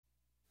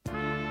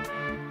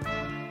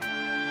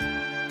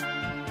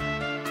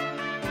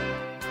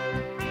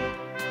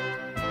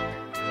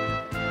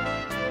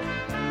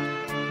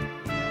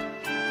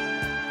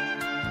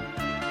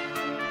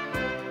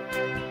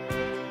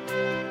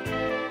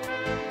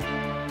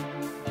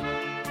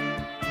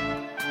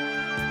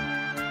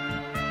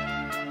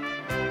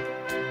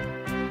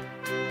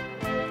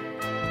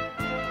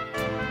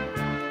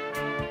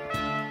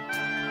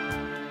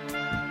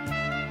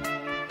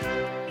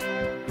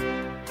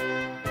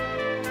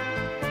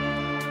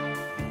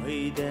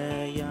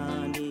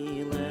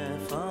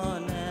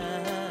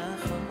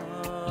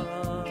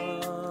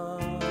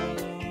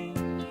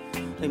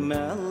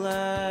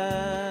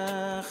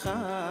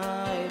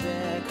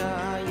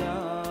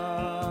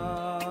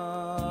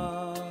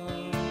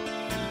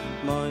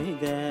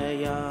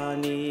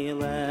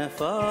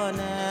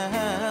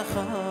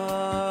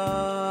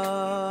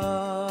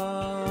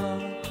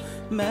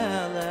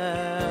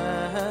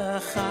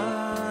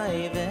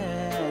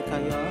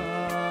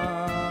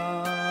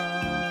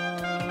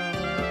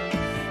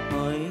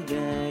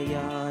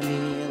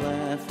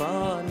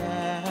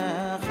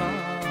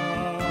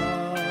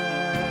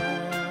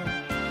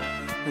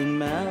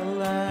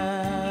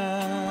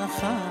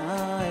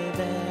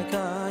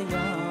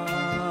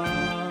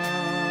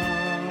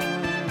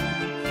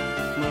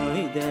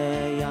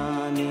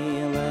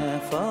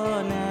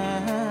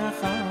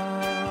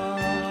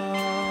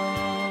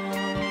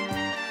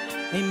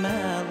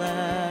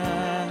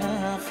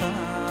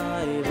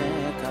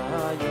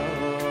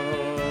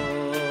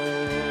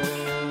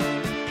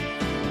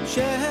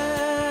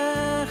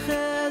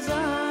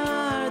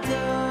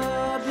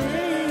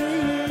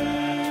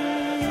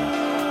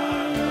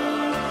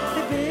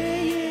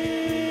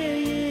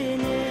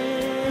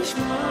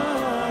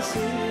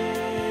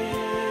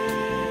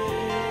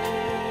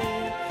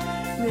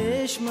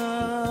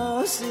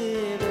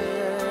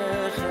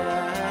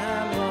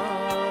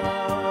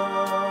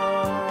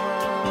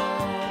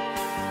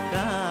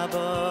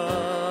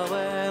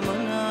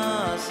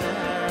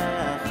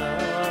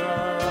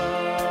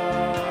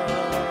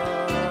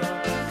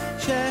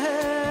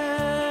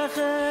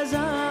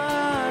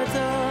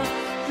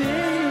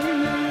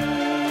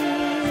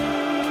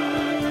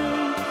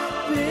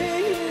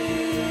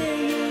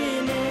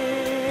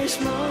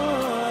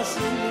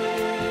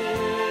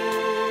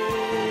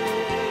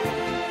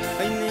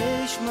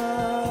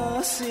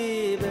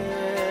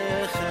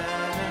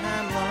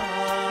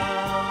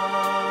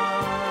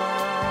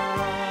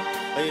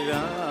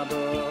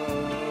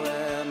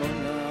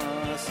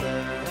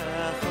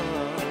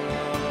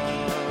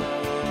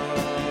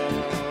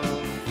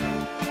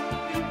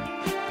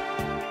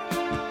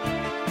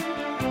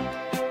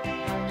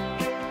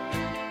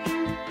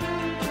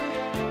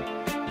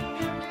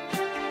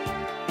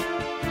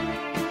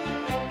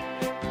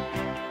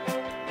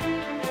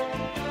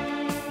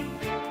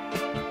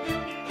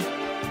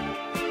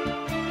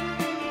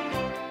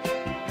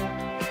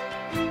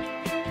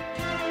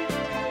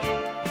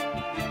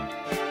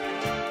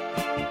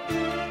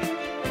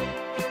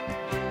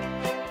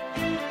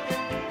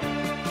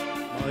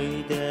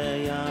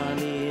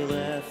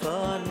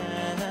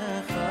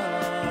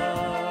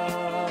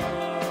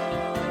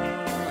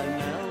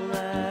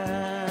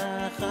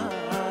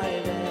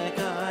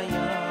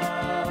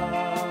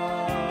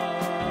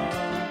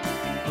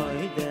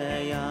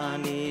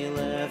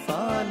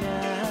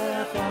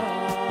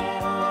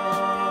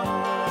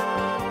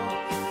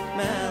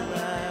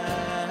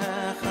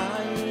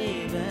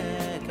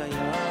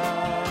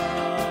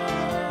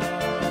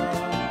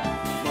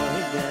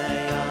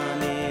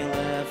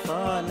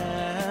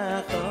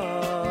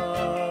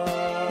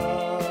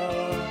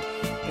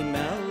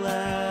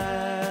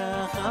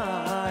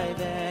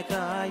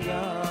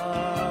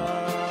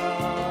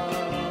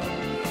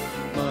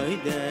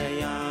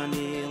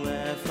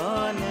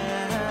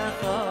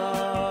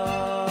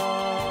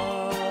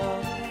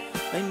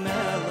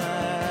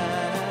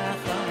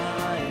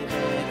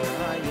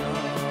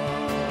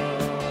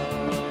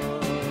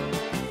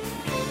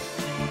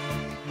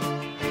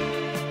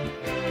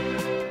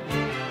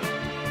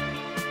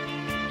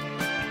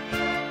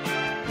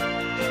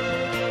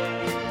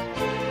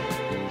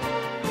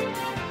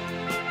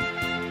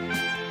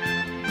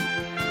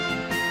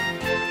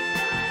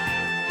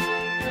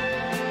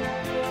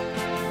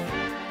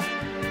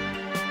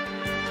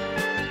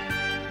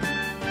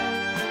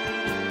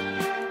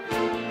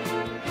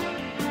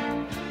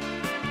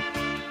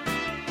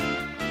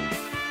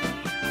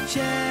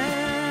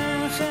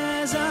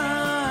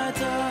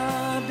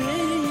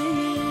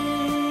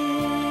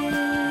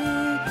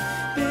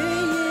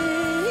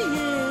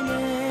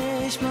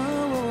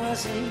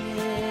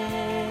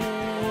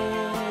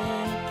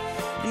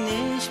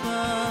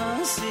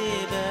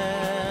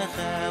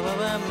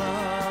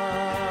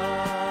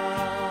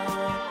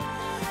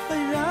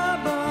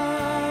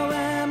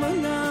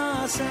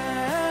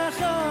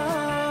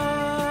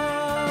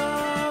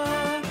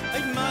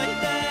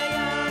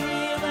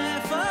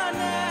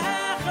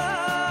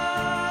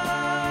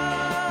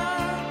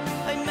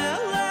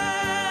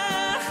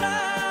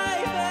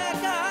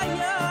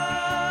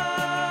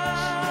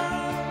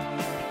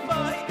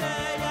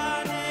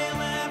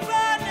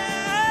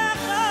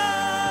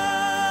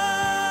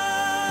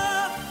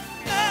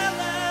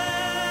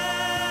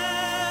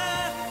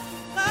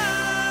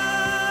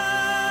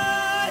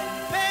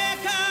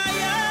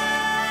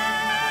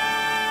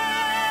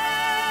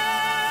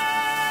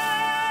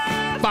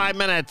5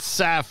 minutes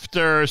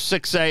after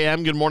 6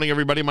 a.m. Good morning,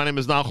 everybody. My name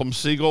is Nachum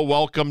Siegel.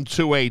 Welcome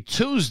to a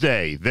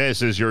Tuesday.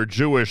 This is your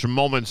Jewish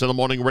Moments in the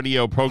Morning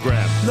radio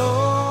program.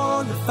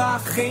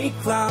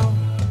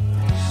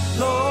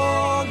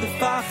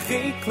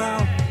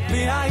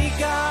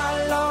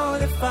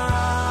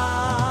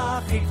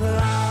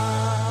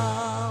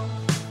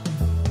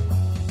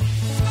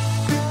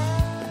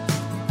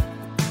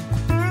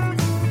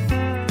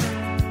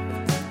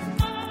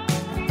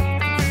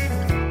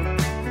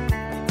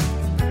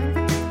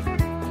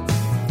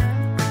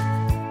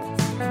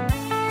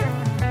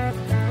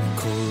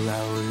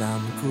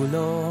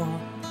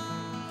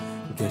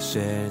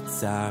 גשת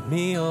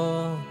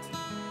צמיות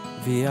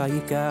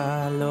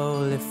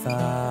ויקלו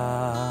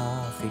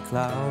לפחי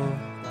כלל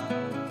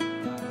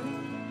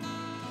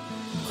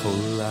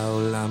כל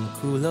העולם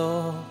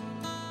כולו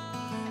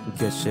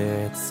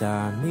גשת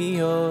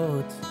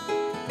צמיות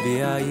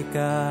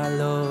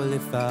ויקלו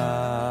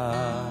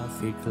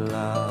לפחי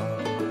כלל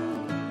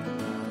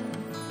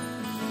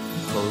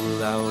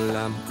כל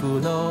העולם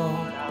כולו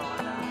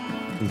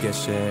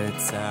גשת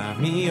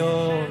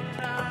צמיות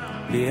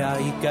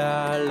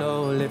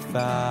ויקלו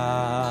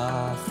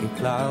לפחי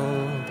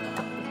כלל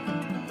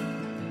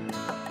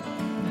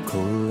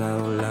כל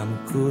העולם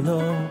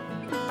כולו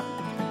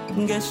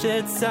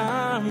גשת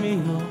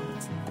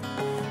צמיות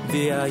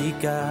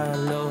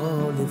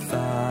ויקלו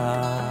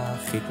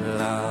לפחי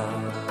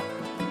כלל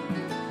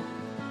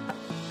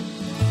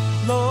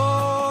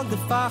לא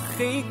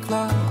לפחי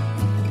כלל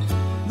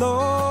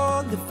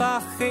לא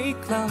לפחי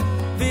כלל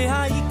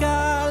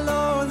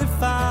ויקלו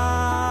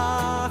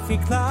לפחי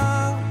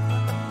כלל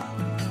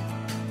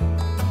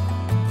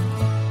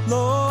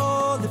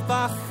לא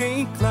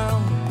לפחי כלל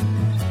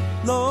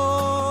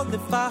לא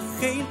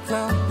לפחי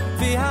כלל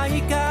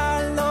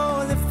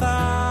ויקלו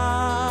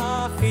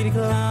לפחי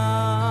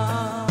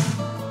כלל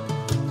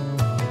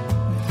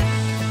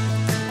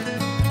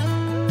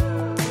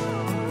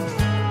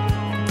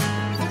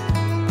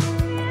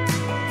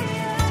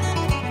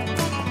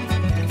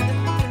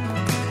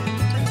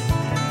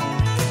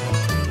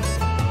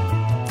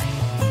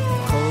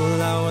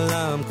כל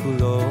העולם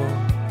כולו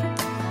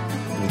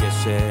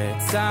גשת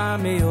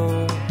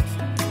צמיות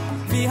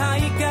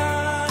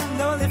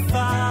ויקלו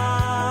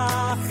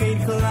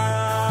לפחי כלל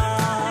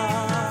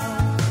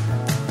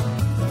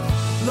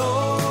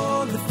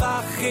לא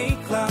לפחי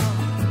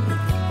כלל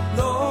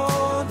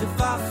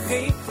לא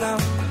לפחי כלל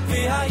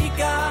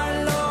ויקלו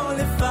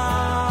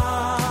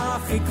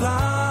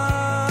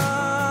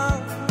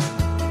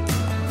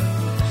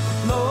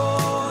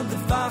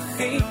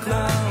לפחי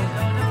כלל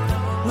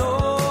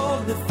לא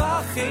לפחי כלל לא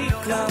לפחי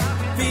כלל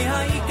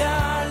ויקלו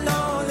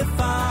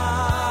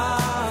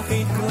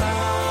לפחי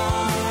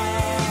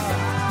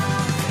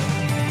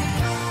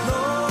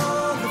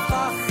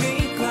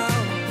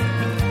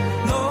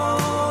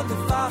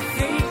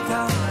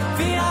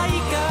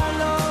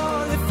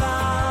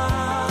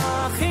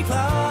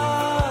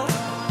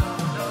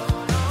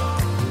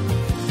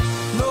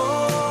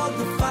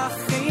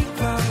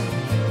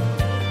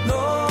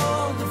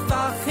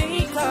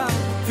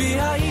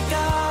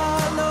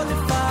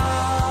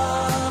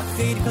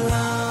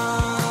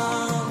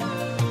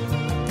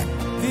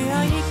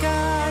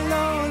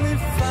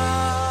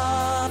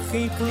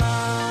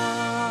כלל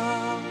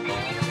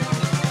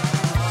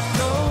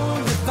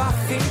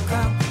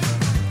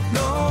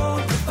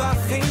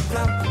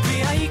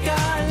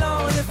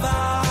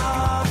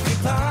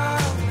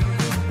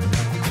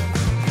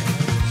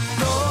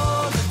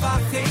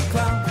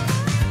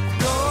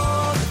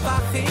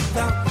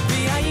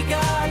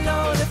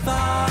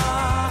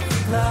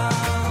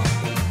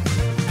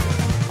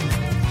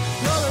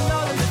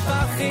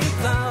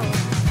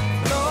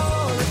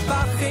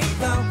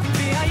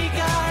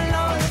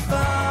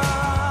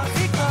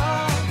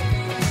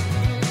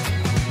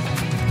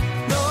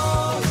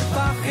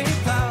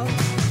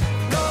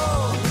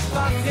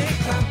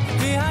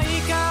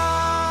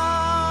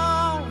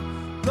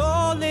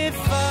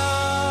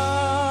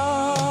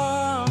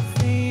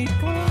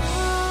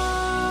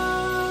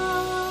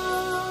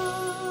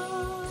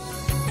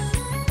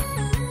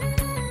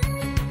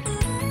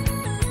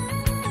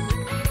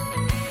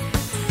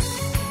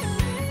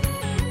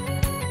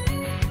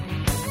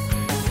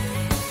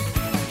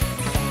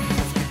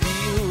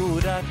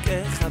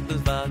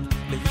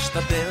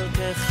להשתדל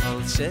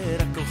ככל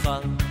שרק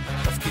אוכל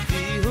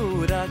תפקידי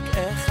הוא רק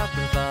אחד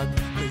בלבד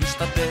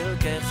להשתדל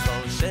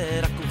ככל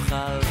שרק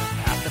אוכל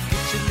התפקיד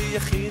שלי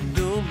יחיד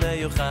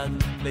ומיוחד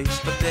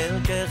להשתדל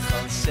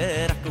ככל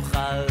שרק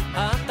אוכל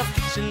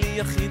התפקיד שלי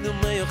יחיד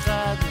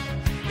ומיוחד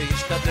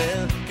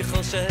להשתדל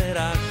ככל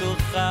שרק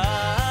אוכל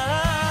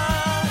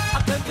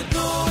אתם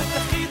תתנו את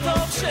הכי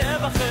טוב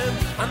שבכם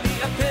אני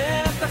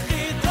אתן את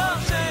הכי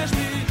טוב שיש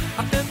לי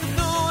אתם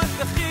תתנו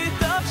את הכי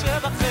טוב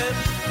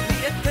שבכם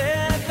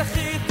אתן את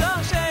הכי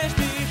טוב שיש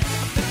לי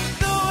אתם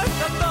תתנו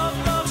את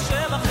הטוב טוב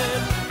שלכם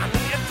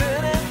אני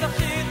אתן את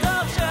הכי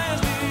טוב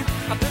שיש לי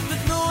אתם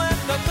תתנו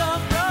את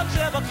הטוב טוב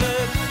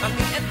שבכם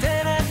אני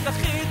אתן את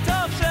הכי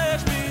טוב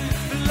שיש לי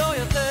ולא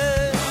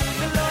יותר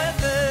ולא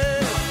יותר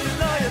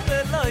ולא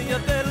יותר לא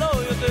יותר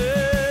לא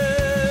יותר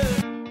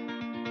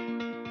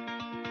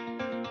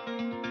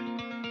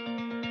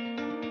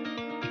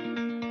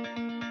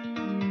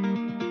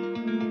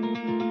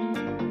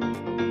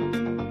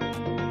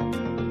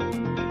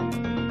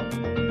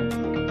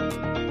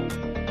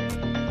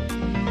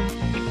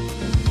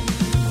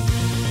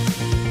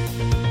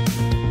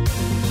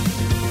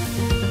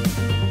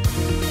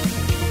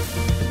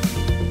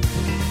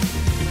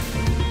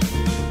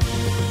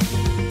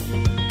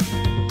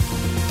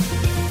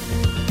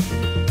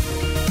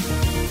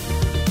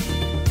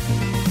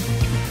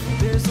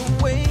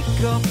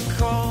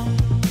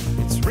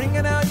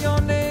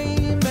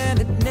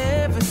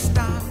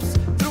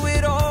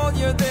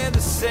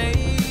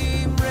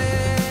same.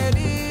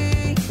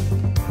 Ready?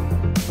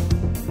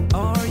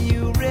 Are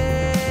you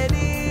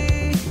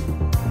ready?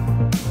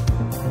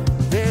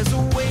 There's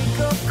a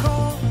wake-up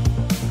call.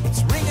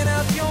 It's ringing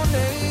out your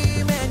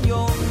name, and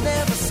you'll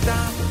never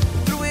stop.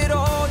 Through it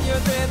all,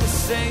 you're there the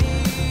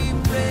same.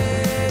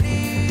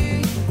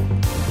 Ready?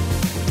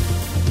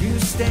 You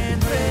stand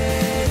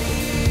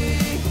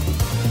ready.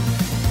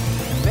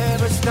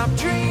 Never stop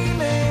dreaming.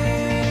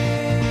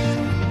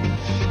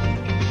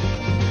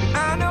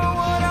 I know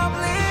what I'm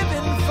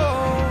living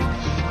for.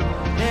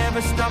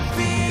 Never stop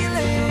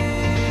feeling.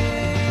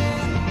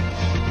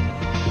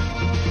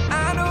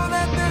 I know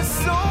that there's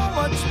so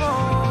much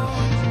more.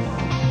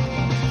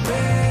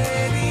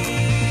 Ready,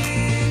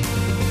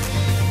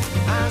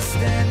 I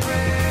stand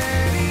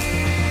ready.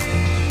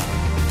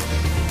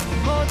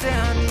 More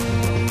down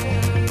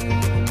here.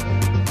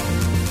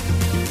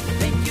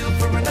 Thank you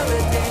for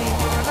another day,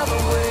 for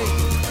another way.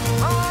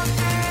 All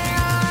day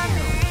I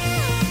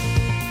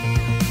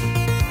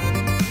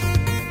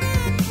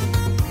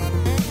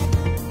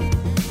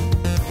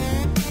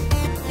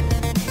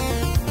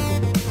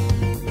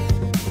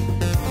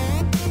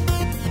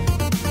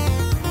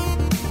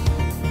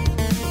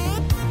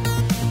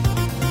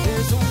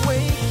There's a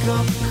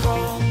wake-up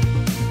call.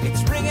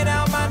 It's ringing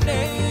out my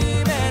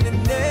name, and it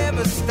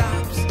never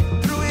stops.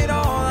 Through it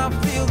all, I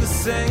feel the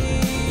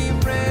same.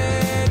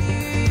 Ready,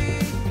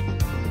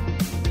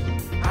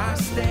 I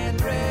stand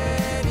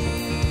ready.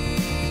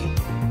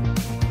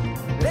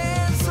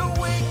 There's a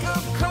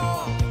wake-up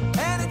call,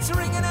 and it's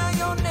ringing out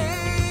your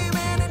name,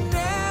 and it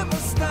never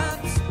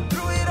stops.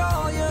 Through it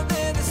all, you're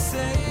there the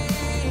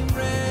same.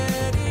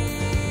 Ready,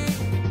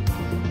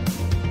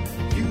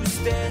 you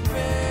stand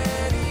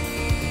ready.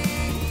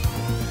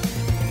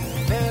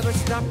 Never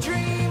stop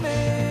dreaming.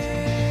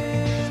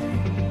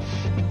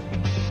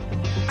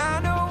 I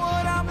know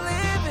what I'm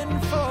living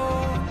for.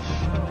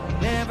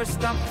 Never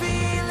stop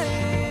feeling.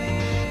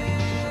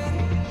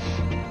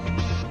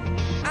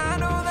 I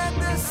know that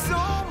there's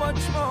so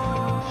much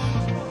more.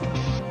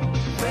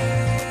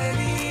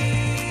 Ready,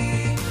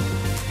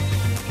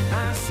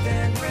 I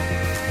stand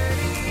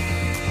ready.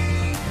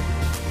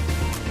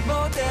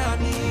 More down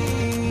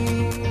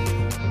here.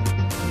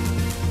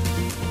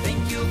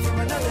 Thank you for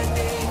another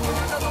day, for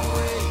another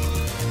way.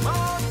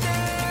 More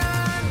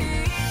down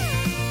here.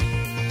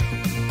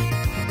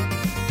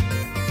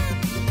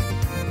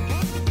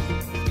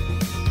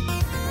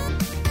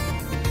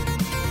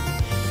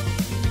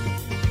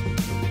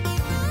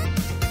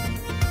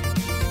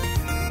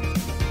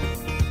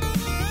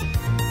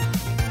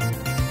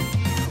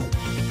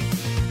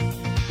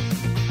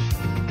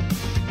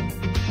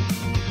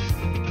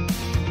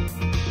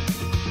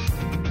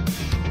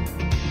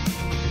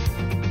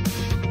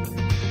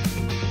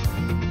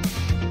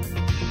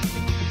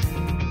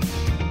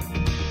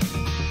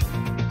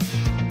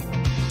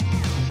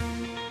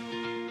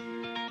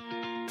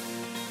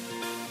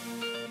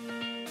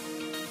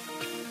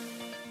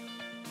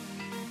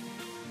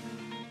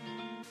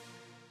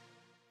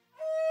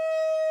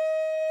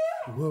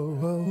 Whoa,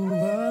 whoa,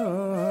 whoa,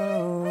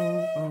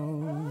 oh,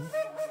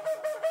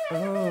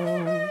 oh,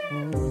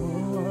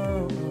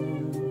 oh,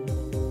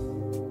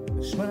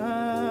 Shema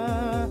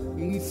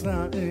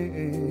Yisrael,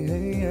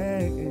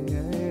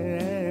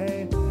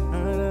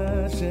 Ad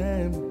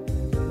Hashem,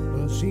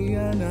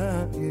 Hoshiana,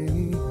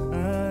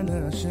 Ad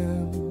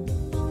Hashem,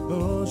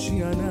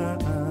 Hoshiana,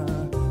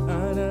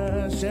 Ad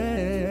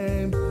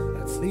Hashem,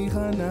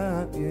 Hatzlichana,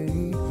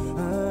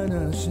 Ad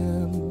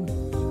Hashem,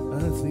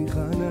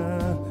 Hatzlichana.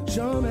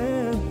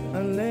 Shomer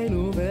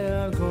aleinu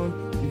ve'al kol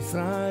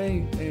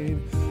Yisrael,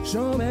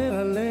 Shomer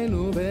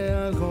aleinu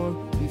ve'al kol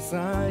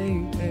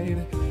Yisrael,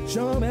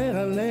 Shomer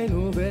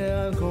aleinu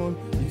ve'al kol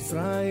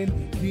Yisrael,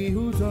 ki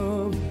hu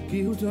tov, ki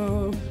hu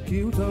tov, ki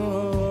hu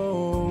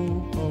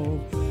tov.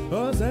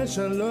 Oseh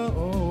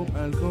shalom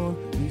al kol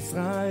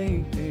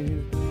Yisrael,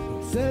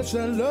 Oseh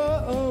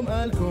shalom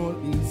al kol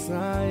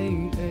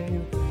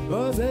Yisrael,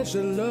 Oseh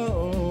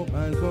shalom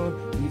al kol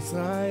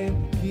Yisrael,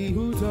 ki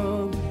hu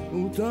tov.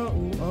 Tov,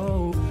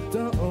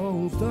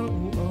 tov,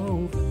 tov,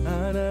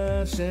 Ad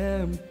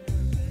Hashem,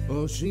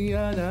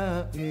 Hoshiana,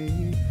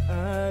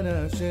 Ad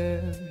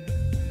Hashem,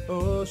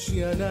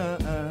 Hoshiana,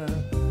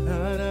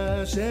 Ad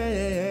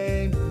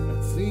Hashem,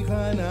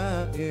 Hatzlichana,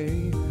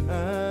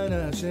 Ad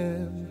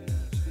Hashem,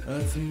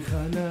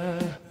 Hatzlichana.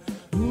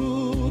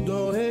 הוא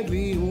דואג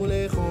לי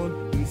ולכל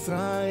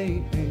ישראל,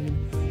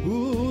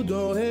 הוא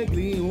דואג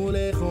לי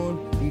ולכל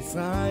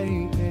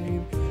ישראל,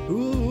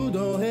 הוא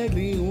דואג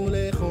לי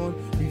ולכל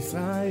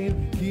ישראל,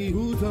 כי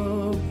הוא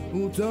טוב,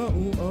 הוא טוב,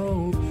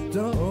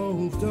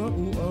 טוב, טוב,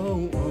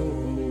 טוב.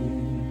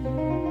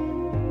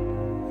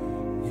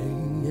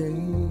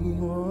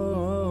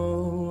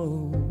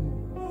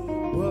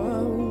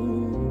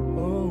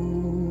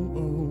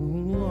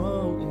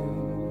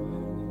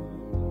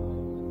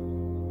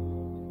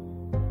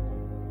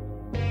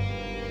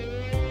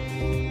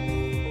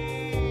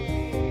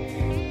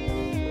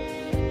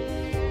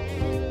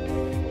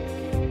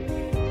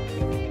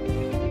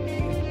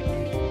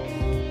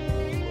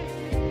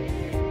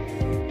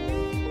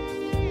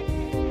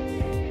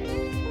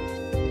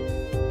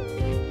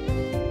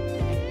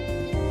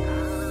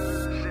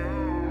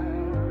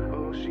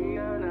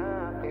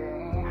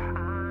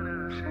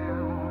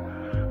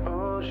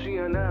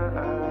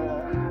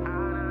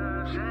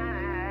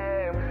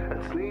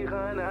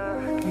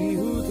 כי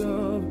הוא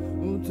טוב,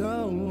 הוא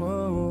טוב.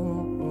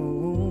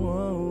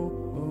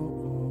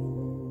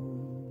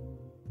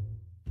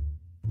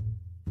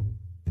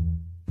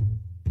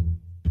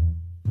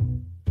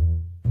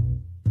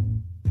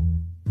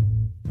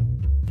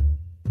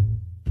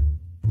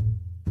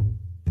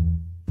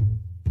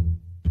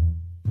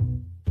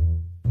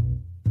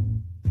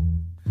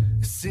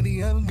 City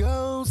of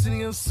gold,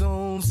 city of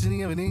soul,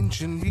 city of an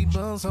ancient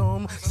people's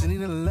home, city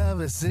that I love,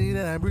 a city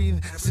that I breathe,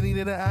 city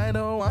that I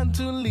don't want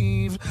to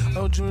leave.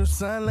 Oh,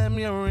 Jerusalem,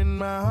 you're in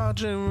my heart,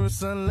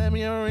 Jerusalem,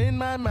 you're in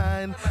my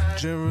mind,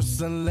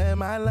 Jerusalem,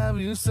 I love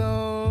you so.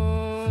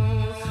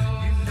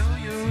 You know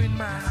you're in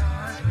my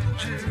heart,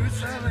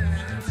 Jerusalem,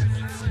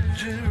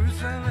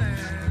 Jerusalem,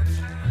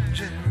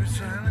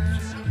 Jerusalem.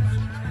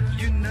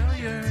 You know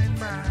you're in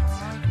my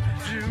heart,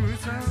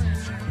 Jerusalem,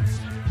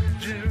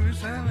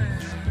 Jerusalem.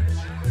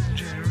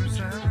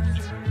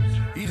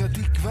 עיר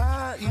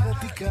התקווה, עיר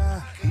עתיקה,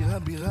 עיר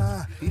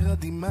הבירה, עיר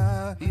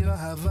הדמעה, עיר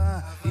אהבה,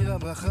 עיר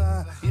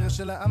הברכה, עיר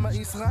של העם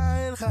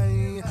הישראל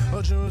חי.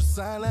 Oh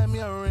Jerusalem,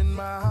 you're in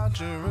my heart,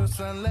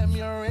 Jerusalem,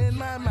 you're in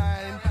my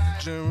mind,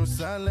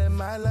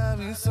 Jerusalem, I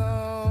love you so.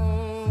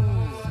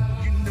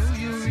 You know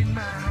you're in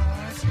my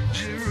heart,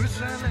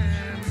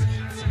 Jerusalem,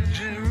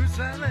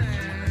 Jerusalem,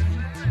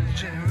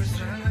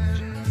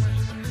 Jerusalem.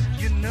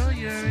 You know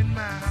you're in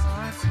my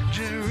heart,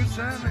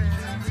 Jerusalem,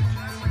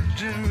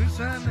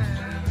 Jerusalem,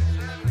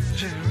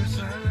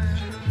 Jerusalem.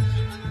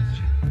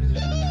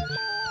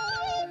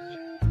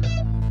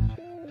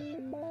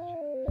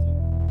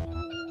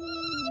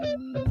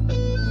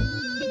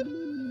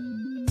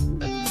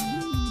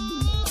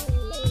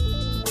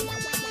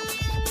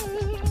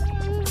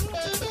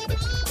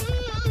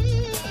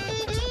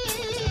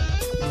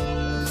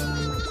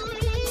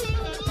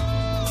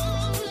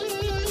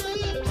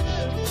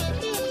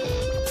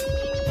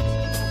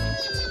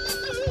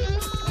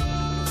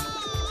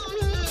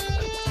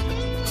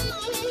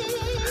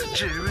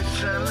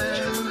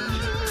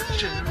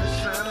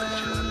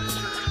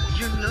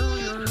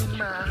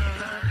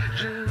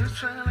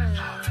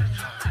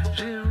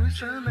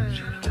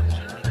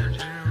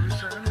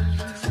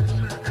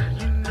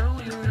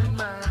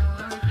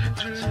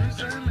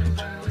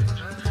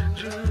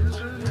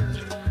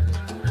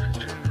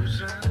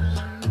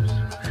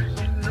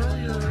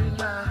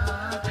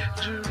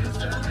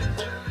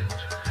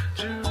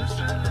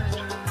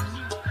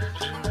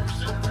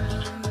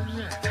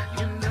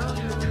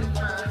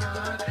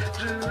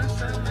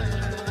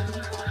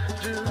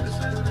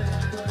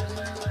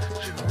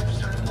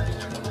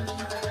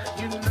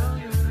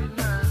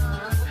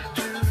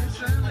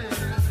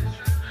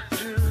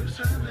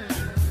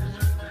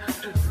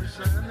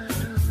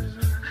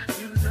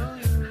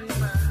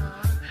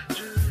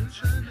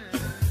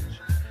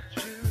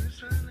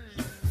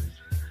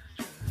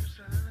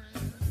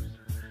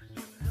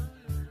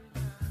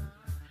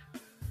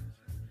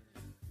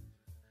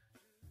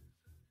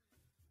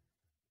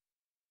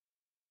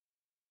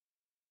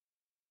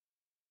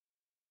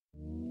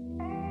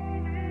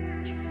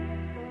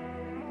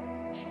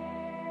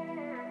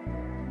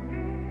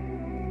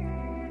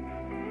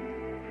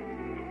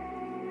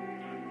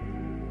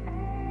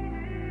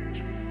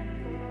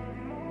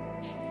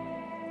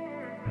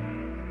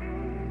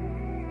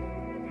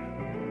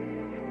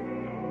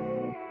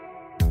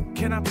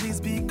 Can I please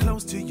be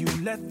close to you?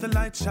 Let the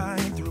light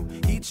shine through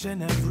each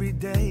and every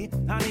day.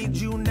 I need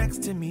you next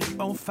to me.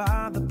 Oh,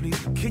 Father, please,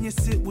 can you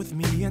sit with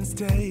me and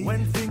stay?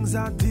 When things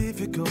are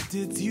difficult,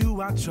 it's you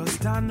I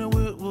trust. I know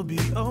it will be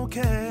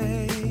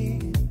okay.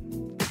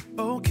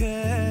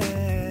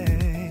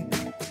 Okay.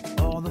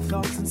 All the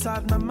thoughts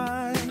inside my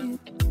mind,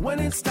 when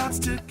it starts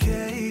to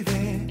cave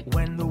in,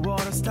 when the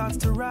water starts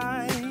to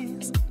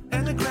rise,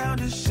 and the ground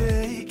is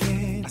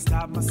shaking, I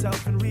stop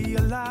myself and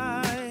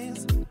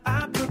realize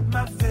I put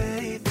my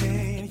faith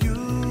in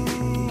you.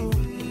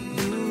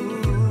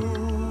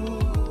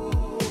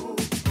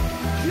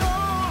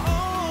 You're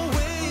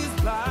always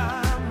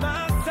by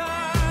my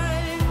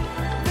side.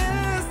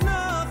 There's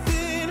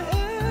nothing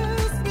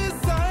else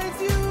besides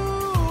you.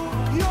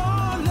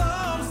 Your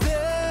love's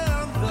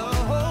there the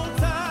whole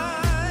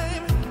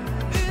time.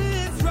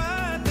 It's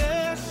right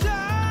there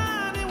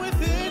shining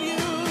within you.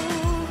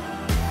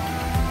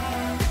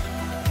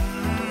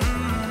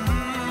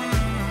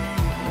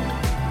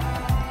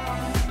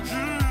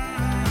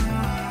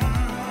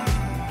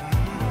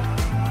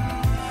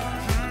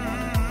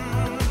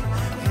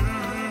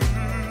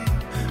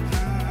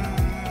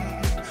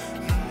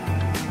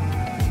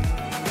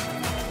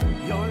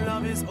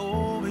 Is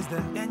always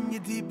there and you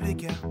deeply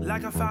care,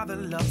 like a father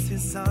loves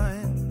his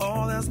son.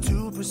 All else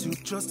to pursue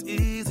just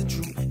isn't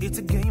true. It's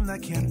a game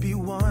that can't be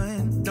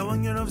won.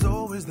 Knowing your love's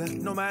always there,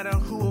 no matter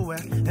who or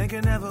where, and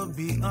can never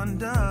be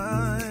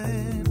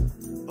undone.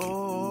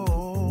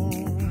 Oh,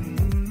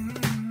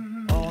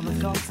 all the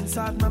thoughts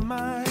inside my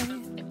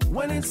mind,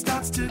 when it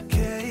starts to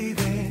cave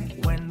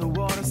in, when the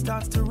water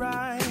starts to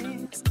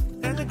rise,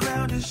 and the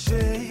ground is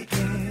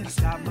shaking, I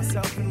stop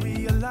myself and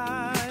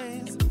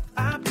realize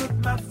I put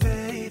my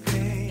faith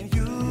in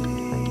you.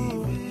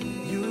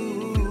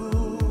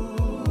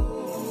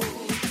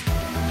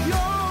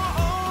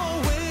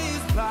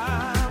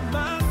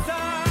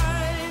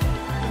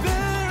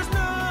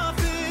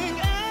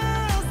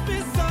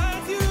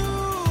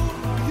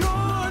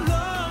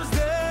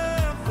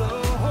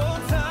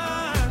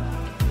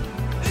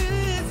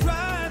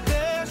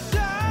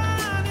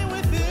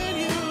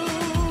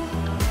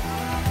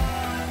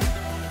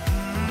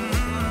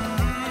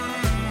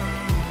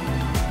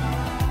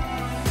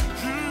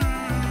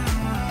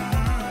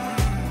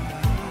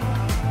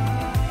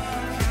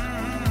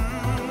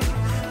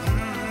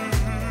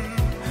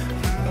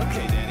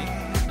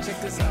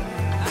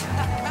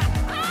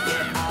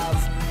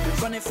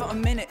 running for a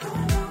minute.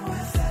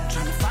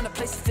 Trying to find a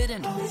place to fit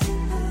in.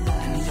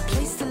 I need a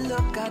place to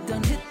look, I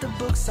done hit the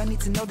books. I need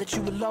to know that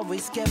you will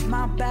always get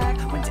my back.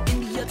 Went to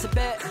India,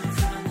 Tibet.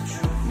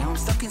 Now I'm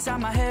stuck inside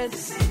my head.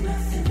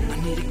 I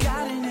need a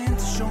guiding hand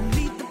to show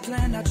me the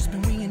plan. I've just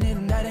been winging it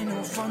and that ain't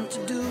no fun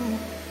to do.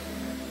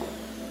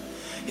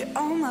 Yeah,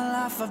 all my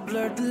life I've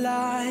blurred the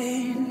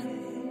line.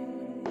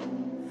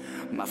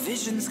 My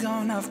vision's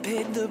gone, I've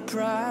paid the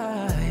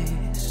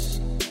price.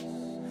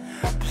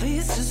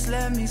 Please just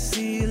let me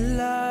see a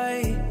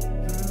light.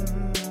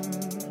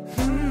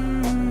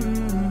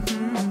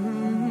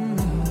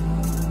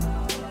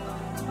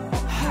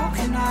 How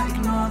can I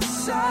ignore the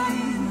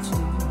signs?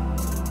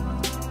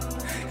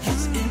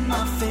 It's in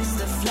my face,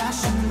 they're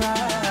flashing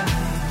bright.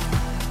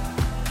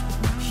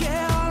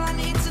 Yeah, all I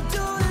need to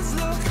do is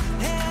look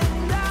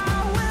and I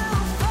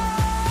will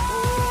fall.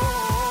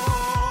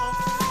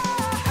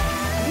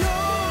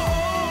 You're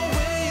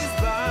always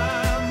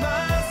by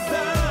my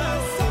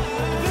side.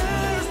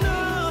 There's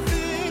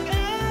nothing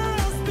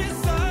else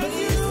besides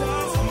you.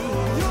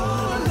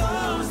 Your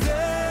love's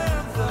there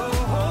the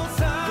whole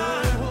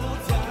time.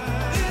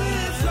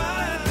 It's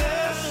right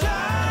there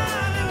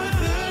shining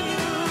within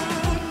you.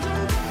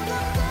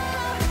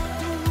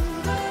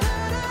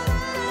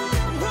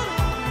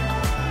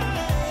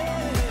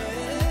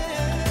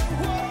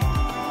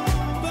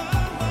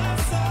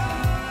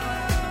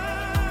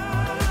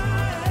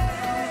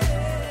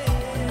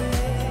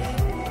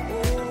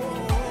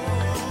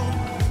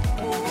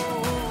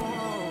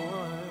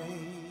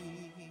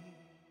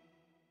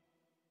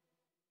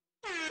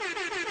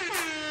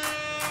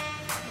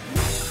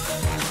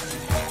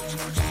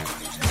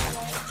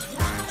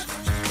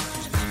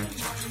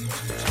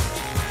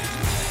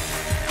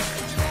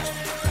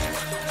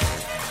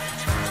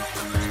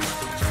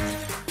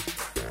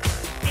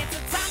 It's a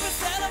time of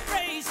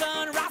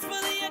celebration, rise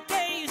for the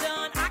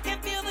occasion. I can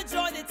feel the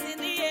joy that's in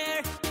the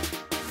air.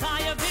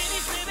 Chaya Bini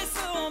Shlivi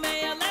Sume,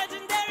 a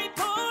legendary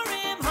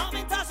Purim,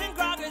 humming, tossing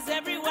groggers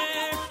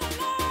everywhere.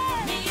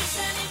 Mi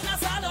yishenim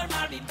nasalor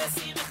marvi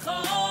besimecho,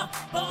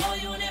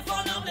 bo'oyu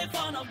lefonom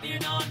lefonom bir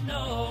no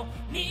no.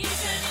 Mi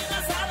yishenim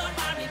nasalor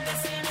marvi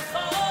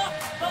besimecho,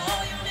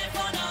 bo'oyu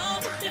lefonom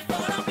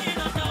lefonom bir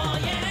no no.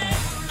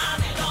 Yeah,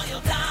 ane lo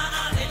yoda,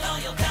 ane lo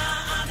yoda,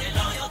 ane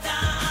lo yoda,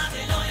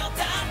 ane lo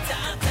yoda, ta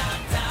ta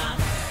ta.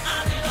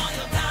 Ane lo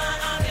yoda,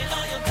 ane lo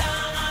yoda,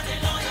 ane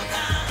lo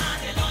yoda,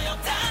 ane lo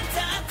yoda,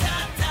 ta ta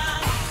ta.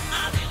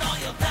 Ane lo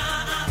yoda,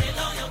 ane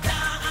lo yoda,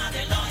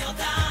 ane lo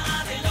yoda,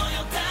 ane lo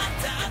yoda,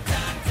 ta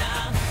ta ta.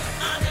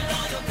 Ane lo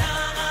yoda,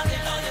 ane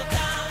lo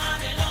yoda,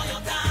 ane lo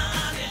yoda,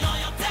 ane lo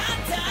yoda,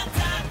 ta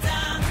ta ta.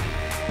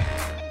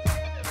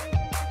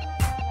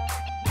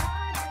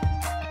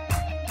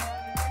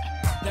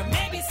 There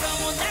may be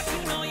someone that you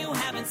know you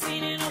haven't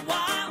seen in a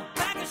while.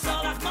 Back in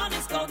Sholach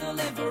Mondays, go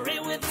deliver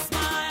it with a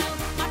smile.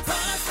 My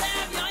Torah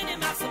Slav,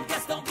 Yoinim, have some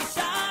guests, don't be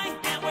shy.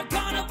 And we're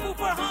gonna move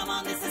for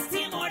Haman, this is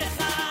Team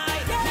Mordechai.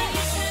 Mi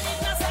yishenim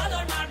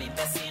nasalor marvi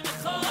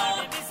besimecho,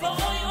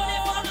 bo'oyu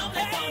lefonom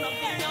lefonom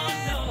bir no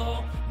no.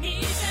 Mi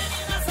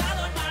yishenim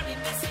nasalor marvi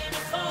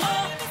besimecho,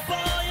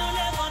 bo'oyu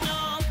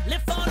lefonom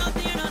lefonom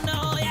bir no no.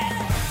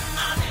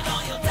 Yeah. Ane lo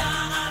yoda,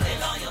 ane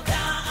lo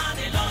yoda,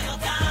 ane lo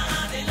yoda,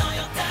 ane lo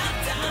yoda,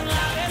 ta.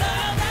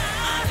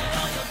 Ane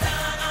lo yoda,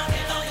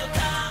 ane lo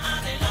yoda,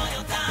 ane lo yoda, ane lo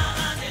yoda,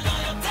 ane lo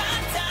yoda,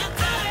 ta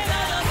ta ta.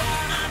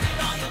 Ane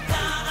lo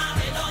yoda,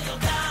 ane lo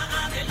yoda,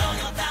 ane lo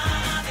yoda,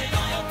 ane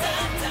lo yoda,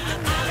 ta.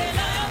 Ane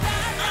lo yoda,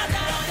 ane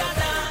lo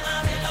yoda,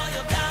 ane lo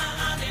yoda,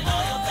 ane lo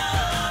yoda,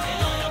 ane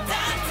lo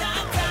yoda, ta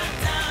ta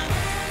ta.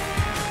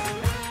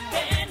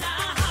 Ben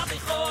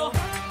ahavicho,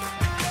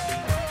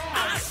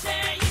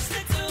 asher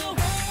yishletu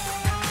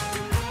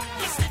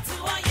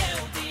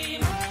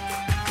hayehudim,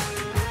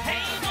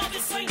 heimo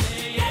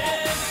b'soinei.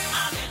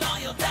 Ane lo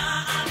yoda,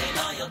 ane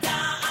lo yoda,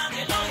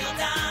 ane lo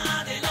yoda,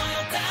 ane lo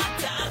yoda,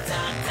 ta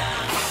ta ta.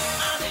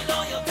 Ane lo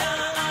yoda,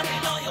 ane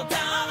lo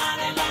yoda,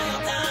 ane lo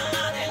yoda,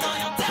 ane lo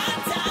yoda,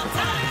 ta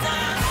ta ta.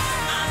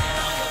 Ane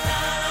lo yoda,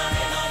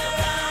 ane lo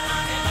yoda,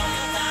 ane lo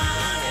yoda,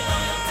 ane lo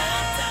yoda,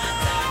 ta ta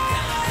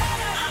ta.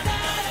 Ane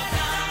lo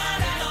yoda,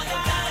 ane lo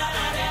yoda,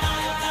 ane lo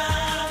yoda,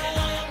 ane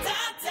lo yoda,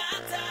 ta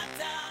ta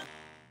ta.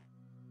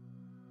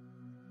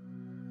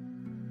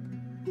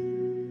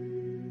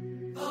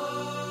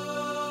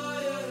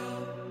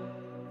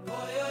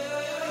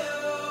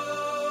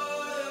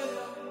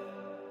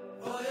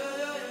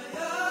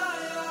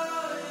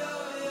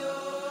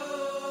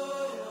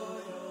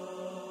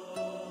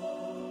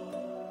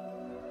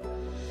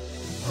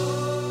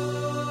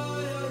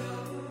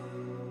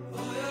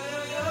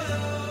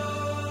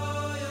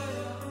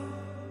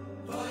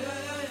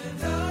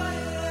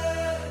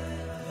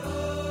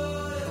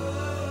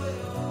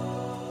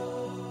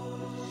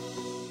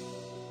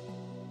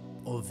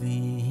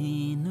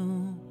 Ovinu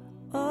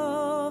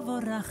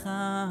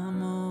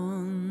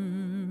ovorachamon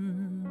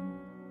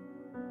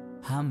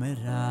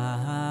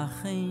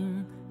Hamerachim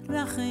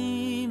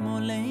rachim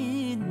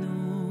oleinu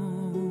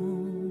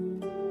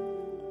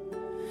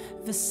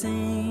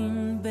V'sein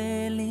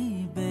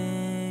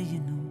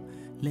belibeinu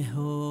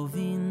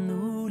lehovinu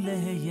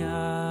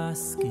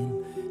להסכים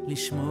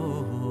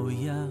לשמוע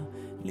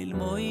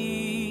ללמוד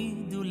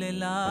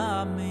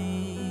וללמד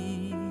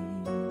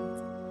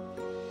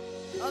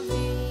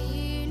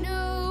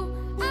אבינו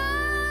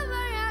אב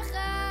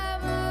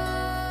הרחמן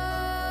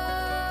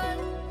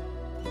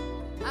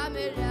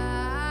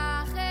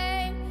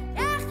המרחם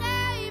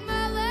רחם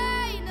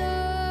עלינו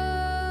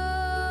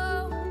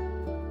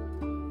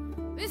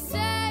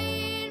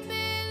וסייל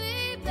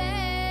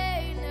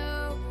בליבנו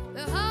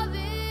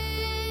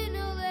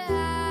להבינו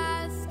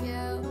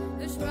להשכיל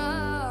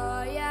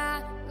לשמוע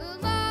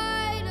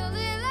ללמוד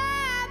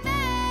וללמד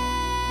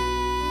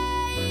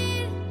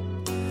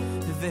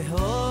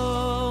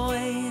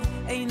והויר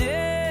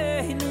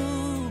עינינו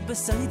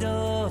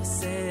בסיידו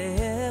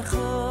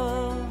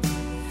סכו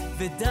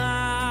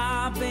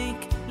ודבק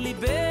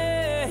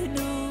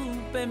ליבנו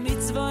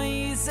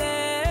במצווי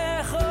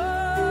זכו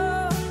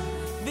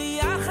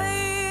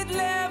ויחד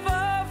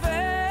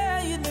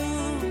לבבינו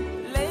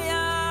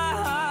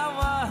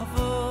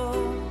ליאהבו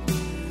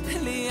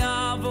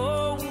ליאהבו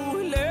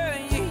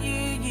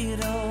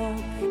וליירו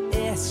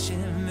את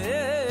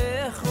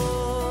שמחו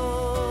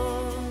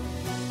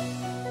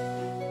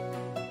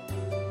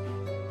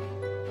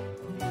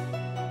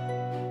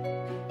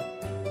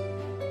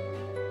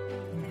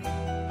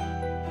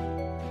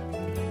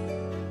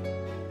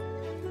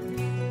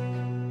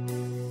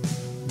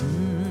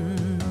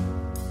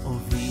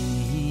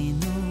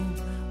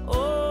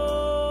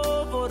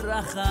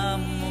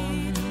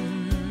רחמון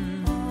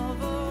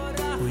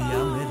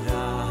ויה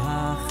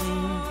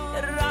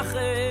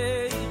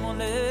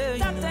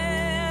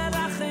מרחם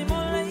רחם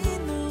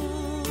עלינו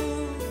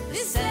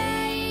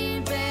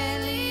וסייל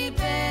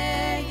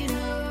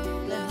בליבנו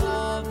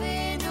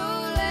להבינו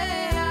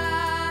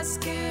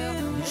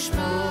להשכיל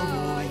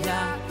לשמוע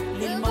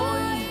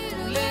ללמוד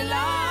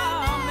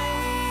וללמד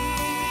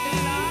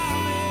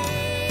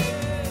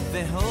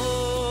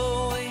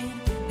והוי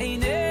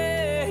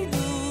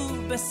עינינו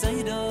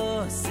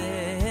בסיידו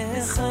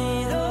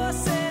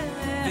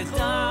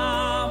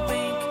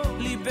ודבק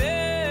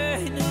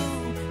ליבנו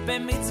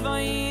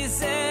במצווי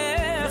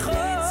זכו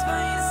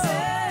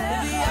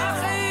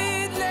ויחד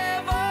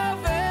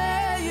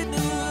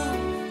לבבינו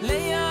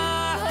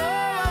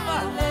ליאהבו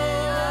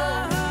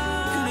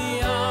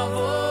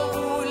ליאהבו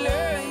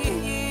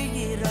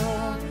וליירו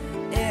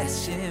את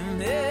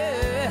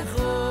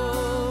שמחו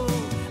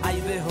אי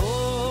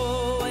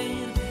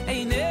והויר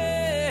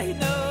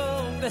עינינו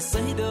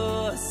בסיידו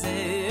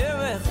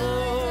סכו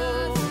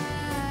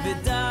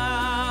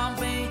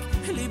ודבק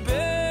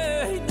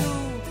ליבנו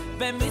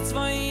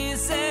במצווי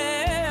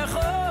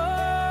זכו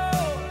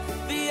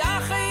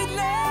ויחד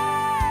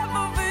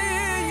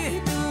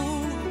לבבינו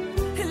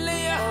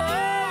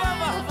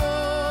ליאהבו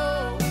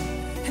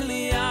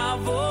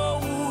ליאהבו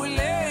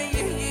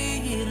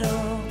וליירו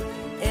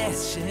את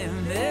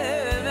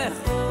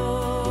שמחו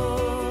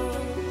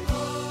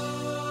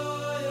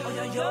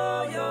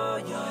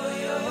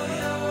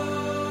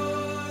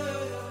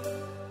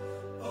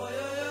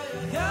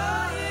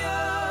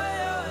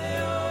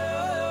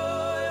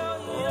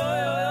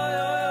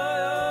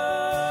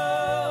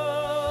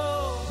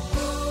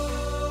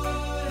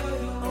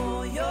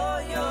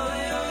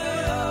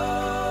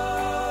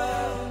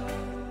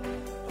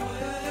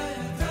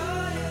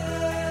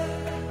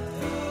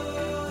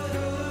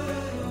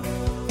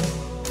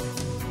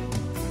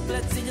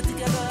Let's sing it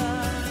together.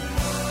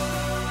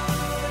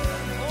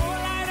 Oh,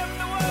 light up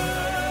the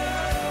world.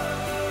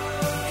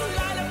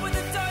 Light up with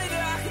the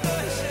Torah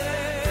HaKadosh.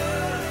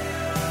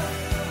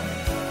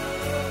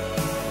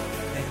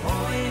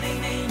 Oh, it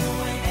ain't no,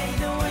 it ain't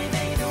no, it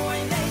ain't no,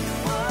 it ain't no.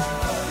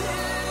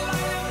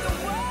 Light up the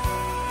world.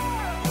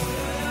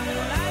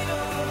 Light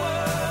up the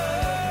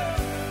world.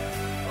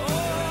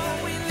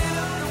 Oh, we lit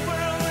up the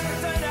world with the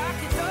Torah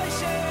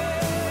HaKadosh.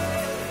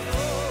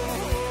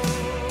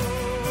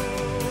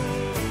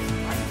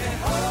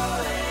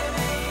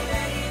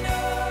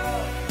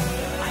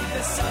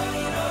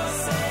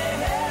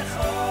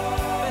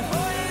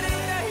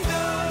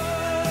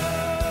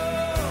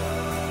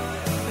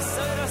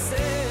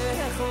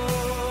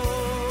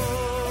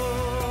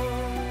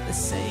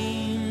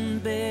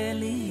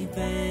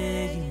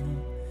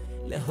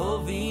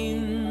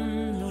 להובין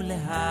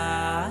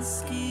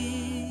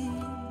ולהשכיל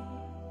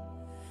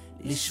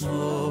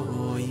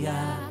לשמוע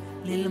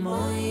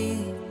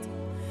ללמוד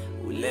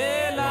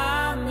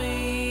וללמד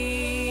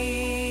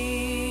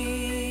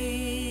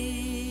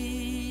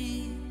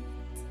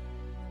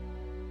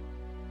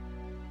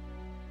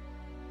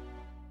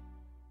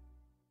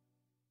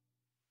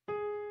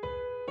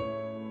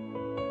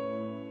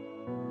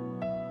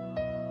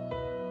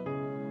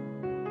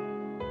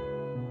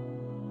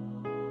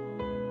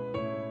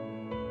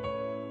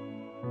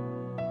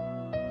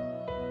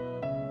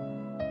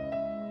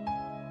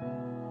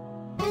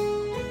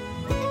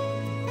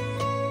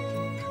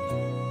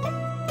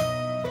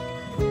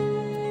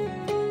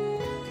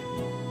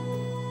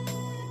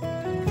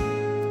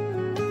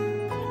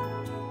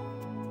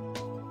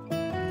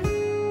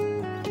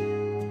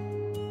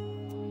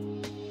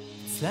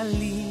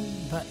צללים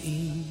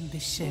באים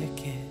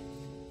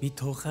בשקט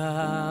מתוך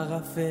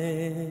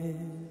הערפל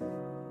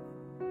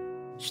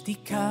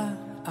שתיקה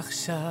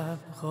עכשיו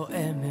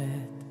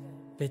רועמת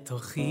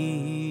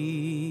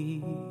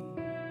בתוכי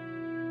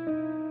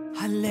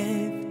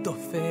הלב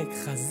דופק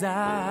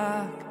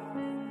חזק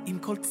עם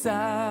כל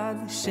צעד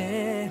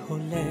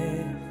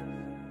שהולך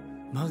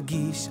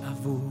מרגיש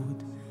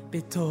אבוד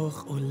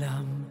בתוך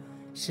עולם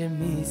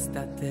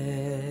שמסתתר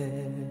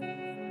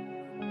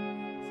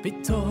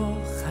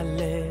בתוך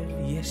הלב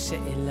יש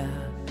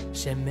שאלה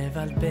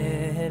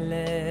שמבלבלת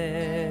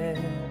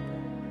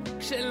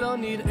כשלא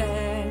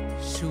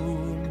נראית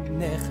שום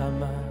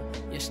נחמה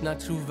ישנה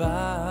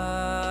תשובה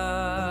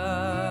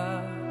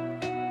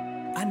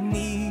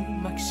אני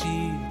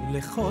מקשיב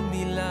לכל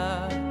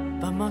מילה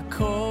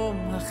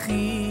במקום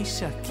הכי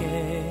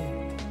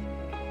שקט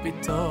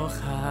בתוך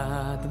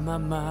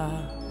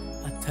הדממה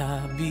אתה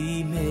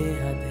בי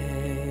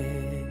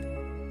מהדהד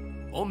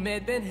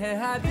עומד בין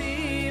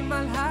ההדים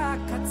על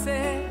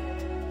הקצה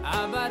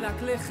אבל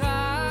רק לך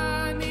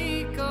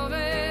אני קורא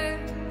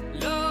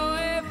לא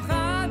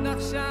אבחן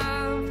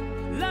עכשיו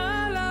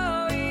לא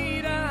לא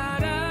יראה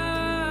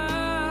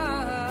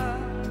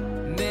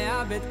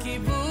מאבד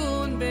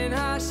כיוון בין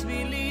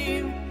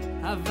השבילים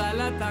אבל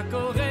אתה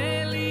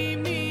קורא לי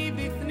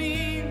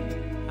מבפנים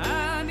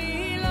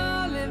אני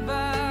לא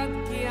לבד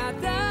כי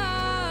אתה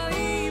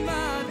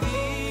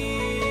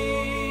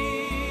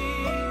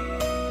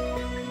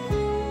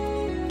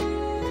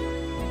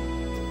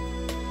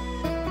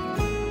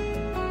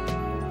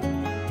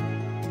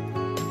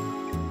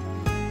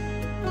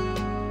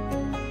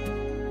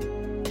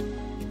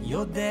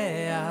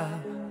יודע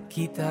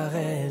כי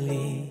תראה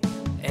לי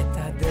את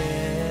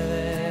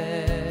הדרך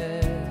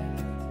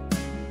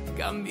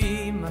גם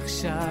אם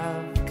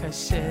עכשיו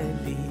קשה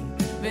לי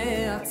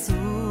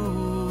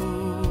ועצוב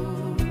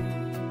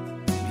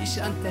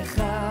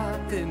בשענתך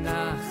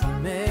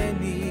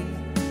תנחמני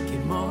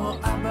כמו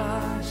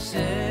אבא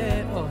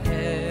שאוהב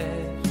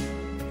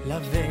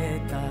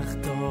לבטח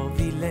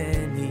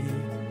תובילני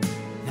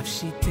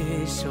נפשי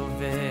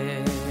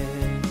תשובר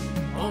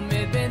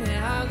עומד בין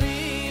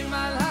הערים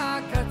על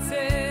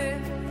הקצה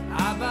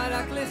אבל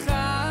רק לך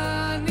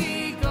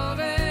אני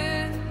קורא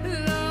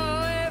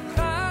לא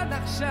אבחן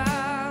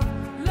עכשיו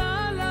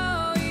לא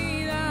לא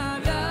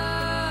ילדה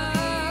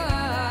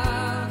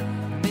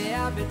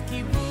מאבד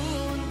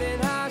כיוון בין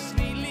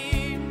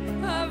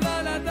השבילים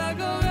אבל אתה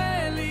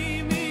קורא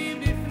לי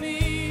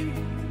מבפנים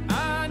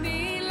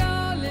אני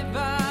לא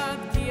לבד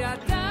כי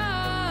אתה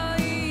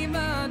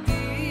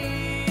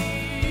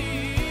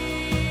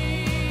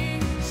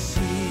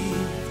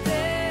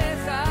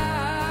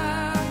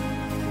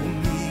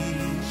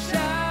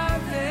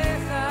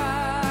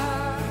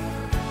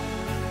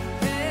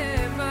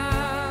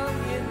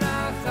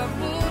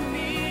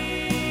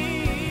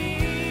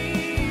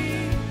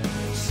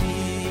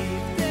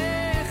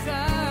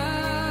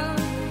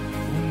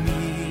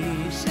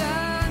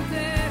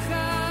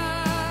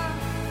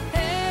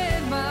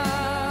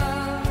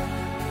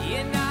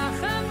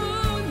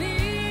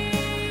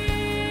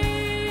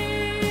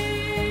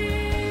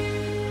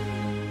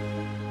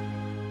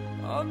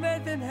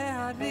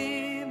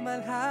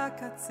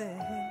הקצה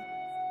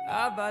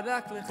אבל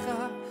רק לך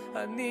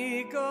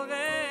אני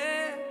קורא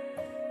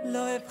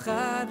לא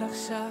אבחן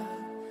עכשיו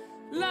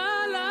לא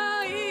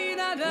לא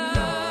ינדה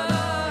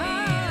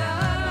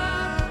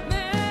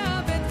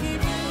מאבד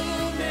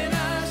כיוון בין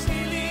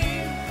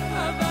השבילים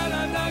אבל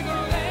אתה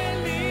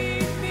קורא לי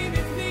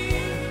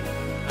מבפנים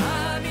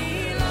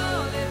אני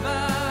לא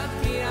לבד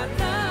כי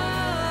אתה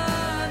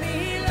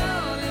אני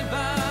לא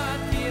לבד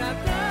כי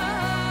אתה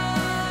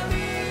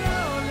אני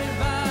לא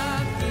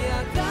לבד כי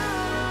אתה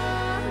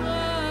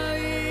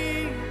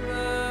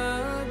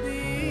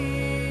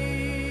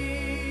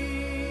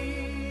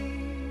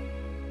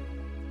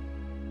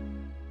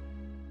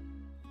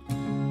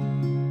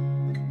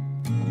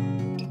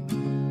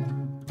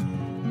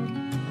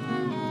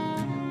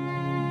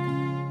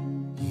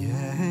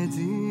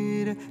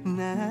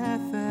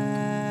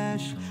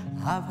נפש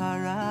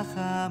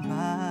הרחמן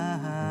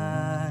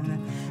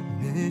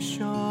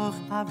משוך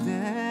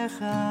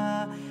עבדך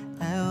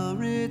אל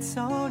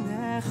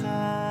רצונך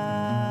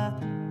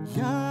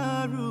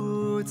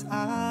ירוץ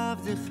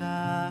עבדך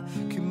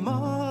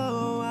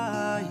כמו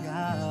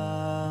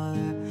אייל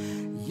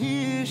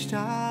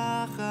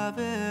ישתחווה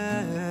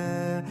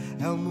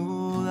אל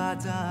מול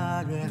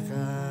הדרך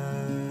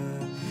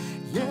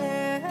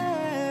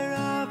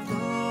ירב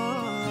לו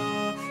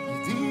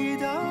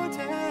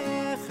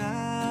ידידותיך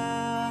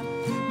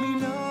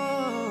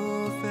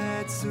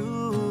מנופת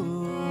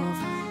צוף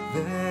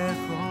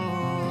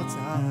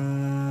וחותם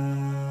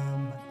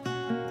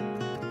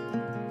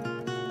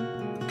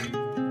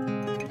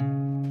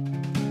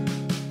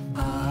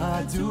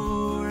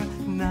אדור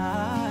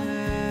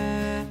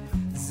נאה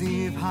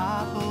זיו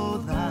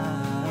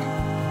העולם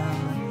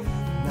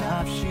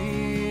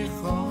נפשי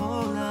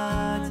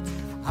חולת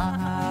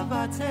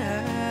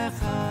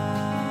אהבתך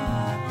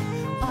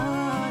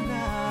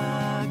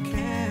אנא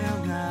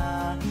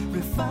קרנה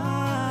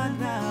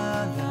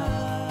רפנה לה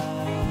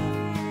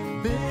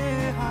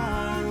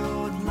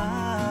בהרות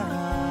לה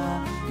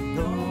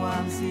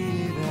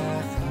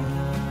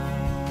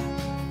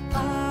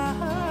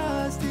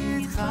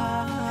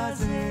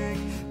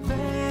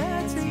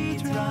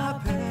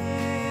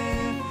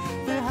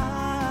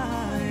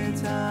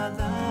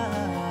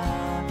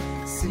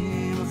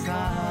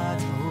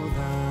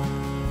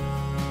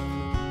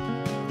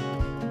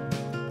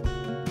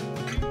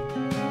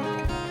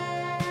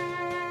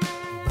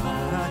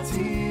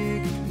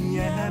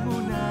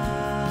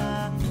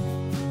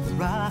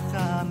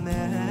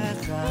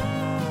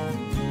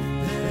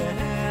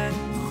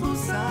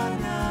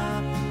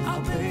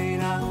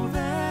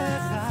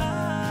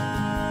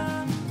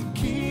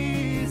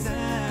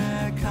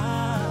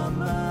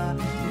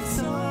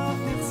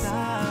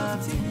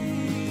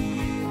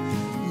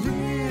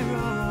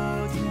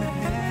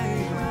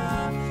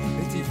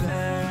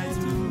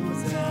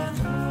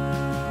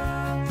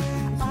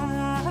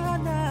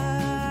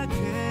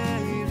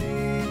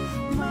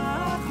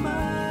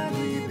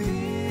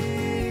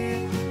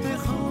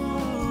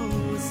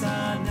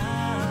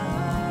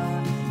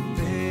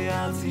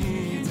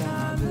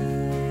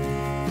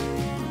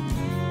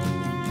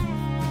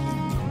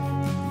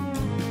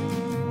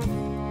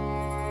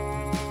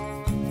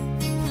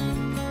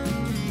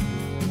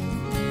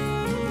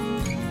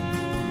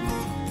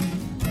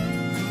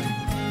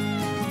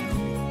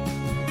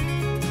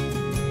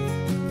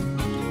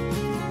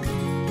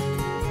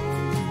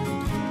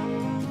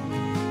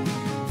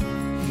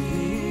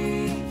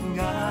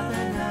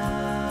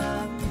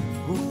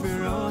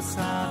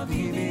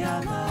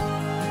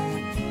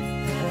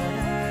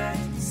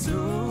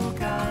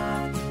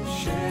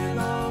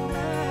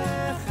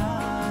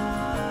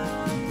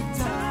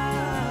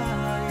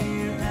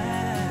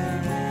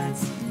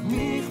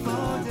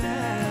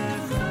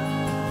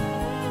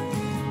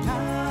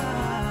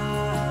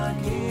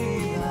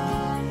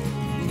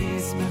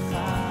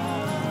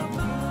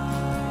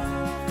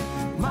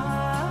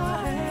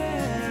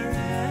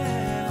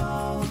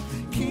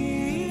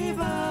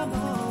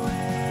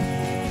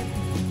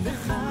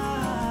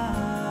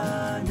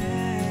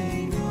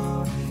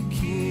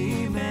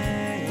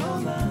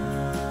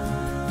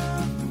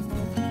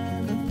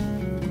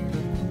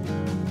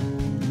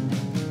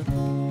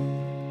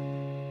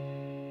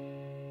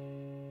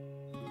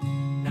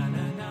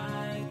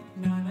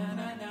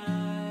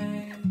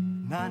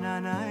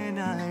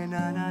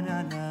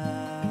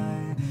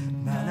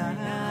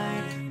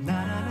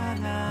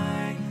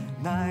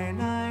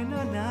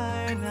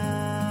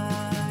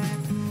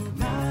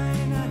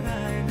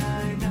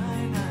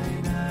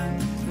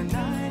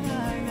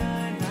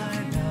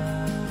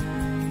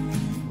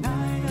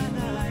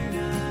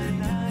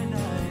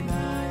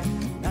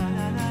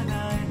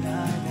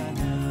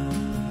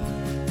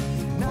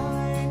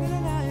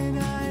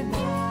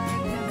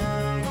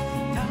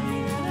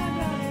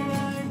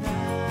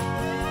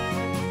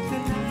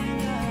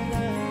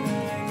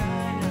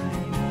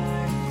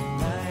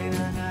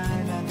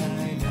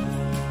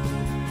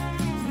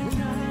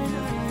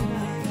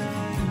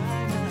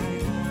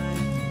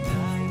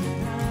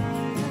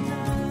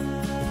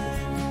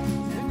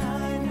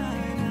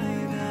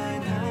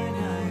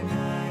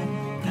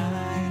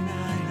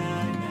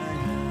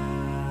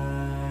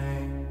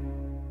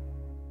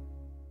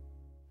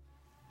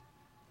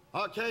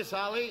Okay,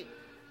 Sally,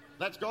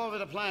 let's go over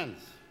the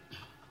plans.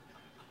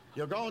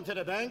 You're going to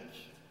the bank,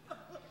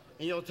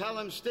 and you'll tell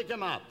them stick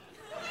 'em up.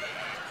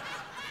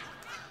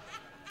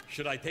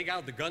 Should I take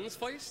out the guns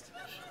first?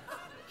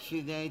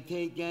 Should I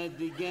take out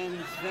the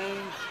guns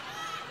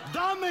first?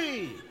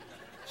 Dummy!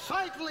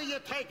 Certainly you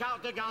take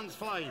out the guns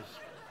first.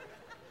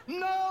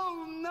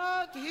 No,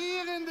 not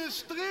here in the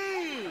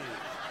street.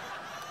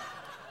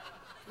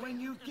 When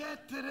you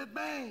get to the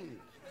bank,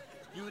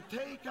 you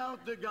take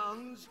out the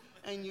guns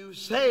and you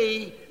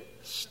say,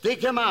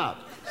 stick 'em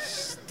up.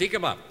 Stick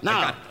 'em up.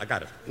 Now, I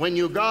got it. When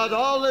you got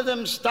all of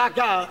them stuck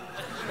up,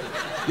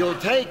 you'll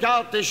take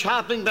out the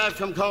shopping bag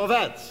from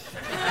Corvettes.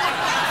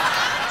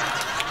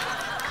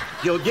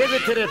 You'll give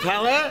it to the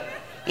teller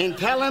and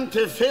tell him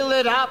to fill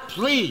it up,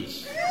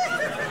 please.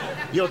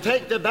 You'll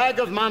take the bag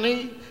of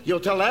money. You'll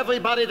tell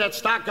everybody that's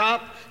stuck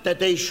up that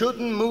they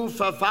shouldn't move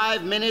for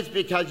 5 minutes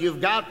because you've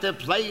got the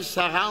place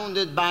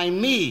surrounded by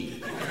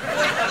me.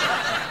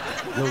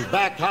 You'll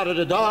back out of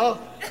the door.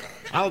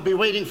 I'll be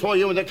waiting for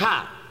you in the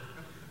car.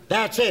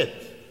 That's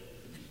it.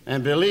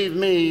 And believe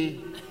me,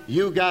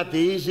 you got the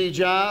easy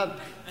job,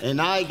 and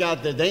I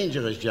got the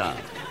dangerous job.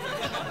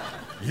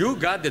 You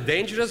got the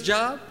dangerous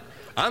job?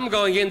 I'm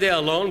going in there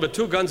alone with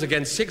 2 guns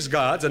against 6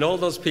 guards and all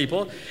those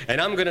people,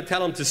 and I'm going to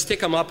tell them to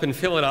stick 'em up and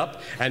fill it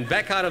up and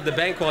back out of the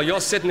bank while you're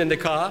sitting in the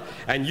car,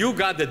 and you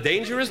got the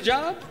dangerous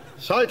job?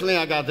 Certainly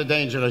I got the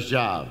dangerous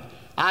job.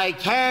 I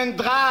can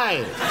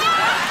drive.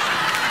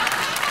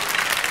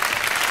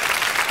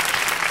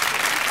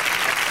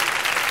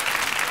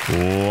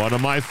 One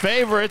of my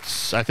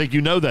favorites. I think you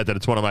know that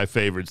it's one of my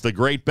favorites. The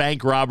Great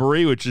Bank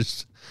Robbery, which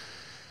is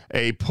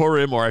a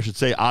Purim, or I should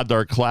say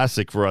Adar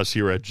classic for us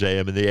here at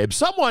JM and the AM.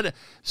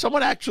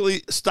 Someone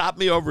actually stopped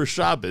me over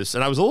Shabbos,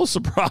 and I was a little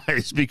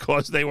surprised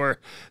because they were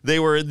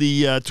in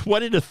the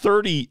 20 to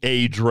 30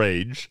 age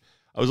range.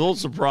 I was a little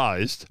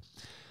surprised,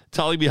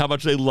 telling me how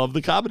much they love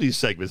the comedy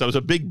segments. That was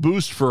a big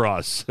boost for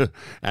us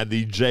and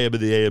the JM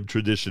and the AM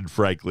tradition,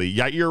 frankly.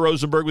 Yair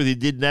Rosenberg with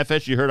Yedid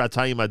Nefesh. You heard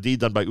Atayim Adi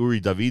done by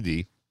Uri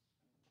Davidi.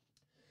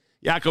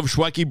 Yaakov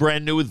Shweki,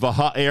 brand new with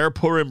Vaha Air.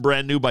 Purim,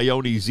 brand new by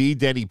Yoni Z.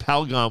 Danny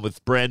Palgon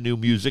with brand new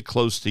music,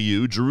 Close to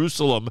You.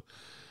 Jerusalem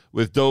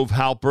with Dove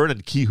Halpern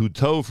and Kihu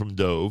Tov from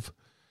Dove.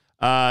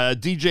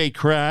 DJ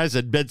Kraz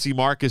and Betsy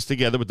Marcus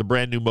together with the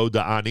brand new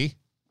Moda Ani.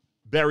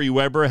 Barry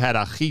Weber had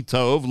Achi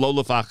Tov.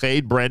 Lola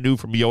Fached, brand new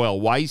from Yoel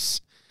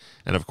Weiss.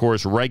 And, of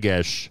course,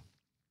 Regesh.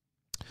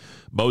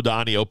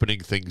 Modani opening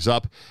things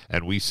up,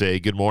 and we say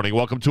good morning.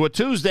 Welcome to a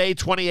Tuesday,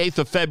 28th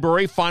of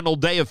February, final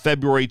day of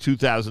February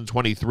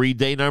 2023,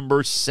 day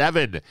number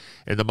 7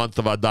 in the month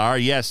of Adar.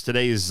 Yes,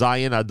 today is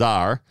Zion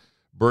Adar,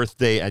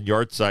 birthday and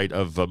yahrzeit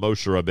of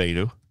Moshe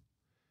Rabbeinu.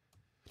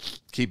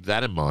 Keep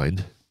that in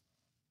mind.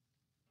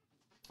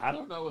 I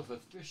don't know if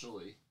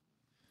officially,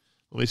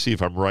 let me see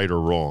if I'm right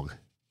or wrong.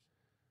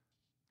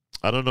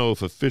 I don't know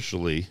if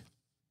officially,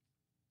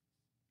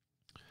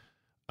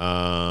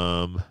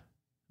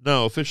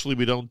 no, officially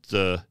we don't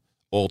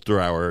alter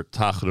our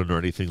tachanun or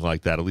anything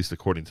like that, at least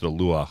according to the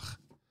Luach.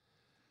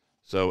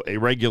 So a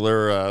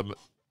regular,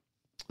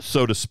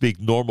 so to speak,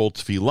 normal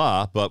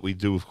tefillah, but we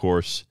do, of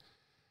course,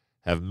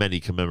 have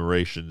many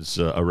commemorations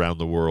around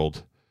the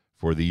world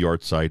for the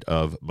yahrzeit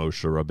of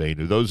Moshe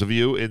Rabbeinu. Those of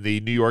you in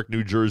the New York,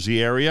 New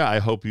Jersey area, I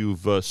hope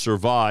you've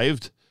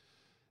survived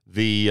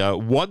the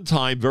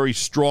one-time very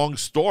strong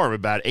storm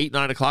about 8,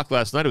 9 o'clock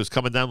last night. It was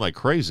coming down like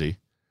crazy.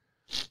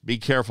 Be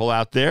careful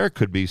out there.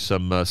 Could be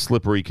some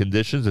slippery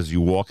conditions as you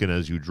walk and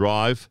as you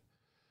drive.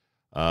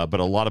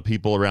 But a lot of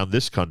people around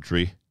this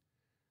country,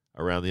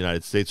 around the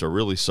United States, are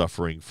really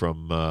suffering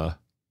from an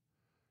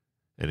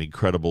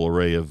incredible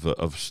array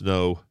of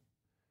snow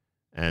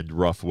and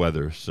rough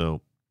weather.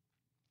 So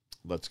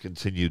let's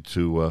continue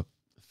to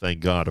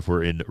thank God if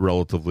we're in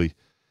relatively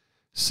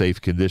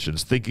safe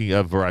conditions. Speaking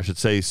of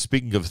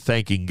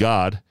thanking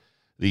God,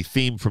 the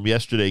theme from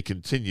yesterday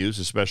continues,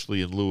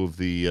 especially in lieu of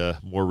the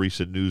more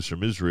recent news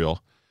from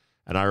Israel.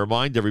 And I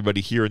remind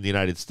everybody here in the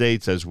United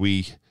States, as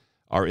we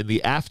are in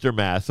the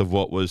aftermath of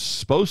what was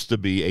supposed to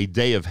be a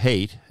day of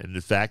hate, and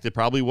in fact, it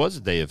probably was a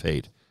day of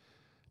hate.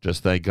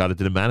 Just thank God it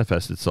didn't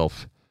manifest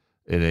itself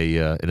in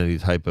any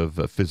type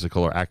of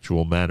physical or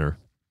actual manner.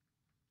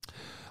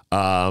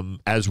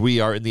 As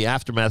we are in the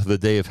aftermath of the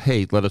day of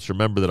hate, let us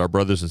remember that our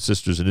brothers and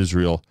sisters in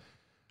Israel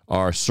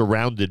are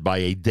surrounded by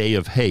a day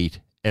of hate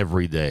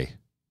every day.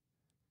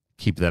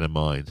 Keep that in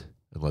mind,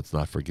 and let's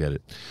not forget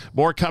it.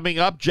 More coming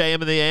up,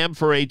 JM and the AM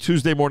for a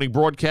Tuesday morning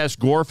broadcast.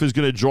 Gorf is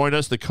going to join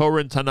us. The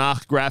Koren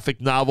Tanakh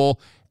graphic novel,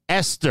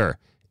 Esther,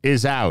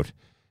 is out.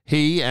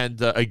 He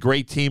and a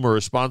great team are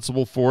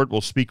responsible for it.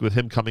 We'll speak with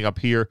him coming up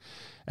here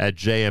at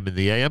JM and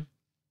the AM.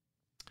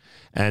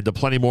 And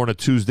plenty more on a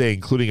Tuesday,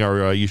 including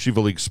our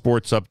Yeshiva League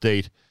sports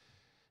update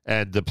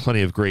and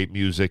plenty of great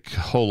music,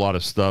 a whole lot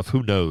of stuff.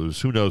 Who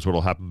knows? Who knows what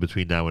will happen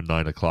between now and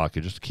 9 o'clock?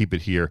 And just keep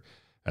it here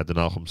at the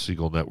Nachum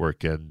Segal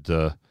Network, and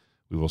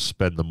we will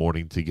spend the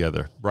morning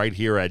together right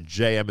here at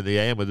JM and the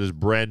AM with this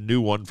brand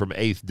new one from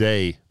 8th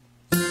Day.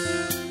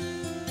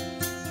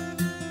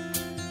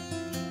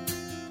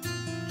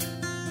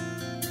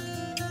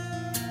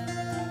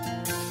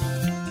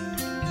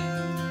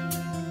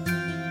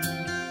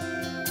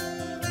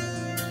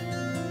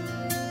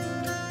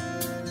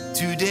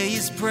 Today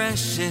is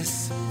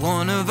precious,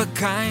 one of a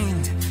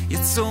kind,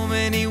 yet so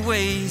many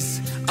ways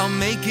are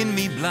making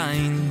me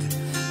blind.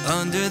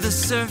 Under the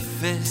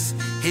surface,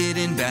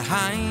 hidden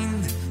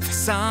behind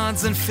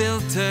facades and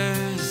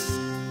filters.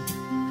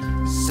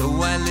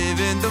 So I live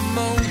in the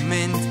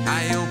moment,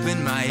 I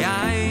open my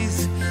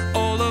eyes.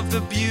 All of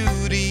the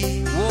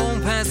beauty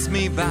won't pass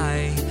me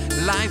by.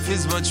 Life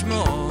is much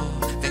more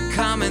than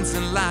comments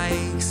and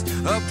likes,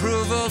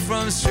 approval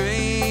from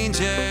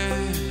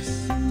strangers.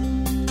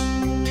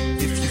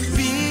 If you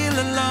feel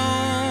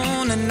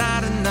alone and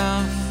not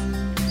enough,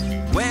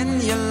 when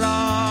you're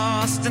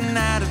lost and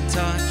out of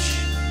touch,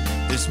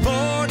 there's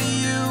more to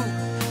you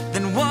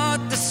than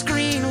what the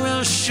screen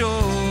will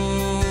show.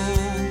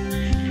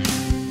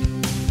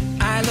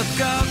 I look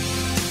up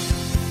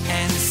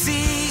and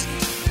see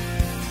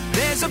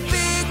there's a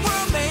big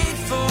world made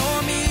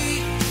for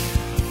me.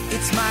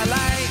 It's my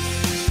life,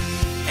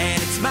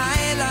 and it's my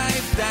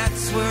life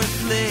that's worth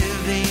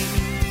living.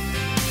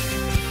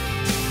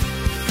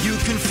 You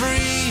can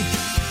free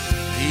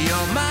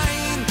your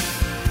mind,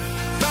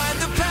 find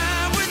the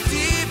power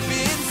deep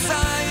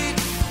inside.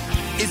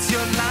 It's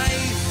your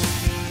life,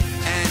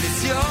 and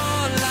it's your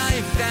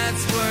life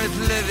that's worth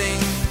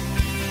living.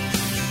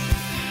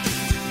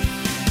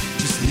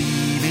 Just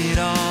leave it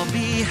all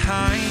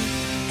behind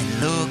and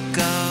look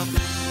up.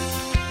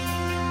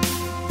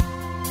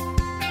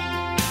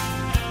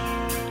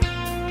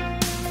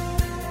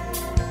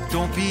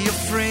 Don't be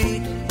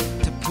afraid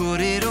to put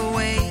it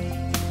away.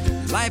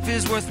 Life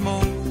is worth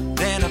more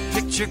than a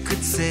picture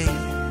could say.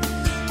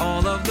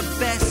 All of the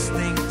best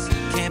things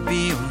can't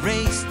be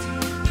erased.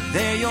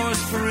 They're yours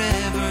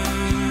forever.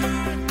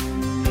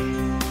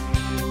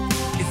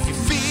 If you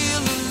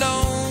feel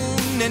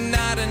alone and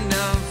not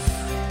enough,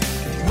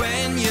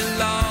 when you're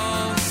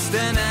lost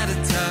and out of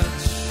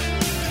touch,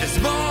 there's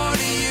more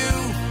to you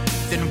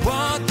than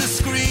what the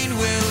screen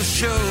will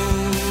show.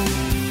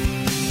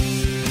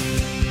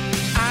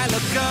 I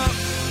look up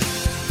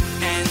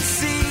and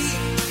see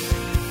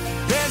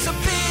there's a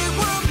big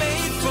world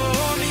made for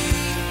me.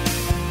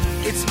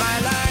 It's my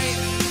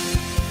life,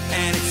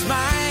 and it's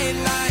my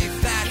life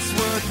that's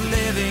worth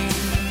living.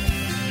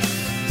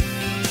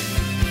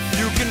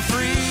 You can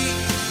free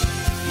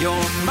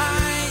your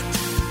mind,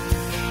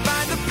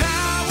 find the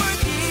power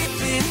deep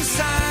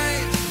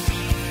inside.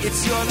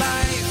 It's your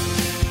life,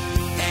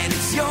 and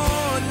it's your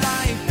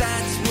life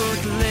that's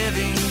worth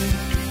living.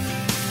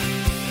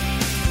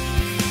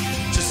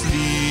 Just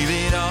leave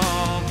it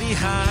all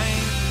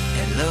behind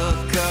and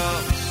look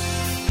up.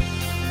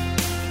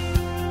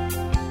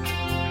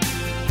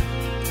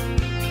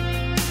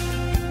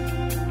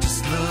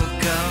 Just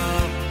look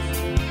up.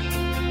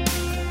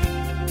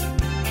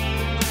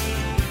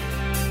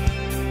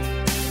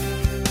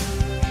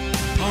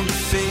 On the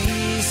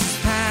faces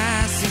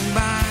passing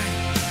by,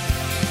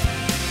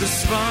 the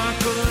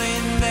sparkle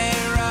in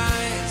their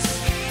eyes.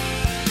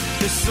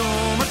 There's so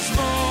much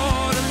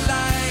more to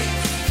life.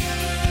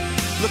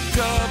 Look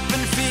up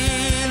and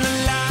feel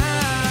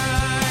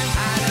alive.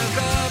 I look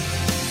up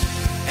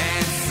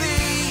and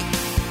see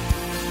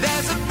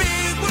there's a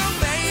big world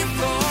made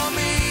for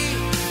me.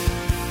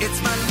 It's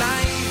my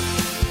life,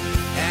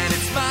 and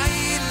it's my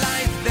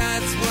life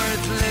that's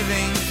worth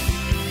living.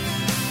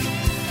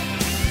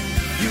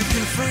 You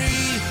can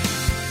free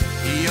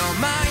your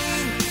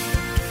mind,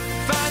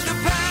 find the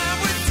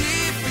power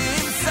deep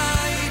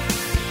inside.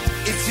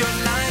 It's your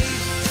life,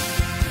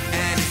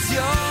 and it's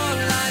your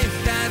life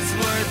that's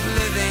worth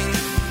living.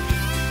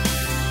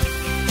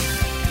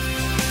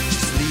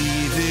 Just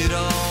leave it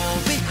all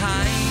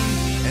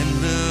behind and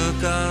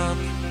look up.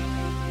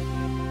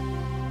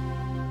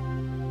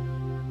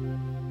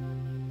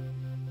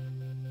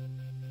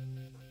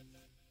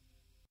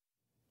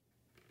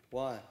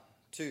 One,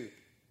 two,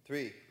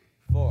 three,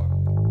 four.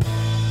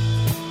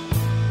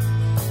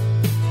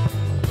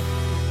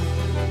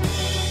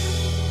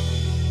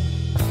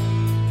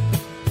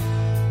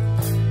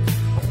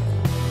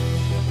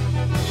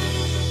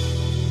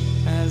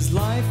 As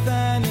life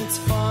and its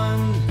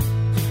fun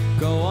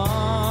go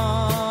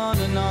on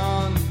and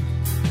on,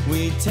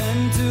 we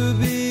tend to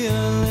be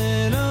a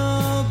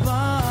little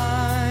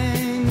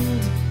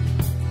blind.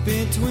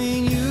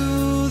 Between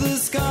you, the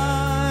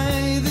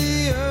sky,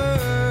 the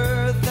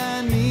earth,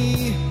 and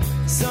me,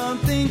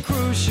 something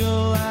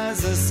crucial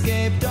has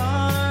escaped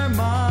our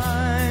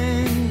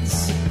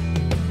minds.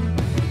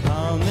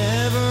 I'll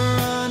never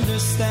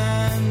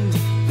understand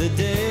the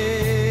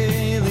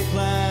daily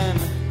plan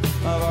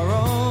of our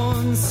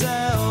own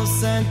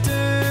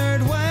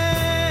self-centered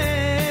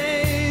way.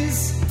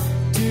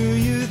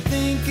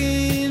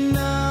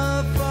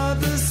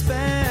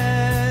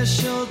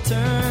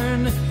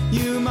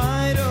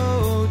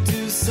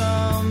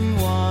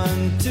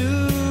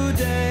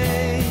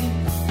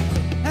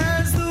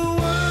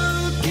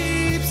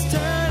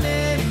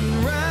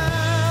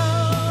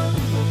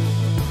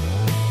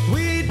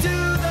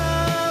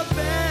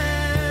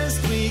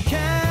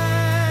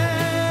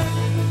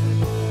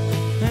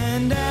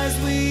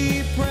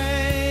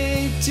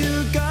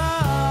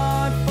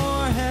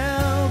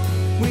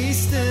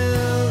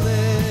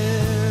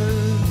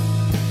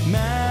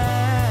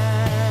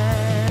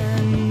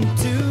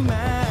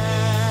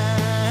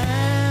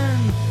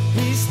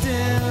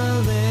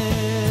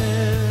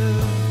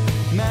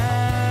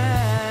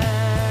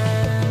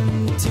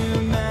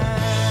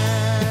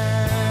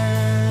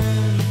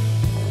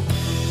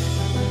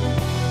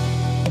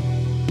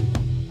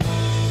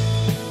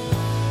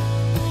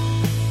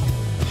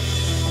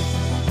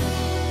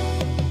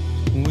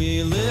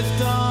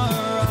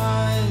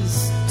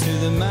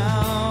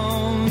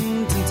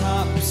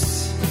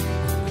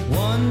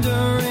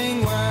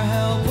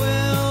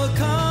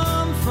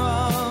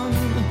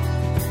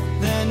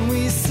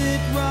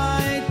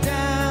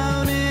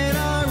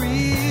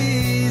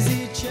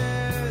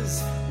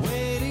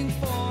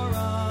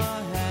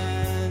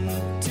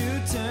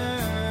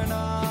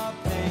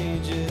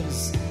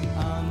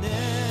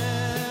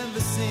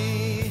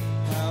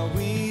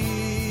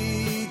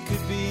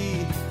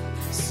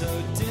 so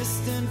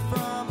distant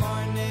from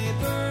our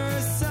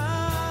neighbor's side.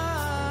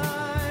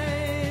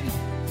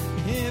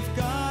 If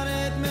God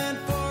had meant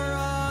for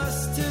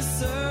us to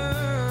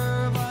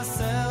serve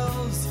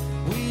ourselves,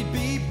 we'd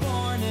be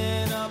born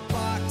in a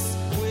box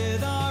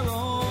with our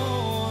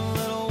own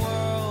little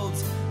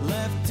worlds,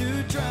 left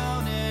to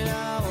drown in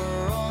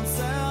our own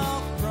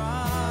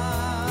self-pride.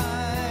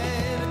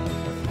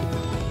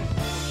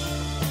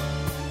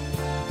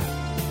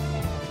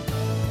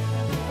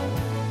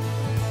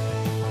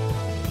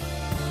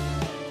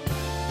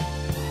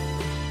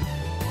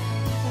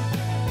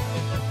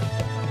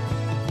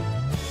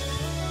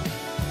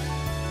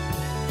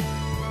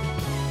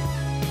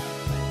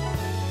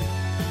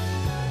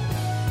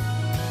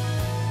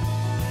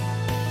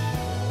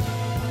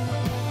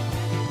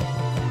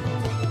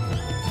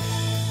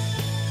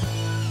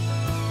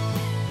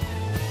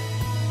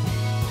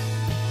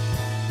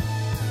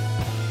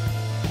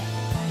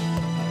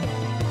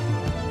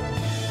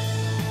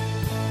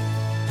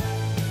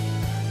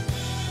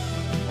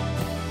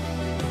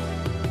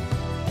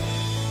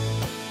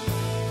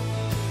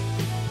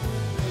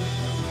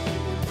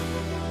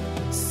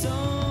 So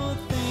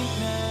think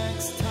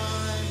next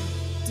time,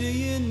 do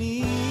you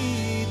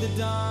need the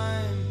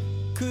dime?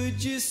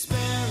 Could you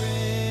spare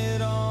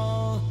it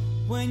all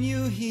when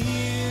you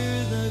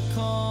hear the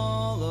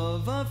call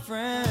of a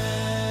friend?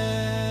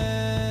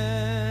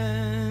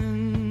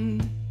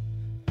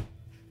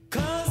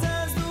 'Cause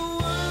as the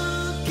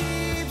world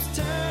keeps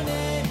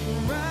turning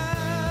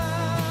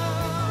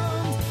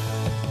round,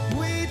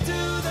 we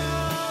do the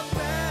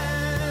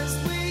best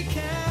we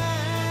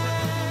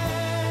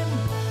can.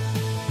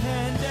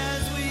 And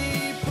as we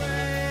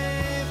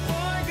pray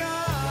for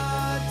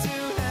God to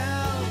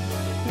help,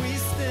 we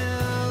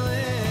still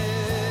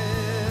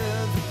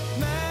live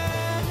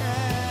man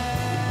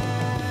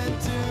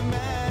to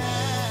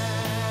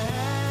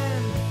man.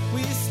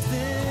 We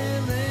still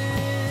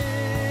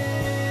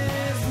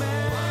live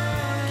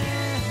man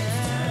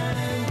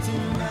to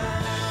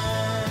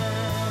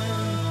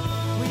man.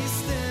 We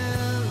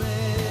still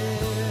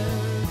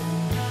live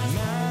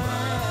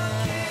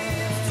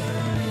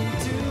man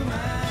to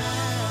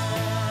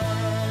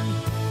man.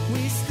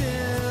 We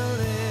still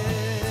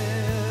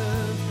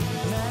live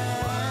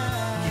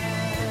man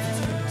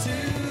to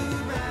man.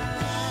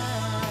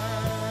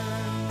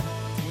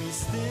 We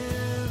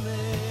still live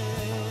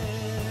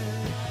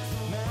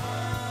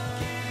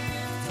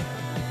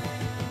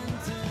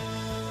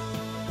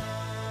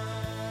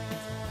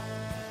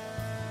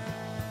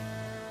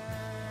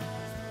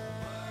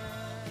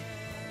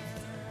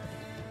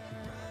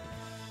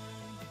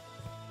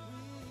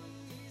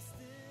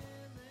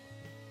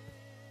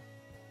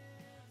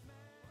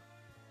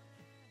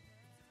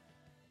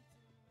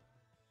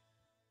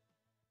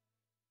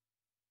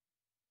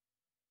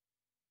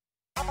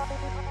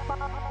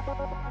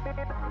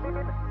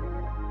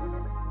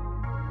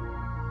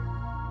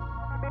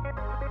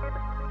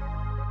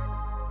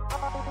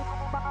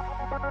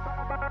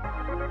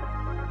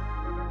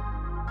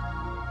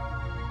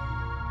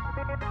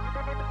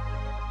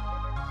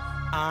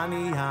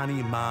Ani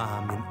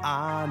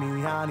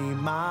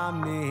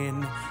mamin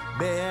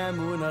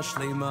be'emuna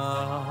shlema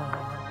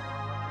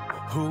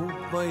hu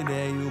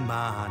boineyu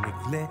manik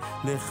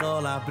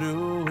lechol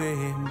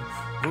abruim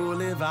hu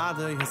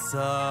levado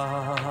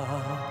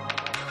yasah.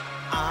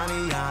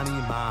 Ani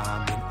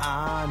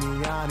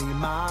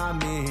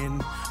mamin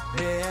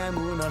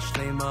be'emuna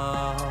shlema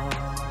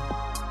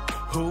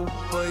hu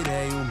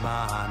boineyu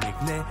manik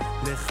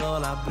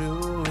lechol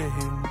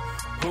abruim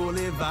hu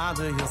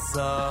levado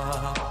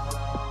yasah.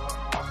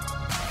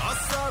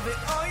 Asavi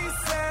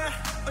oise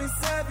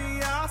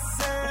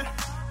v'yase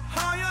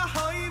haya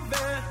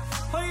hoive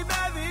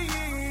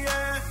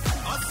v'yeh.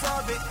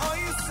 Asavi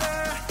oise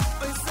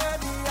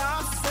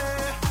v'yase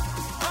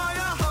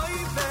haya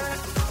hoive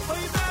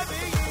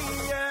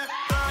v'yeh.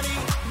 Ani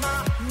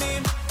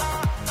mamin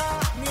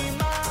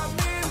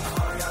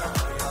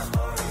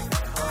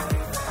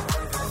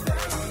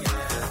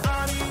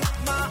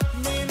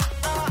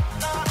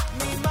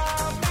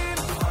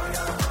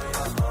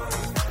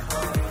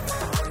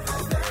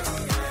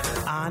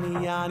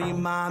Ani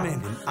mamin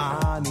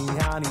Ani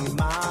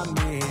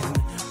mamin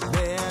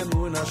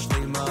be'emuna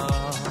shlema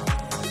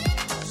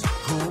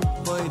hu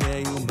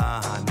boineyu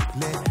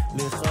manik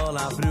lechol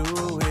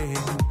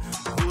abruim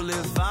hu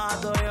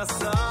levado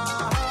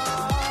yasah.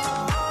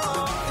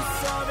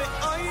 Asavi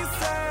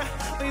oise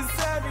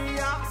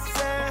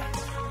v'yase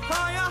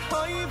haya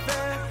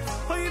hoive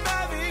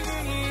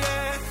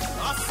v'yeh.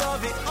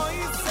 Asavi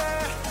oise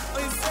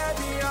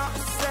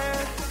v'yase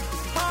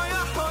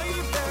haya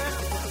hoive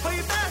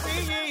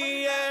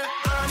v'yeh.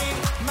 Ani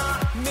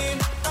mamin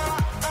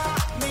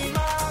Ani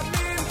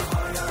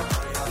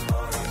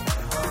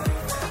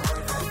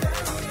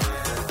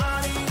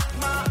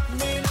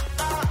mamin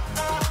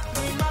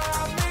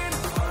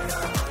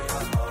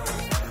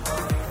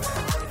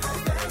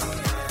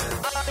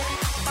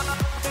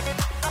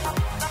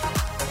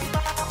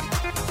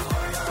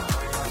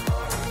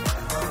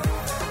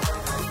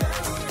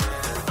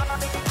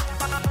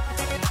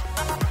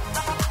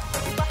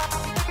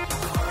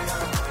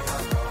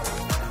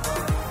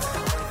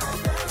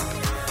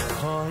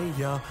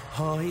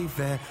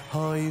hoya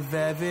hoy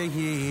ve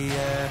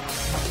veye.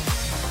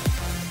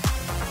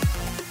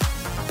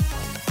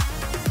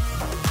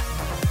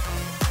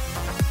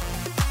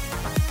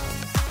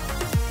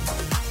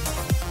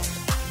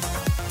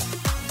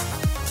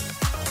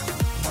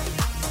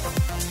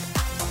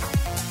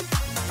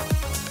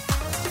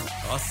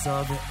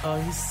 Asabe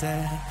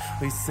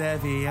oise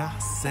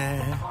viase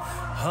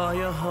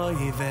hoya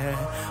hoy ve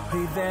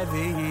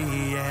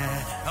veye.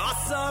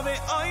 Asabe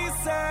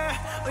oise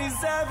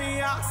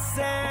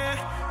viase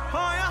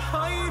hoya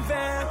hoy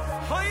ve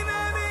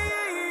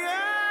veye.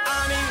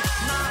 Ani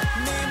ma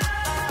nim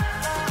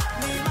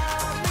ni ma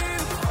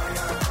nim.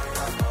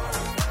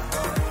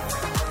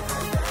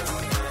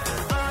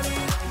 Ani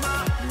ma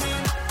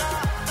nim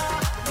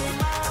ni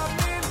ma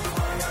nim.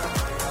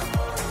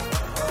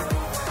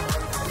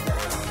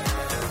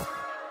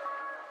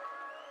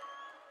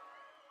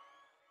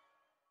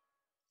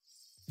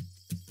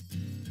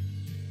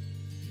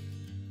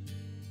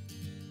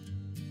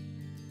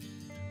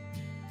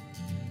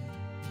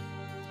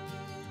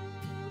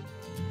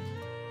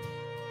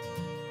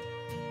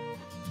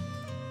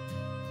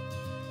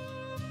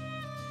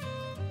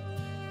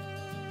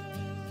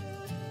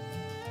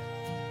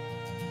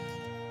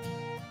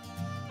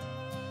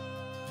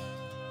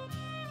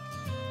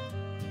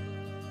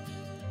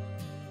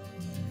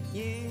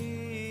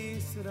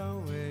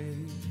 Yisroel,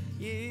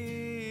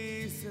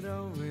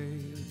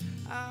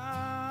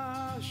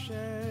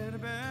 Asher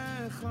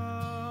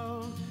Bechol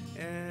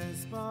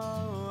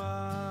Espoah.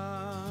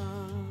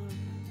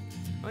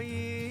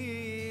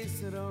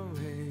 Yisroel,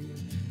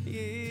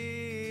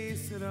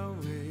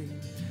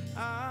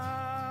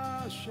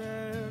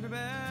 Asher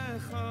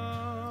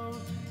Bechol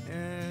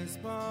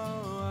Espoah.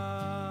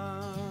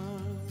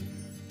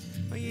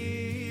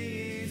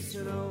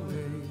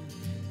 Yisroel,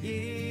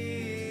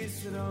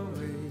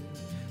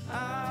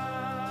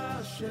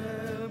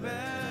 Asher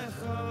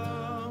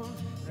Bechol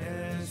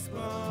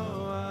Espoah.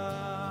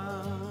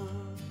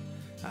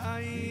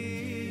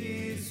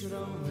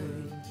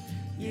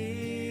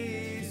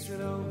 Yisroel,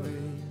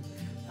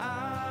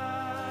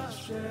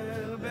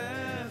 Asher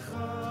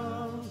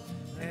Bechol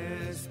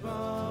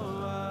Espoah.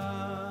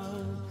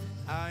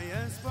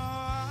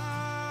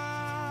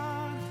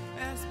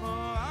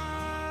 Espoah.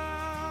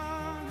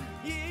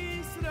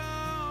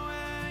 Yisroel,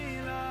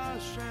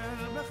 Asher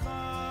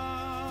Bechol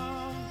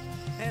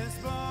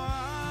Espoah.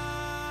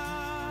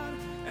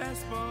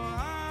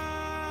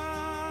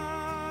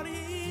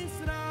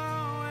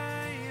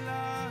 Yisroel,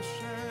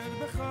 Asher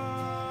Bechol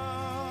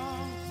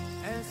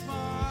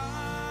Espoah.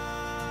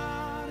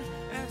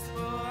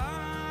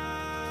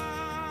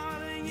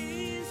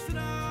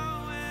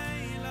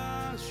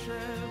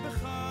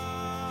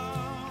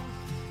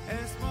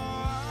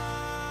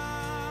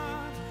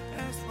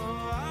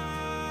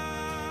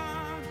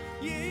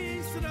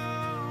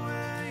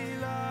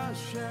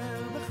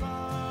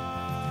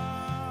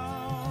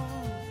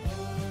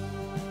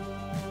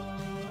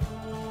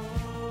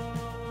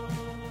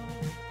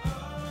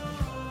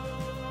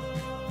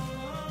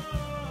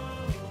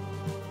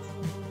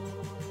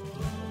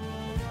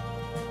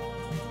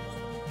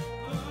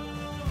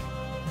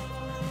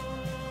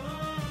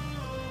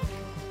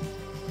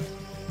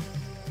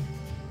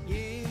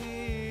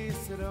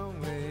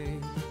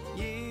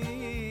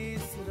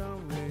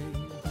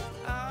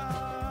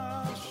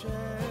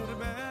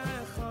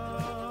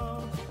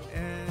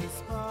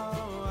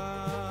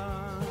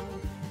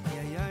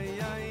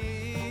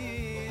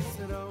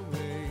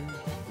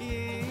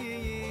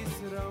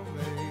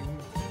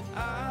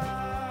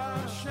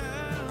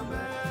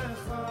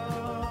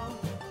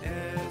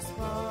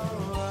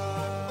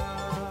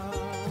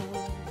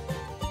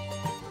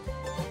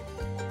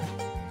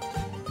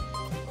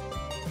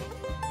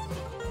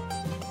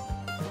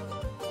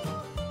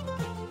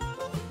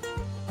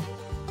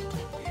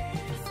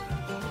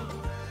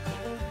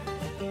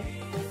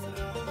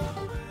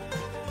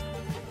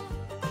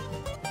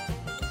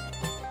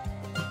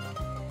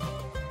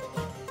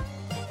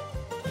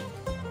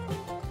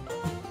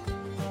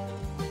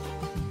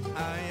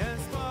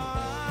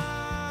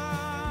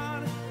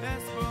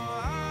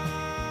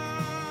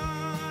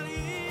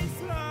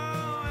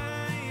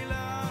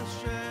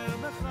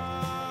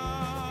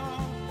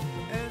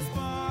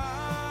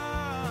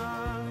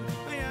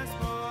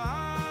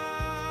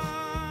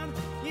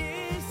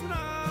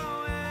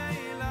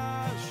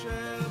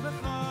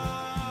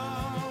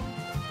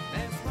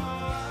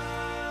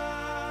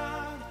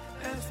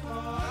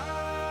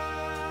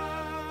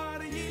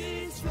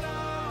 Yisroel,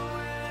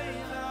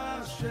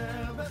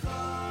 Asher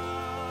Bechol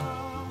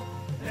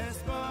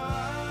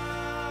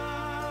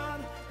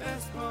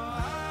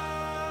Espoah.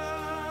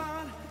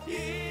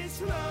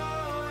 Yisroel,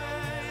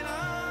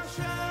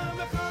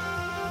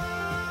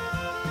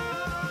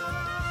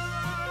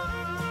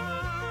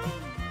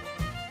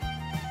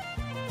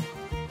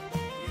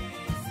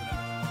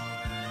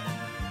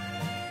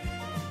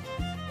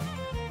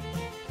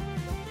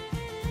 Asher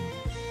Bechol.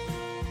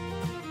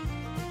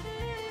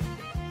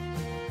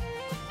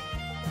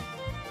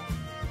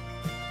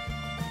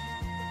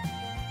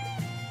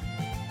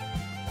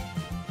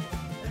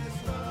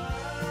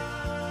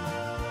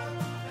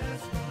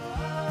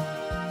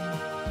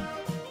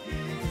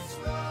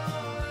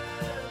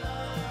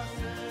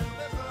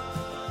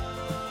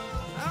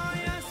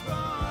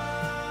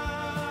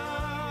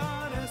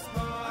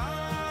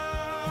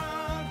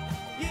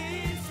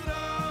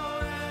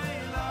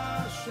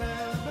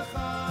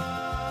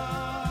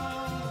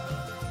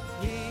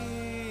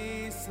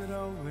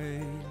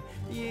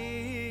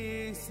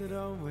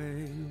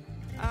 away.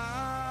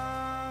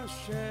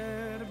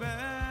 Asher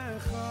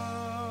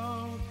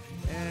bechol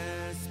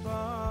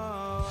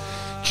espoir.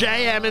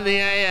 JM in the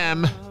AM.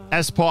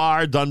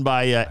 Espoir, done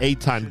by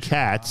Eitan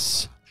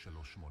Katz.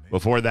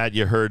 Before that,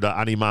 you heard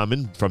Ani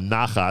Mamin from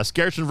Nachas.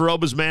 Gershon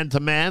Veroba's Man to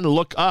Man.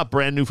 Look Up,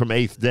 brand new from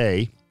 8th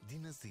Day.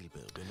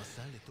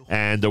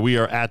 And we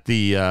are at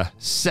the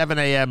 7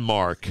 a.m.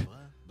 mark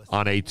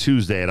on a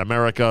Tuesday at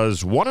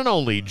America's one and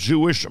only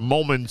Jewish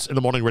Moments in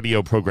the Morning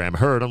radio program,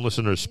 heard on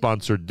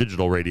listener-sponsored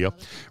digital radio.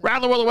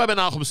 Around the world, the web at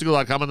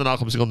NachumSegal.com, on the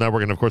Nachum Segal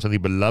Network, and, of course, on the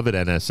beloved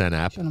NSN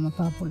app.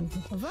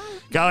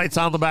 Got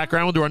on the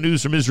background. We'll do our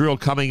news from Israel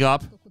coming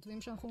up.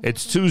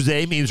 It's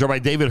Tuesday, means Rabbi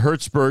David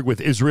Hertzberg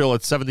with Israel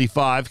at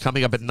 75,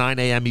 coming up at 9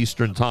 a.m.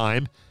 Eastern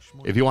Time.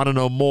 If you want to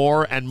know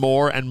more and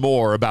more and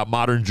more about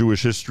modern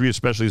Jewish history,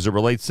 especially as it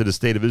relates to the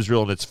state of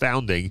Israel and its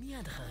founding,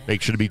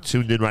 make sure to be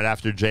tuned in right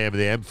after JM and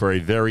the AM for a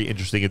very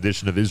interesting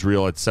edition of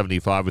Israel at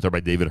 75 with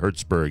Rabbi David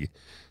Hertzberg.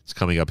 It's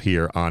coming up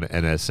here on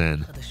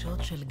NSN.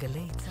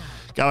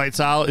 Galei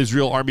Tzahal,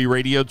 Israel Army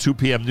Radio, 2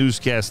 p.m.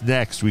 newscast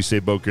next. We say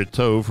Boker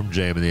Tov from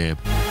JM and the AM.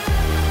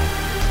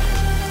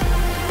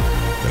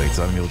 גלי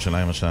צה"ל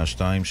מירושלים השעה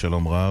 2,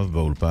 שלום רב,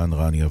 באולפן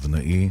רני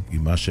אבנאי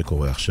עם מה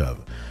שקורה עכשיו.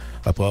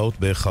 הפרעות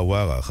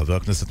בחווארה, חבר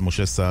הכנסת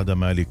משה סעדה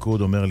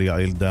מהליכוד אומר לי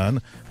יעל דן,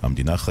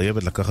 המדינה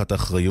חייבת לקחת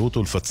אחריות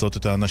ולפצות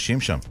את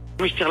האנשים שם.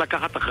 מי שצריך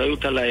לקחת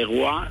אחריות על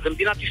האירוע זה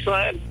מדינת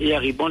ישראל, היא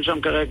הריבון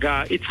שם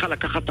כרגע, היא צריכה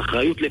לקחת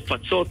אחריות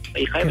לפצות,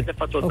 היא חייבת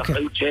לפצות את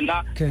האחריות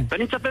שלה,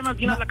 ואני מצפה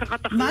מהמדינה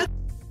לקחת אחריות.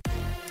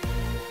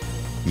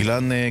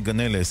 אילן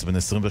גנלס, בן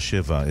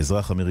 27,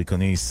 אזרח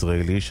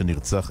אמריקני-ישראלי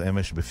שנרצח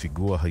אמש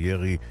בפיגוע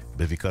הירי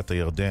בבקעת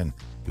הירדן,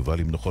 יובא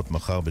למנוחות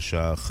מחר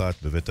בשעה 1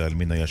 בבית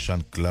העלמין הישן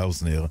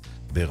קלאוזנר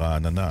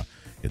ברעננה,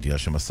 ידיעה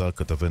שמסר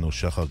כתבנו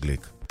שחר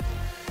גליק.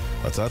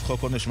 הצעת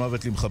חוק עונש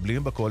מוות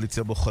למחבלים,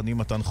 בקואליציה בוחנים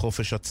מתן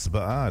חופש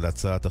הצבעה על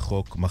הצעת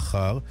החוק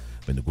מחר,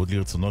 בניגוד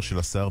לרצונו של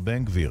השר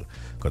בן גביר.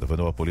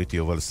 כתבנו הפוליטי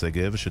יובל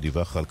סגב,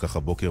 שדיווח על כך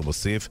הבוקר,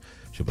 מוסיף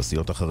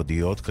שבסיעות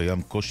החרדיות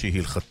קיים קושי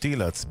הלכתי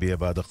להצביע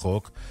בעד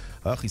החוק,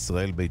 אך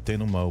ישראל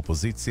ביתנו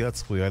מהאופוזיציה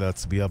צפויה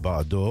להצביע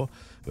בעדו,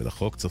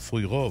 ולחוק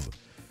צפוי רוב.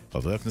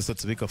 חבר הכנסת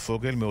צביקה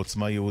פוגל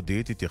מעוצמה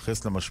יהודית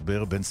התייחס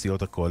למשבר בין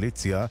סיעות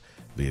הקואליציה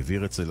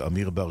והעביר אצל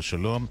אמיר בר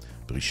שלום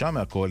פרישה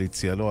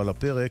מהקואליציה לא על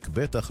הפרק,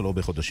 בטח לא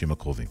בחודשים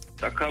הקרובים.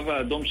 הקו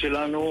האדום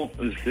שלנו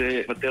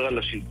זה לוותר על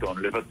השלטון,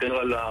 לוותר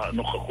על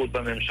הנוכחות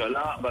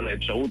בממשלה ועל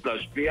האפשרות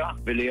להשפיע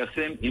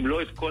וליישם, אם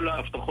לא את כל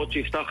ההבטחות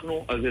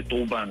שהבטחנו, אז את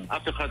רובן.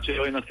 אף אחד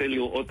שלא ינסה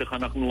לראות איך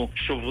אנחנו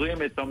שוברים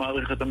את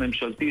המערכת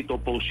הממשלתית או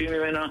פורשים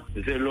ממנה,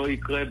 זה לא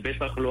יקרה,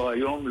 בטח לא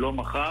היום, לא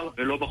מחר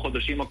ולא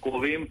בחודשים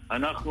הקרובים.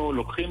 אנחנו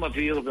לוקחים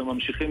אוויר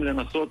וממשיכים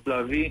לנסות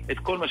להביא את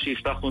כל מה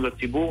שהבטחנו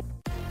לציבור.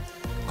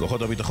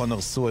 כוחות הביטחון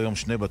הרסו היום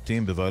 2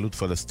 בתים בבעלות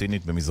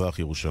פלסטינית במזרח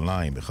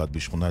ירושלים, אחד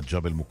בשכונת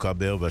ג'בל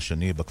מוקבר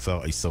והשני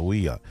בכפר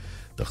עיסאוויה.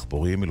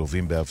 דחפורים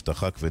מלווים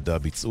בהבטחה כבדה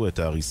ביצעו את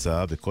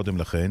ההריסה, וקודם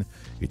לכן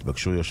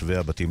התבקשו יושבי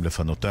הבתים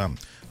לפנותם.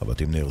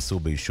 הבתים נהרסו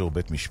באישור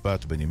בית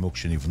משפט בנימוק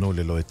שנבנו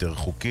ללא היתר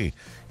חוקי,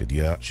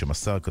 ידיעה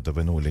שמסר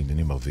כתבנו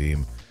לעניינים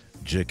ערביים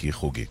ג'קי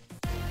חוגי.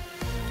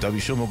 כתב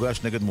אישום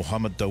הוגש נגד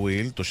מוחמד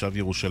טוויל, תושב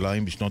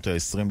ירושלים בשנות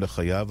ה-20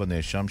 לחייו,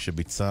 הנאשם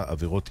שביצע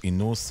עבירות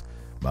אינוס,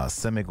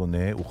 מעשה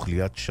מגונה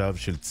וכליית שווא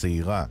של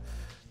צעירה.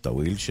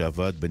 טוויל,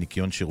 שעבד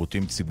בניקיון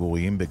שירותים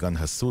ציבוריים בגן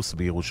הסוס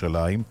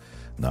בירושלים,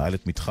 נעל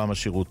את מתחם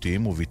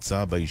השירותים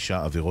וביצע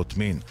באישה עבירות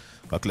מין.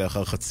 רק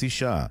לאחר חצי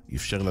שעה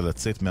אפשר לה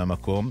לצאת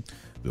מהמקום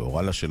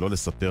והורה לה שלא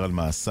לספר על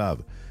מעשיו.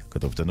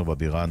 כתבתנו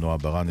בבירה נועה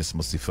ברנס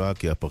מוסיפה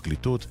כי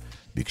הפרקליטות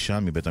ביקשה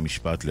מבית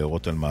המשפט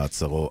להורות על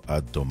מעצרו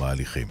עד תום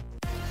ההליכים.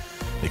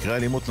 מקרה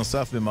אלימות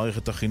נוסף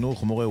במערכת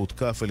החינוך, מורה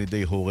הותקף על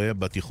ידי הורה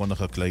בתיכון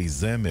החקלאי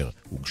זמר.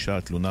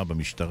 הוגשה תלונה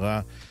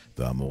במשטרה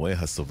והמורה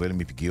הסובל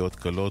מפגיעות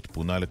קלות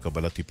פונה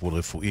לקבלת טיפול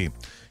רפואי.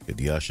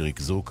 ידיעה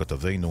שריכזו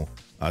כתבינו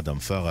אדם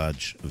פראג'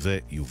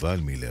 ויובל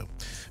מילר.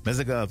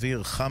 מזג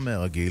האוויר חם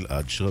מהרגיל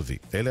עד שרבי.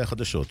 אלה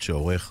החדשות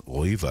שעורך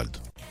רועי ולד.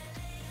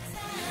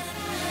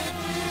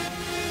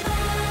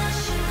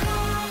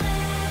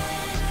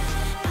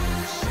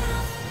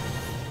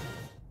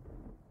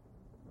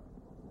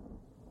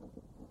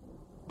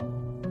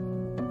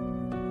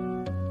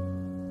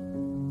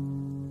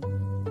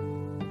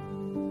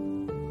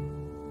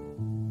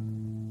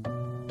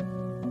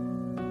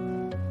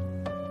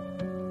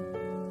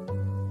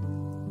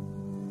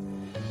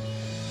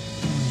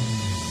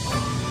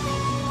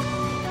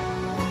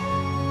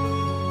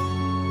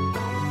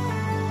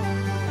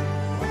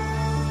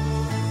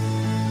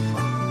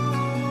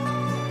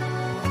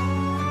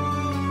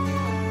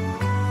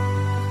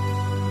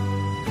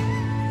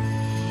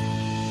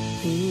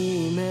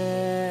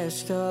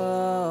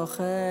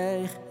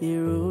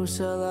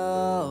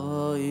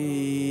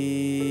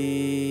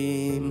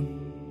 ירושלים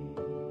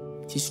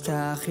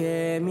תשכח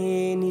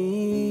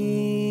ימיני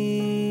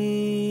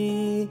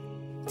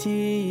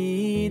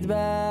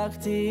תדבק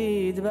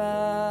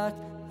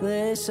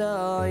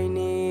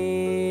לשוני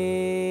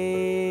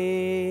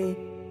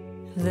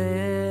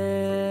לחיקי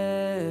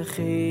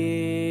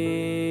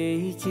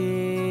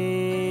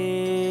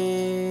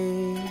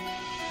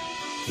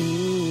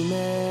אם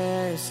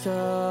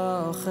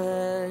אשכחך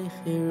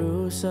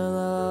ירושלים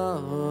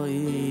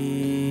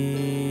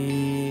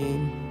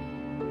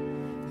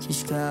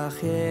תשכח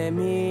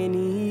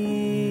ימיני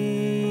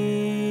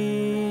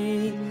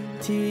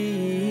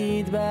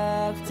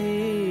תדבק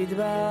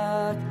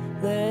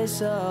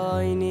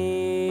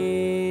לשוני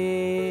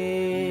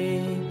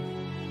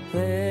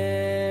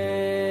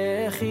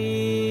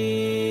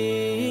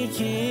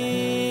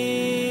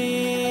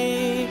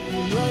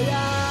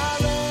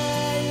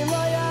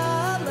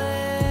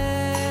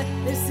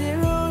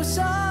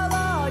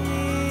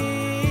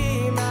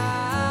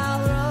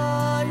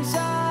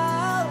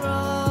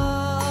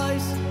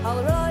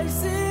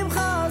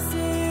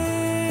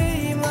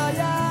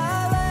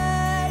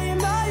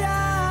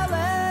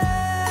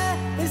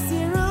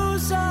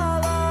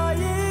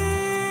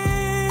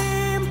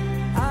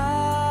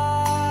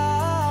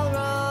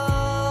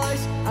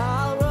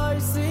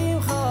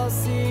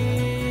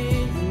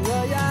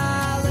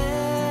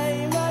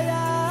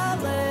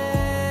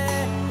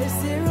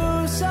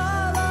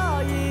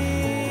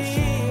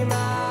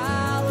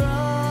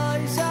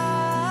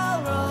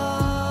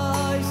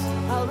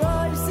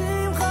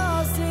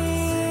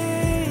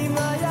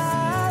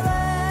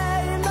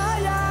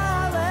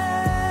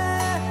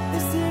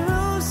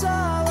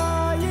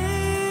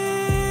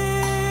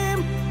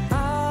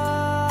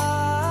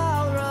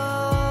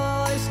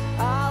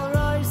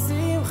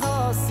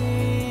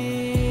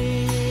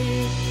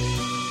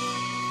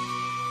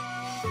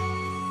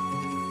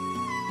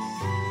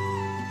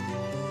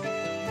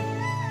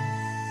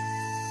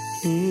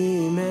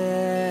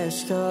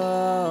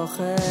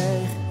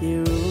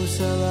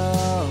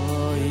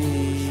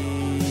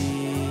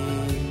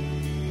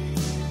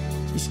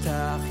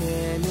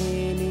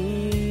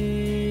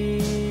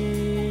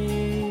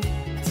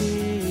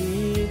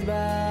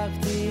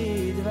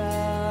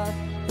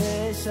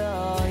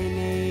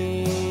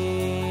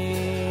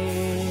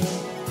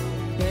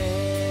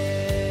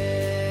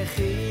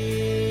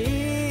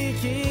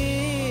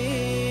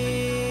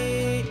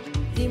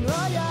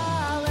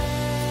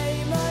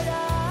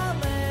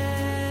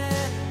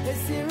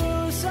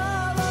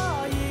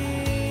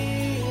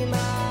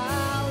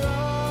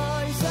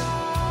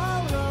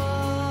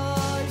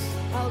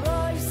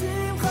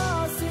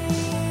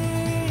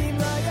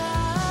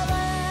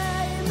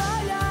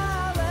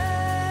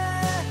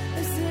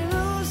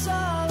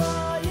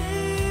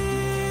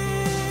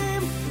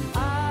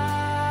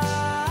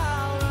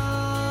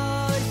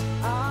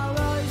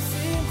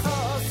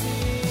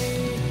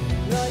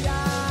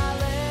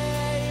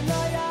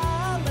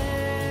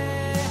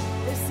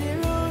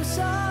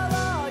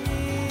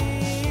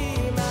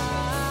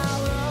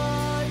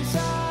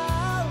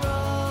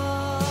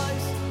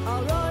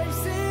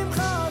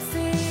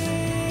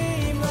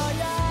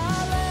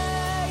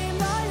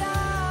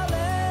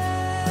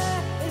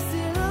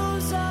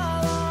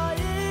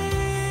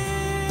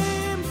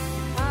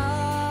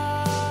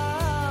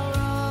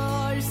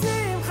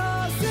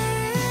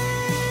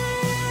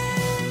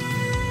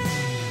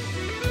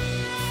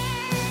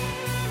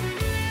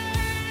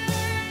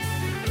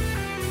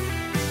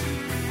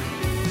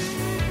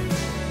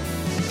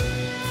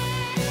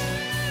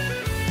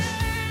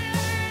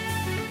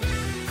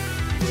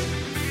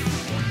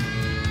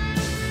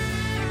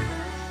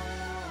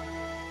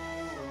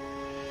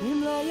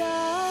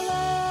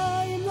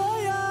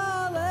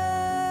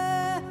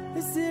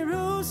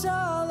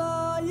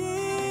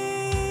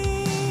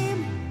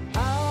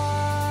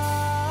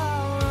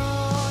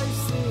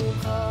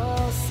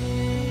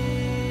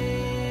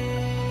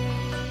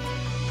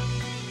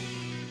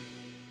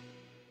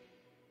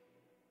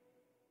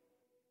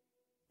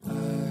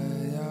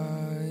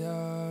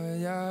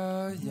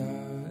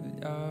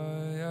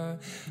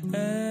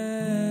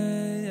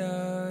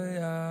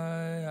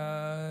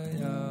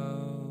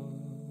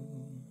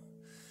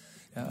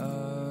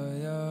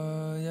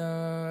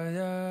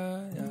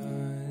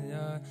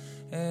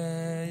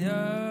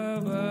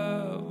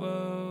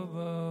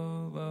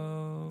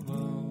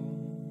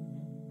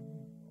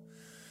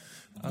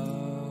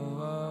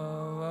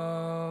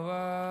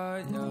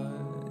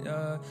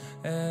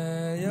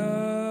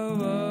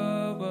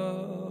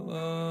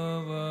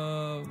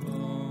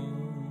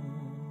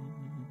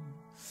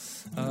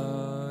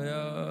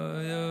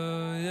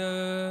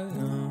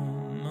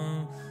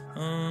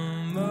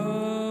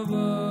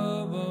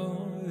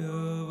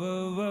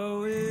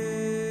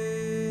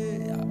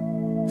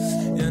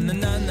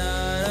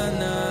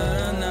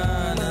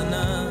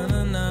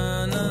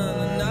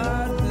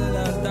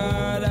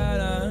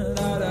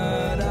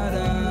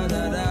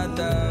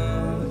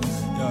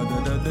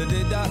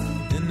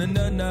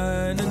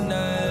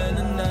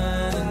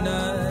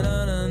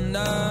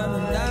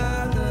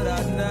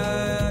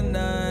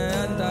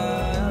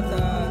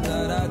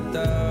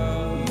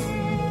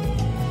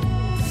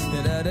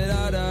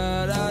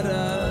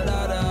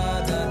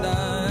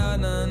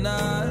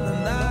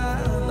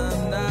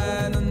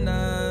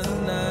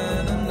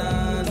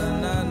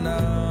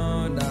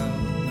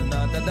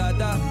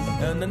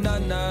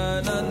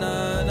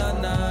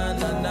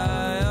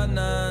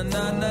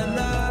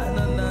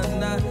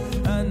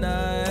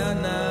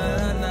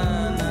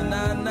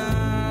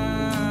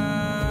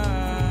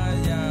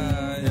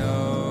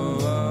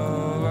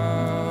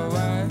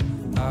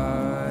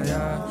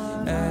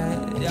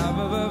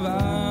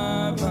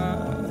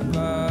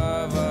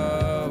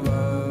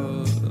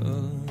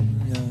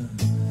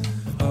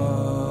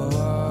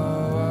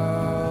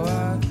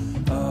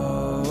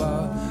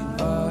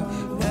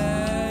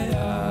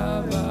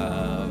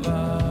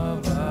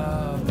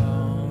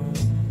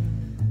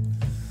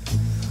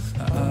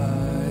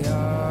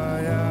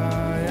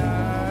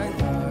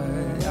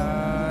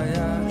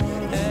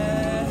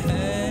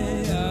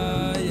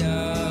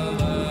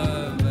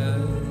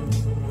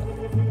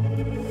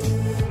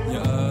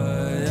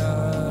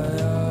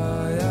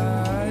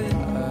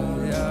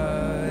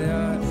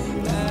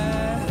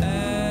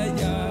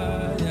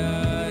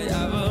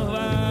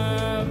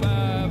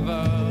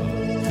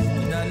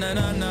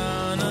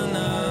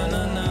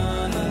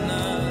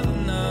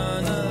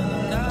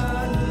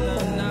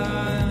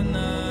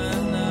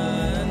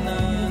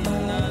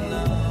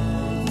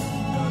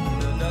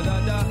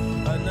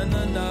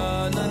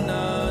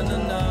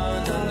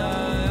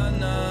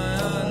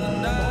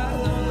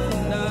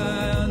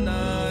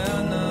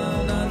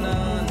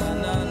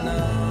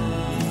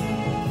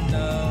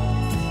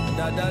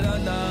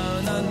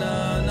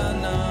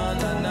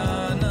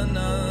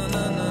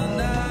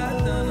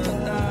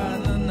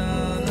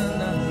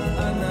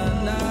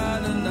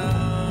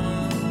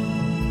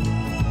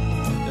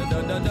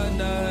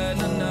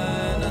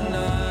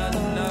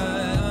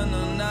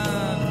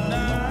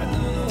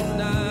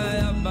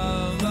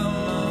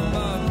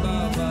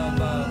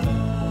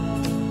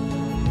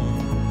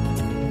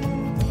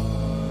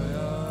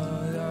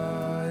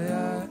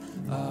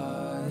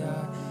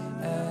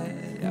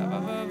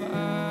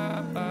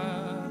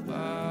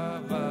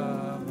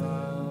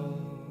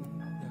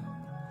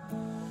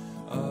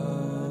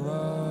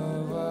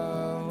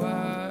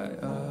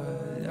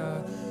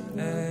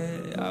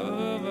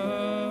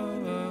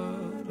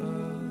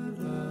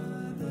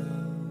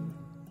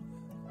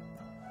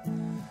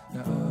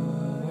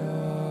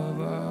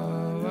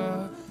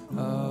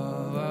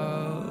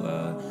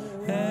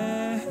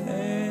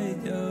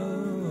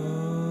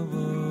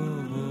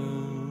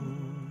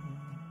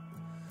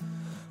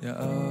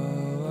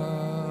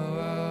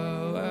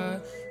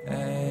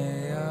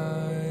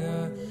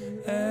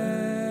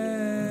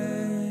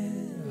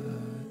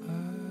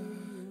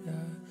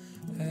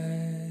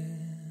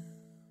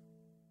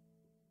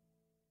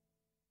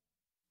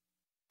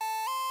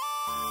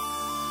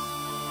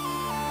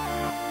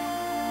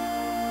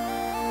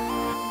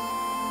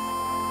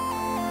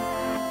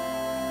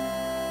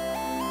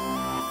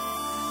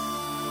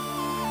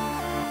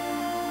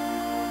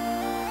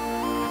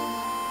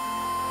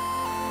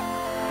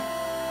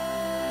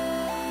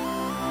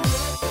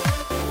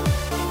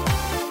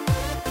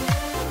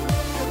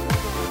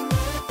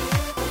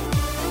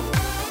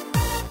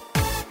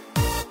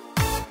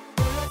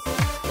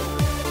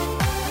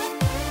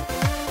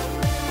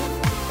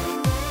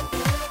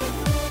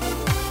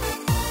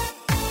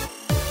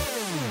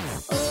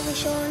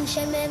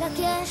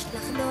שמבקש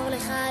לחדור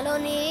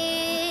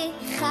לחלוני,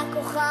 איך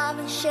הכוכב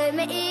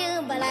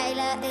שמאיר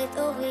בלילה את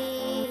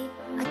אורי.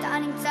 אתה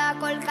נמצא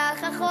כל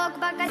כך רחוק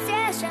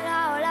בקצה של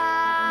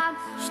העולם,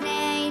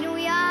 שנינו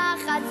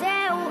יחד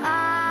זהו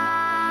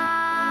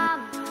עם.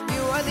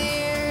 You are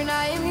there and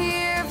I am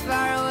here,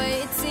 far away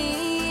it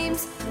seems.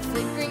 The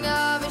flickering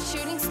of a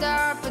shooting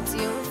star puts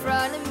you in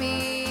front of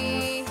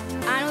me.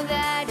 I know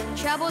that in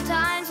troubled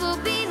times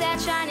we'll be that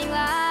shining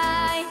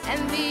light and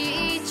be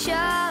each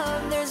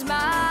other's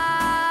might.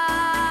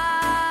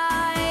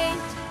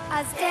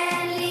 אז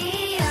תן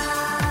לי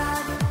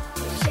יד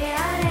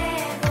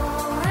שהלב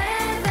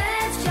אוהב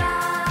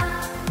אפשר,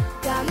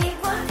 גם אם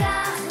כל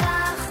כך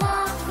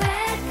רחוק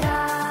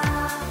וקר,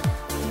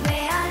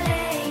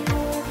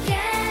 מעלינו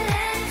כן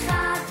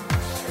אחד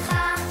שלך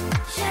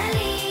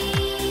שלי.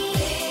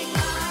 Take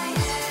my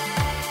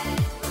hand,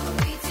 we'll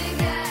be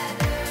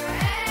together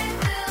and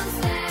we'll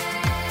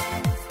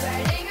stand,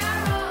 spreading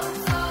our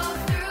hopes all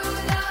through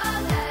the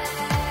land.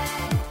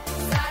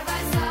 Side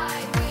by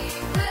side we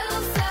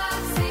will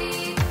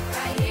succeed,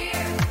 right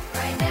here,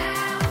 right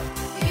now,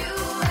 you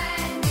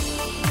and me.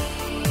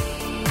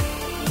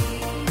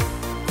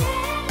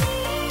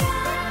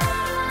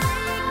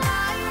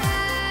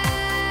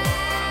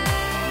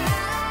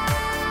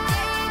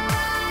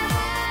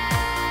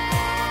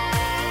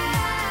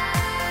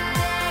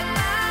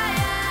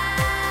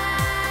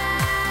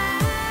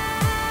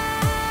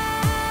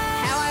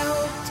 How I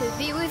hope to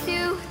be with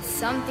you,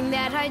 something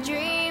that I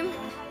dream,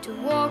 to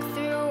walk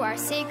through our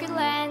sacred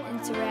land and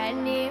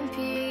serenity and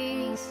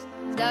peace.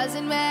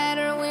 Doesn't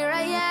matter where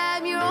I am,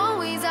 you're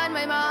always on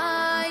my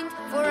mind,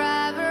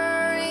 forever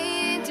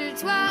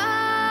intertwined.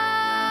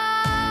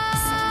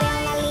 ספר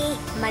לי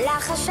מה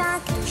לחשה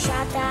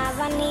קדושת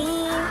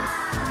האבנים,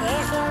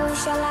 איך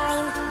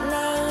ירושלים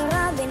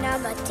מאירה בין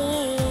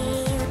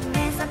הבתים.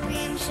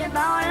 מספרים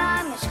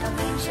שבעולם יש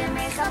קווים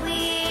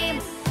שמחברים,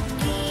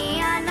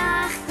 כי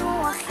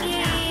אנחנו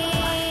אחים.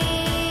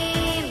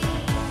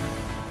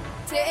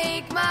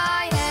 Take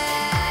my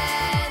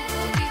hand,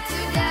 we'll be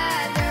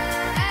together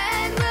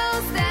and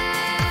we'll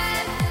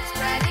stand,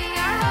 spreading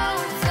our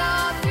hopes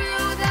all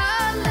through the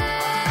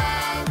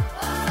land.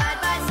 Side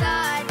by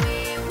side we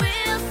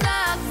will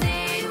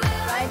succeed,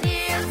 right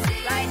here,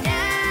 right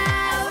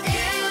now,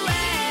 you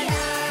and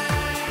I.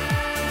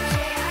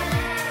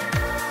 שהלב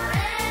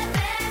אוהב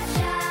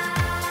אפשר,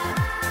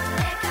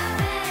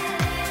 לקבל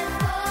את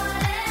כל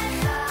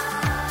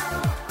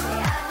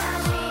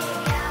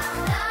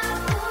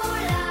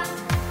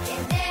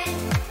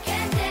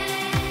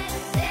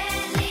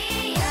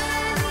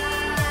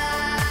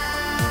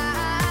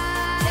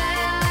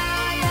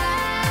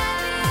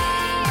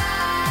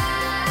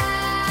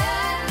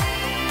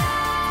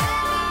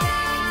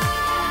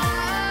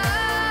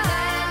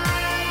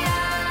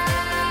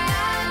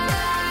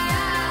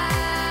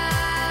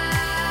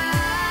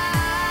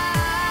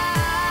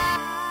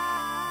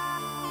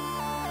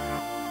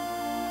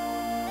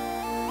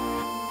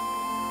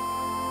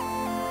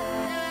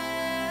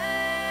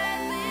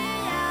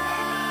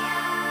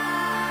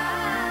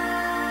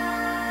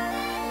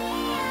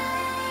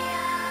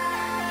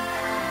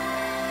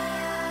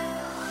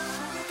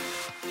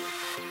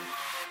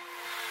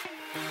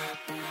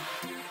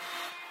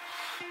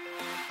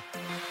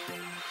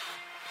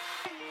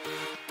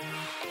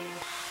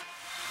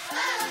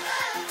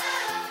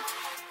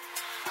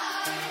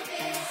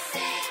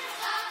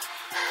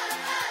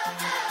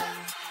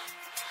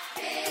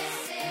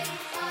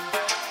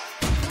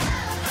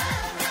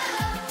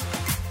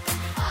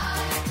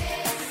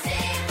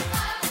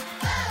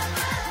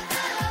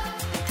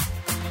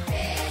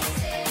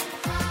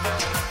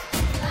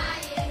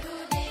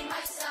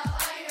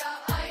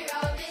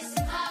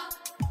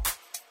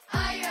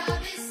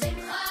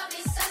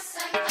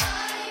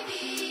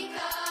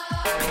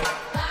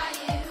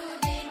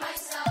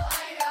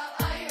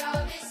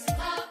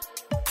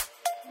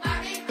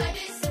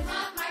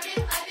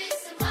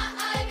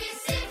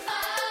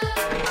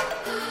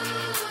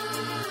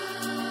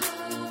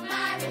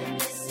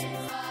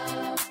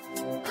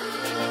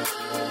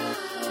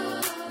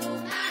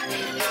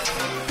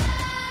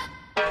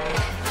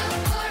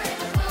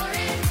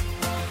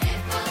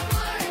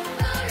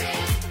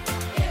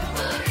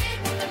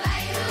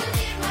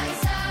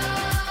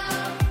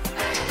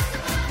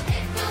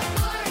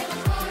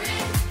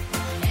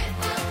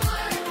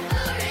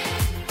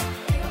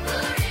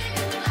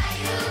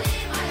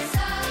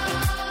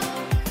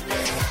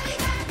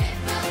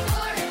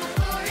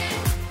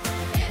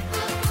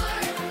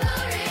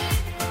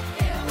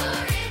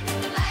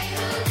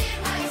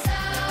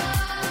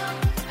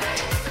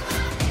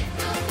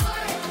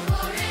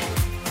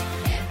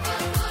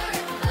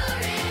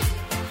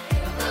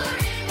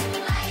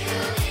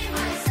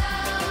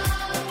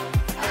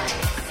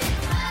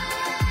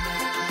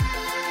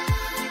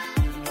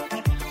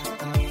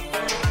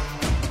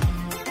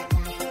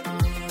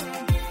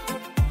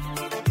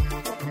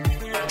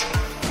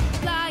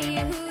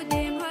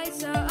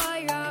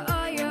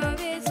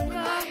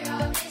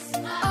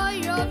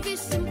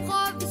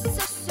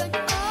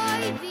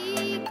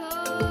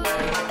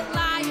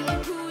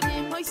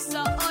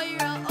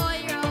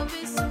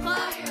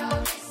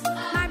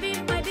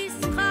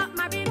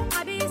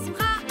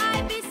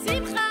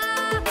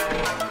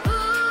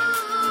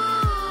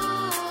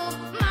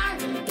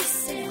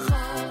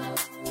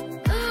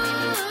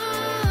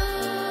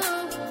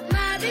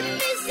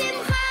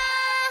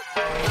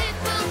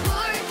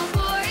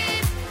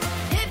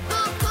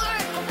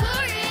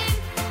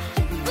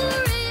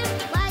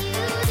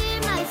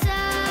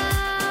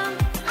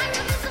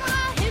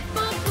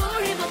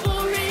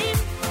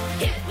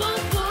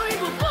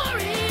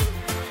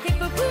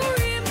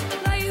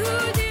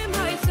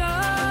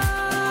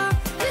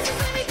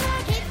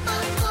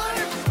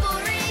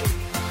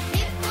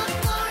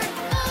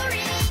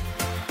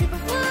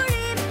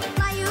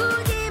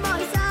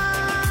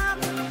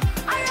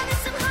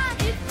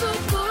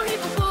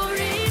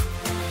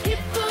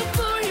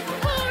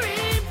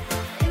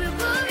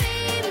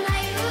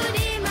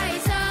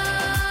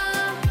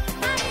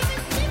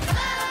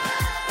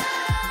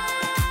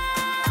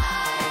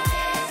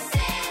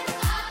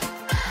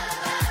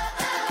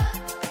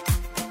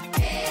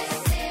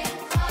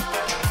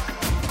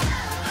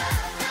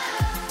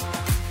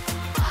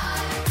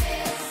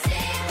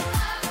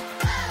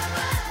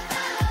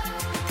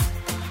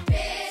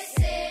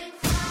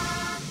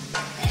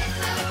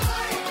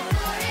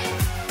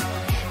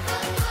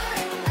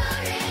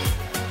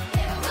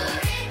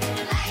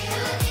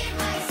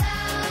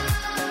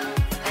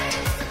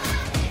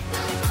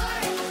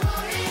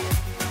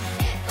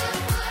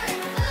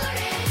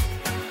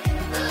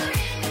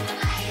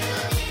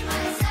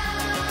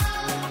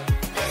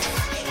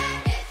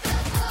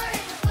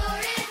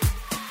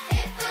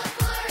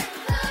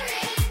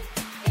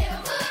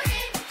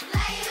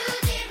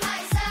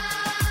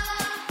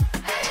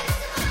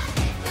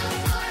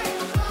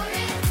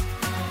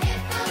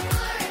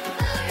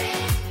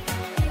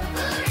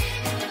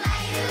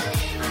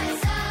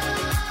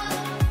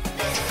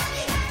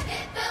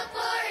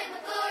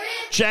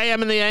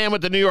JM in the AM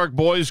with the New York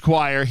Boys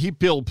Choir.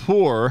 Hipil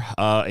Pur,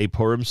 a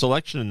Purim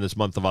selection in this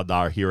month of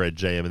Adar here at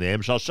JM in the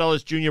AM.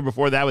 Shalshelis Jr.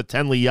 before that with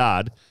Ten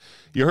Liyad.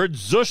 You heard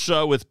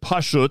Zusha with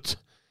Pashut,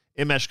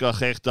 Imesh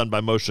Gachech, done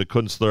by Moshe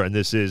Kunstler, and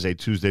this is a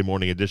Tuesday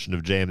morning edition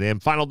of JM in the AM.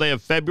 Final day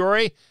of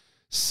February,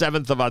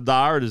 7th of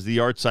Adar. It is the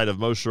yard site of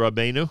Moshe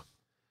Rabbeinu.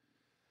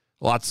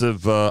 Lots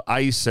of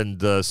ice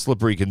and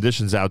slippery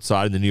conditions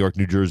outside in the New York,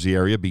 New Jersey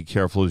area. Be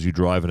careful as you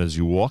drive and as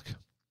you walk.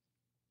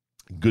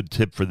 Good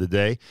tip for the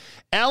day.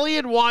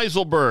 Elliot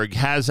Weiselberg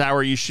has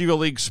our Yeshiva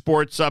League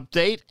sports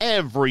update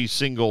every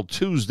single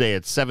Tuesday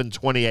at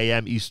 7:20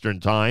 a.m. Eastern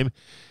Time.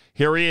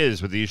 Here he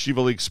is with the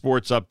Yeshiva League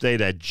sports update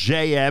at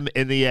JM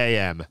in the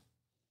AM.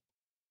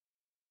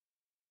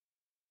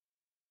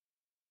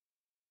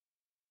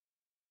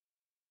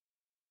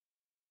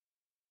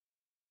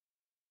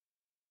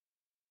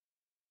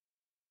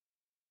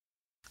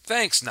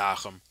 Thanks,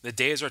 Nachum. The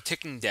days are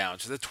ticking down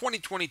to the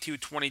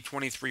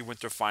 2022-2023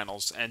 Winter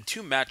Finals, and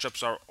two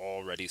matchups are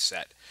already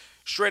set.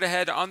 Straight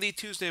ahead on the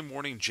Tuesday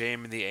morning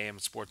JM in the AM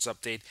Sports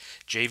Update,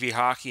 JV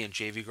Hockey and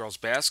JV Girls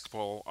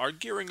Basketball are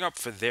gearing up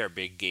for their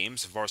big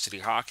games. Varsity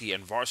Hockey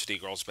and Varsity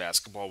Girls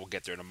Basketball will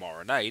get there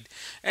tomorrow night,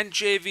 and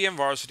JV and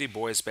Varsity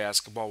Boys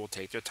Basketball will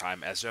take their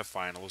time as their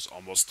final is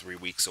almost 3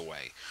 weeks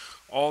away.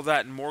 All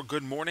that and more.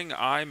 Good morning.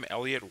 I'm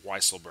Elliot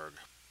Weiselberg.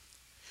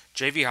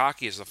 JV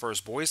Hockey is the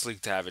first boys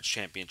league to have its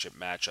championship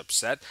matchup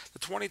set. The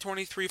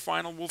 2023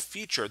 final will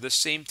feature the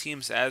same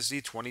teams as the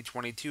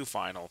 2022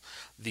 final,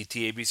 the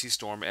TABC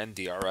Storm and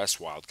DRS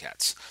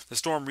Wildcats. The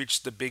Storm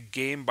reached the big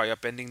game by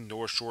upending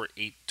North Shore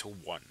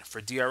 8-1. For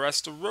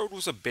DRS, the road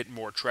was a bit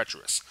more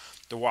treacherous.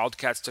 The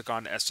Wildcats took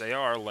on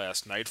SAR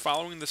last night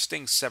following the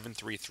Sting's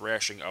 7-3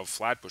 thrashing of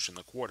Flatbush in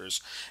the quarters,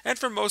 and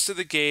for most of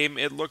the game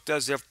it looked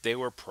as if they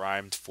were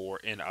primed for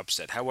an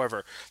upset.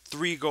 However,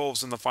 3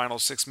 goals in the final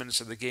 6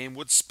 minutes of the game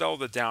would spell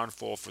the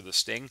downfall for the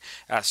Sting,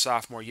 as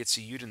sophomore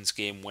Yitzi Uden's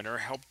game winner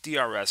helped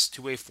DRS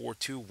to a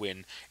 4-2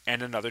 win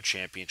and another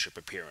championship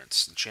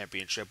appearance. The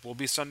championship will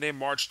be Sunday,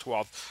 March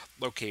 12th,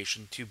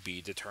 location to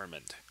be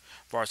determined.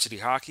 Varsity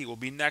Hockey will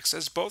be next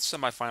as both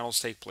semifinals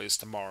take place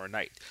tomorrow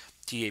night.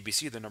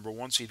 TABC, the number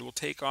 1 seed, will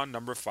take on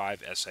number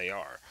 5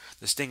 SAR.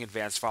 The Sting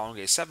advanced following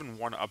a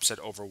 7-1 upset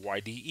over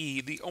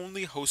YDE, the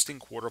only hosting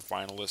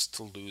quarterfinalist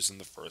to lose in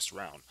the first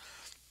round.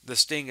 The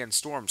Sting and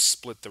Storm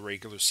split the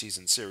regular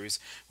season series,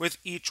 with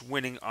each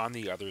winning on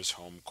the other's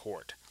home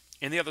court.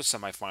 In the other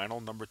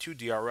semifinal, number 2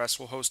 DRS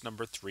will host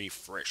number 3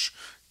 Frisch.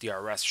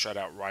 DRS shut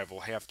out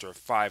rival Hafter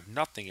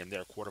 5-0 in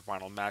their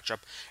quarterfinal matchup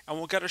and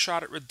will get a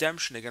shot at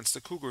redemption against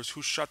the Cougars,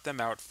 who shut them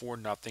out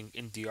 4-0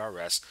 in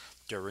DRS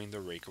during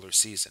the regular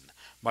season.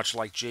 Much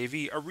like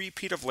JV, a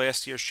repeat of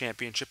last year's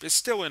championship is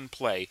still in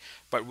play,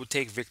 but would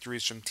take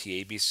victories from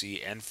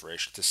TABC and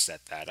Frisch to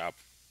set that up.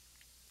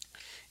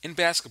 In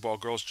basketball,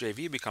 Girls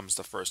JV becomes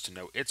the first to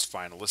know its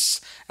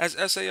finalists, as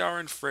SAR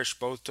and Frisch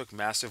both took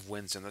massive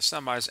wins in the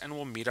semis and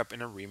will meet up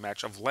in a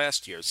rematch of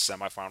last year's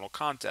semifinal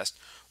contest,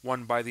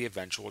 won by the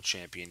eventual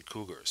champion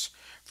Cougars.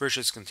 Frisch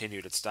has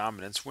continued its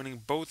dominance,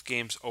 winning both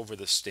games over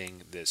the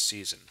Sting this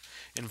season.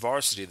 In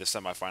varsity, the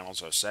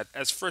semifinals are set,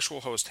 as Frisch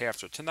will host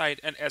Hafter tonight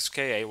and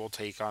SKA will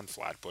take on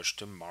Flatbush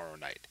tomorrow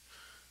night.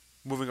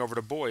 Moving over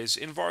to boys,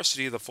 in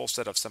varsity, the full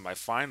set of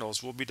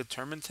semifinals will be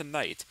determined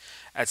tonight.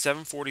 At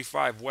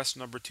 7:45, West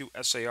number 2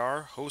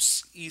 SAR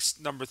hosts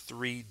East number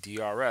 3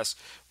 DRS,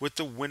 with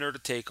the winner to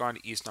take on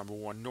East number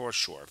 1 North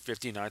Shore,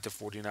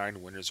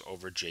 59-49 winners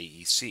over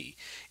JEC.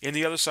 In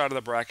the other side of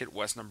the bracket,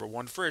 West number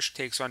 1 Frisch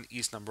takes on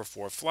East number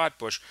 4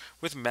 Flatbush,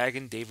 with Mag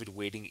and David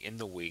waiting in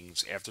the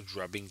wings after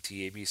drubbing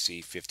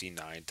TABC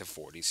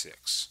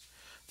 59-46.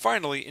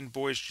 Finally, in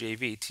boys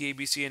JV,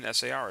 TABC and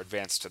SAR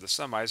advanced to the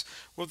semis,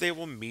 where they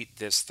will meet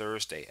this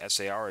Thursday.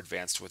 SAR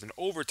advanced with an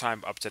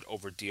overtime upset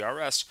over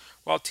DRS,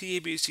 while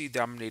TABC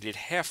dominated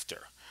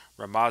Hafter.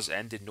 Ramaz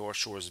ended North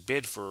Shore's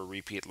bid for a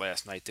repeat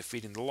last night,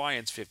 defeating the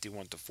Lions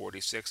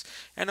 51-46,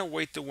 and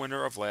await the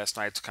winner of last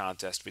night's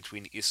contest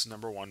between East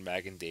number 1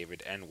 Mag and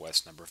David and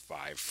West number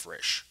 5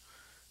 Frisch.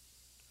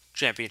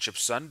 Championship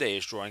Sunday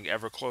is drawing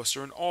ever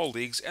closer in all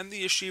leagues, and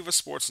the Yeshiva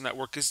Sports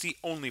Network is the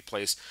only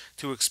place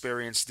to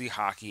experience the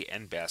hockey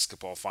and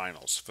basketball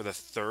finals. For the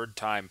third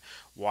time,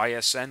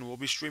 YSN will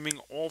be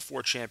streaming all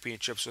 4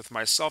 championships with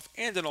myself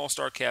and an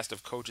all-star cast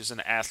of coaches and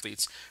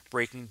athletes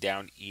breaking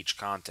down each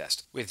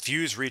contest. With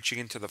views reaching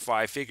into the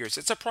 5 figures,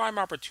 it's a prime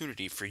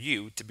opportunity for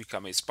you to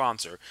become a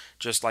sponsor,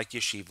 just like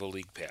Yeshiva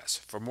League Pass.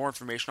 For more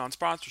information on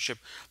sponsorship,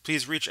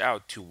 please reach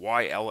out to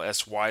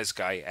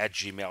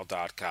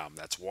ylswiseguy@gmail.com.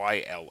 That's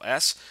ylsweisguy@gmail.com.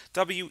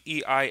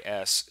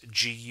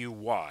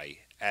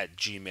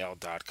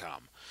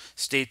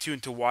 Stay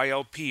tuned to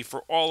YLP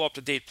for all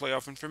up-to-date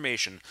playoff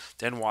information,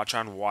 then watch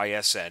on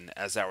YSN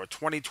as our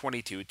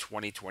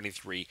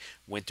 2022-2023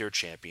 Winter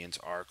Champions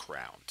are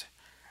crowned.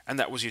 And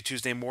that was your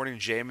Tuesday morning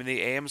JM in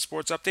the AM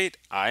Sports Update.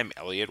 I'm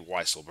Elliot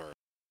Weiselberg.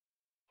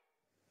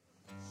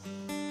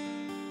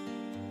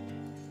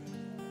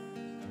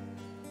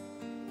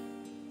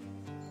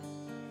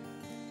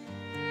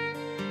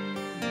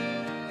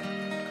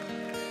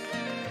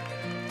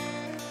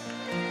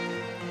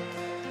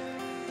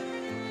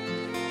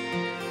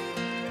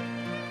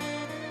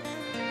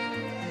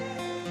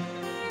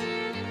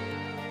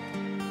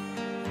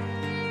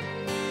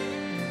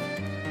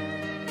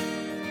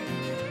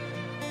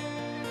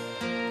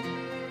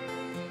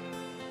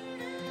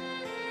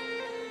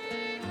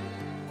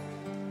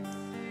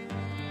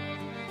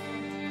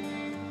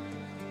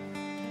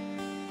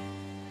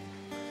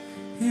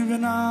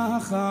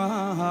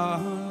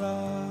 v'nachala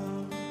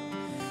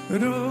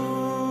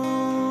ruach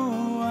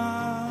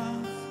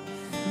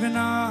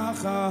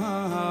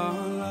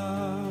v'nachala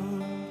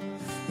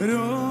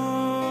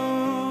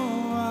ruach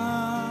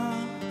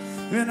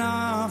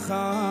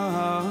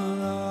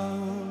v'nachala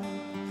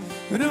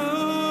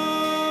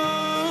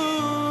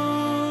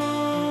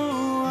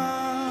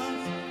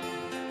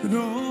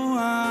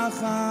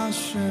ruach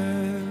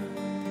Hashem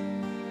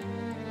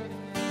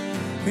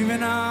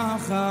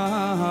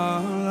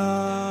v'nachala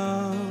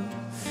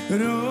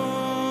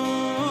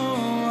ruach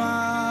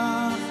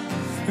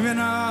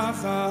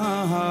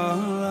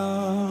v'nachala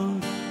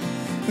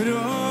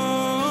ruach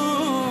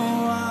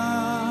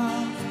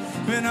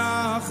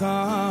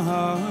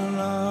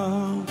v'nachala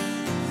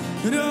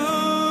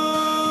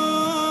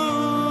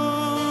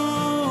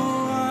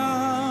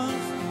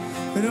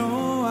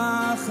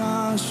ruach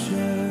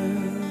Hashem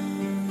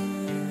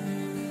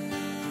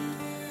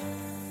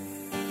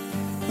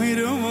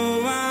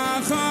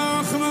ruach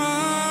chochma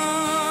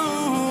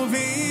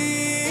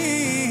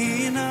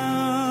uvina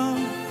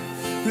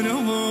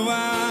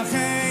ruach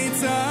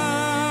eitza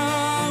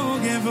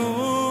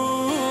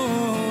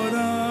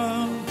ugevura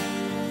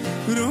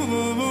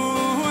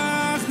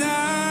ruach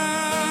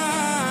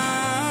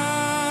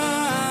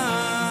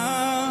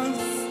das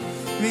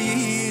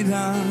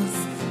v'yidas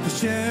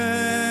Hashem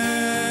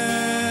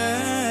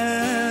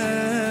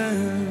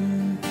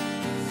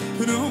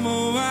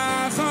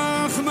ruach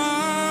chochma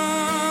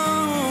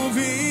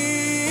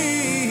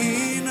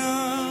uvina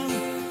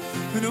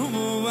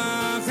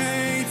ruach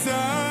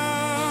eitza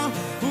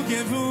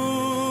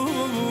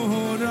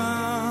ugevura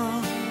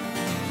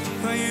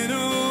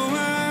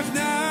ruach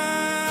das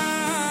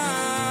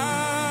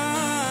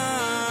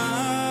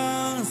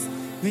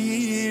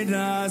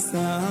v'yidas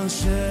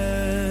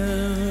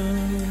Hashem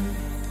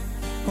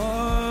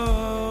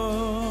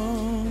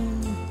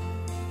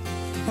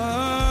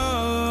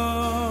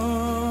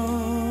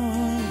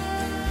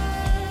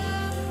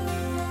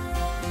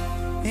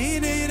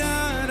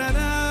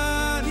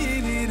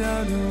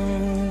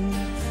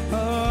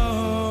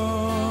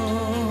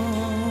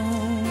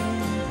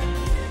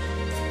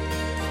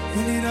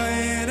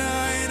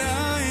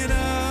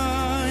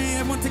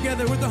Everyone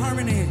together with the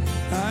harmony.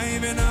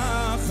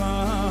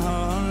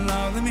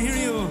 Let me hear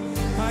you.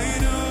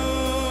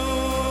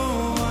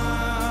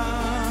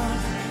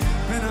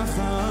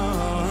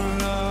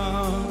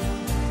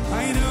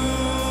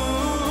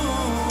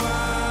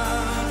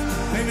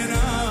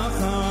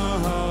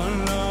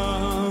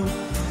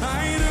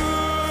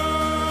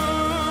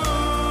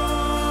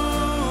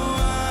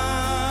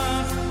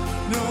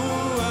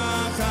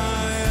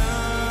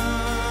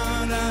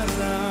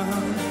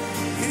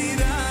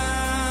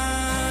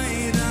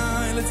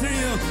 Let's hear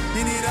you.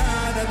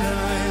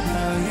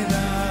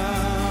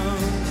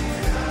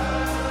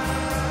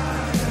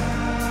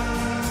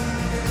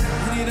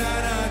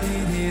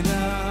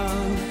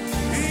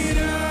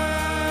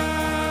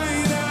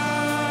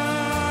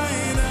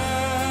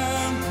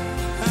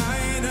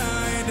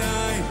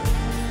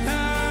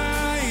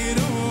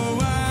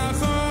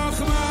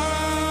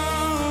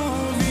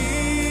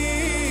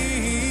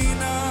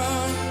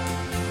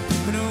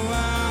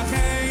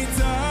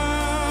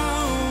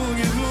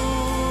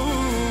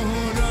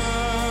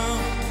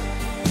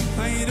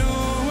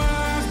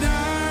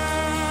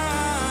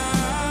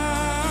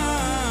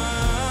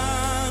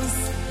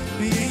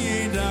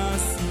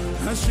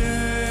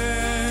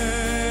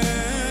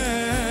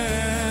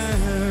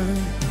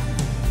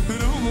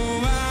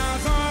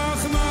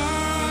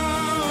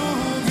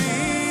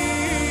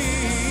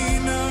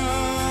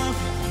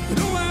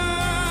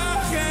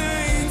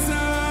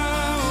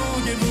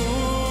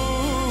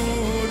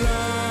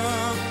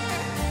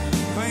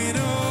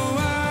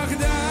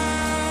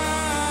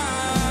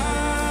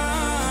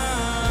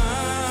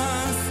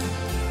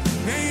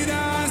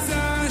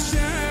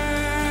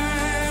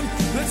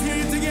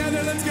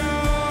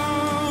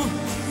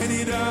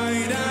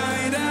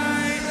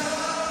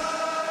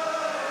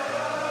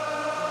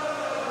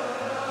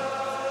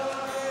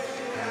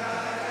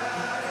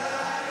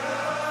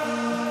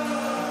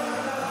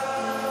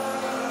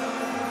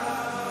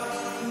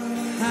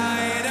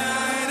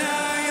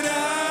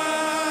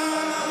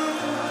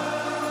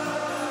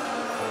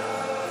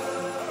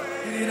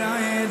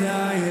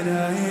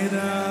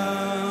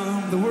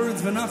 The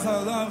words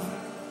V'nacha love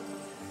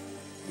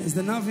is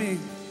the Navi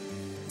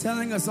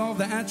telling us all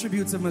the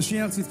attributes of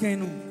Mashiach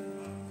Tzidkenu.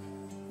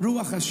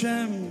 Ruach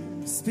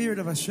Hashem, Spirit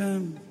of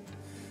Hashem.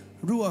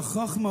 Ruach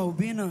Chochma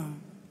Ubina.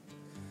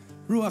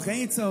 Ruach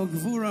Eitza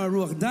Gvura.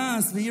 Ruach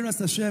Das V'yiras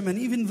Hashem. And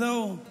even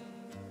though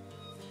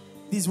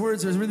these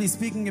words are really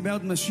speaking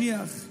about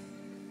Mashiach,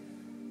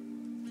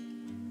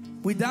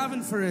 we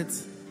daven for it.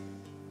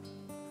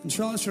 In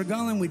Shalosh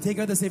Regalim, we take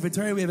out the Sefer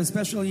Torah. We have a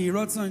special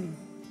Yerotzon,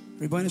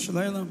 Rebbeinu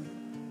Shalom,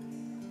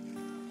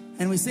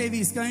 and we say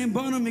V'yiskayim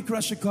Bono Mikra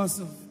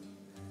Shekosov,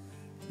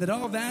 that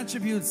all the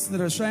attributes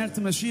that are shaykh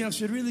to Mashiach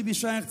should really be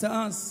shaykh to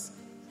us.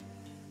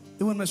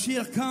 That when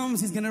Mashiach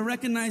comes, He's going to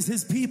recognize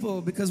His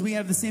people because we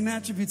have the same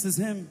attributes as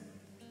Him.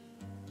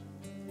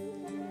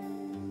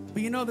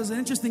 But you know, there's an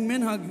interesting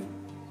minhag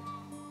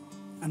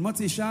on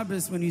Motzei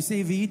Shabbos when you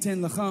say V'yitein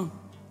Lecha.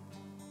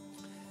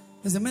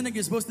 There's a minhag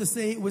you're supposed to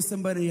say it with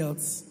somebody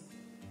else.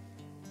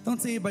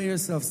 Don't say it by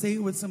yourself. Say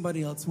it with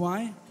somebody else.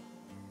 Why?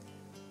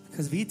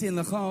 Because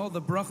V'yitein Lecha, all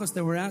the brachos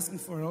that we're asking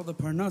for, all the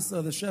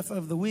parnasa, the shefa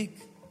of the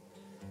week.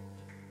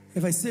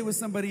 If I sit with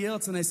somebody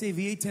else and I say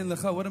V'yitein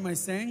Lecha, what am I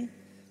saying?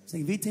 I'm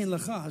saying V'yitein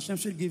Lecha, Hashem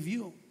should give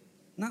you.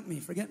 Not me,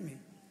 forget me.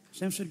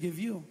 Hashem should give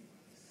you.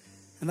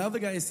 And the other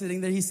guy is sitting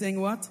there, he's saying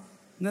what?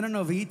 No,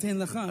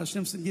 V'yitein Lecha,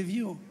 Hashem should give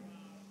you.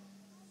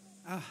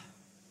 The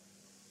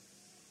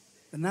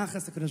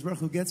nachas the Kadosh Baruch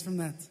Hu gets from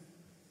that.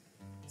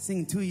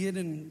 Singing two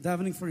Yidden,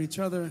 davening for each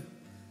other.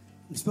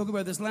 We spoke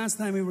about this last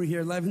time we were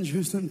here, live in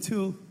Jerusalem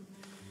too,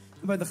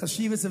 about the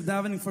chashivas of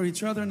davening for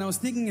each other. And I was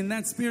thinking in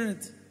that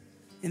spirit,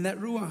 in that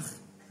ruach,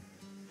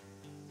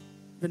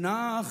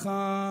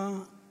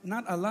 v'nacha,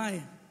 not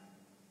alai,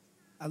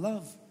 I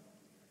love,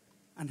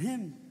 on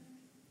him.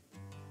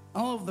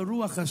 All of the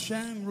ruach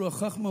Hashem, ruach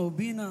chachma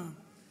ubina,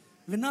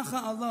 v'nacha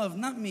I love,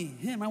 not me,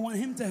 him. I want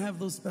him to have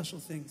those special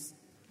things.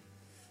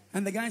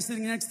 And the guy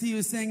sitting next to you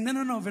is saying, no,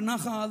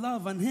 v'nacha I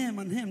love, on him,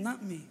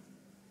 not me.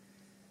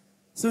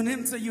 So in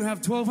Imtza, you have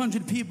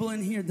 1,200 people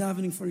in here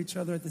davening for each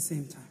other at the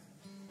same time.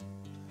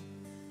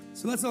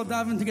 So let's all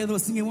daven together.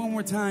 Let's sing it one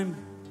more time.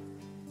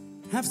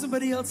 Have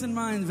somebody else in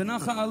mind.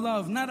 V'nacha I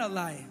love, not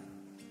alai.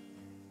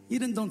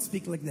 Eden don't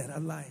speak like that.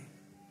 Alai.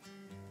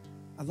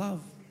 I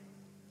love.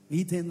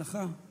 V'yitein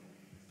lecha.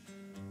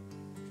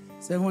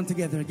 So everyone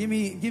together. Give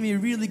me a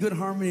really good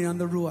harmony on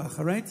the ruach,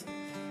 all right?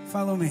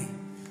 Follow me.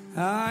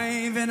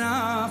 Ay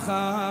v'nacha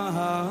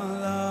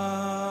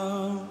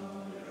love.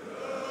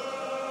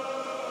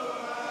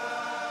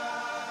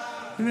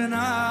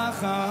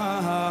 V'nacha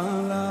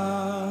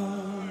love.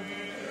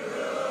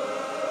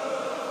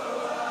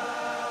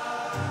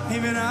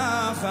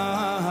 V'nacha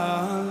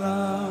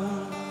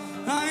love.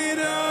 Ay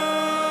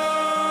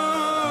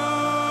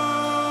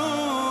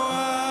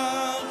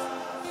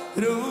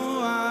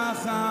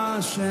ruach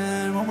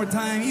Hashem. One more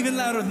time, even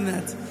louder than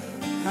that.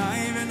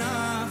 Ay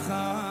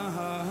v'nacha.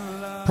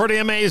 Pretty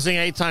amazing.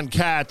 Eitan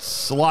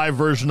Katz, live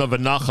version of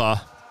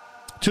Anacha.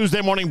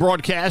 Tuesday morning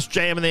broadcast,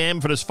 JM and the AM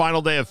for this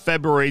final day of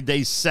February,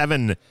 day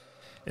 7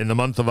 in the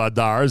month of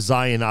Adar,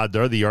 Zion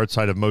Adar, the yard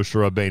side of Moshe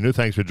Rabbeinu.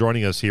 Thanks for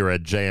joining us here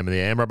at JM and the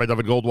AM. Rabbi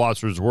David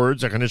Goldwasser's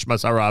words,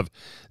 Zechanishmas Harav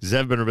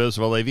Zev ben Rabbi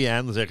Yosef Alevi,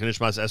 and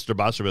Zechanishmas Esther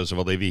Bas Rabbi Yosef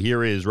Alevi.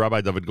 Here is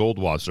Rabbi David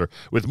Goldwasser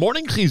with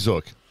Morning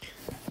Chizuk.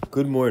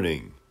 Good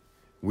morning.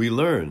 We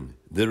learn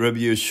that Rabbi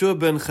Yeshua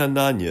ben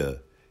Chananya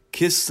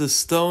kissed the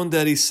stone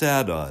that he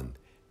sat on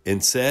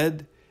and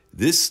said,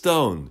 "This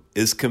stone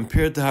is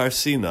compared to Har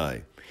Sinai,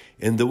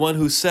 and the one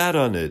who sat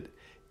on it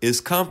is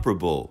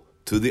comparable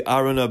to the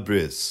Aron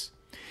Abris."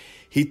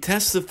 He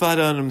testified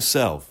on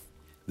himself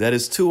that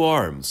his two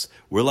arms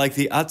were like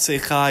the Atzei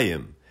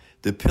Chaim,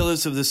 the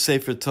pillars of the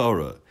Sefer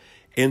Torah,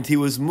 and he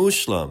was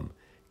mushlam,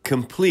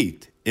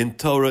 complete in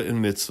Torah and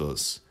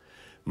mitzvos.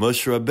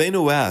 Moshe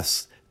Rabbeinu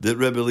asked that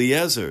Rebbe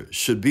Eliezer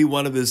should be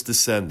one of his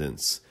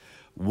descendants.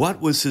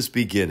 What was his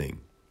beginning?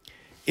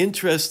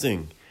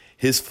 Interesting.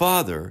 His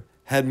father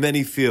had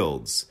many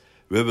fields.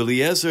 Rebbe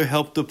Eliezer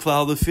helped to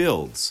plow the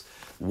fields.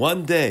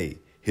 One day,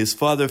 his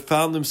father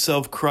found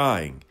himself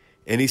crying,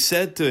 and he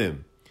said to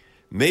him,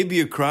 "Maybe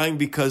you're crying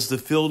because the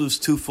field is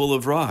too full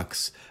of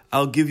rocks.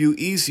 I'll give you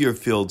easier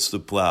fields to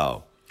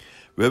plow."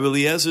 Rebbe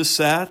Eliezer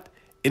sat,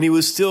 and he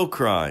was still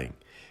crying.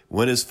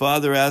 When his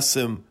father asked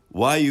him,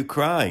 "Why are you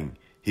crying?"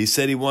 he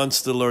said he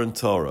wants to learn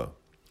Torah.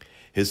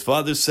 His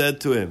father said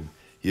to him,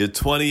 "You're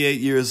 28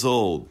 years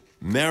old.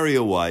 Marry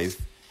a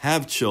wife,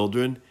 have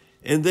children,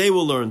 and they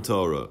will learn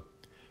Torah."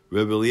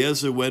 Rebbe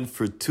Eliezer went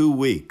for 2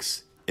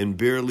 weeks and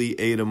barely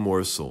ate a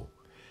morsel.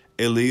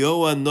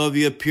 Eliyahu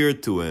Hanavi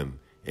appeared to him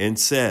and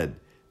said,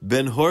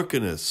 "Ben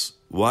Horkanus,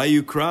 why are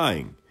you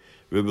crying?"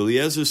 Rebbe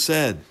Eliezer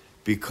said,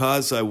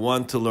 "Because I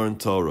want to learn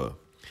Torah."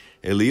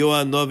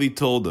 Eliyahu Hanavi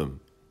told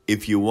him,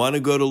 "If you want to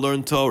go to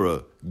learn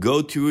Torah,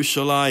 go to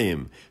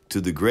Yerushalayim, to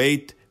the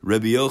great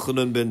Rebbe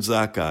Yochanan ben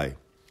Zakkai."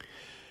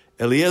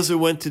 Eliezer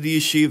went to the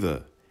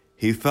yeshiva.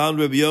 He found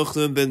Rebbe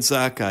Yochanan ben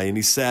Zakkai, and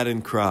he sat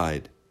and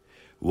cried.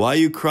 "Why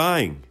are you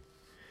crying?"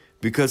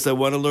 "Because I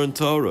want to learn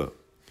Torah."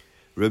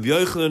 Rebbe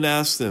Yochanan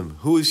asked him,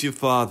 "Who is your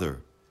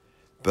father?"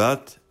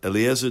 But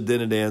Eliezer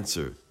didn't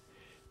answer.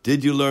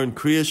 "Did you learn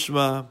Kriya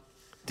Shema?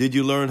 Did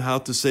you learn how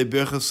to say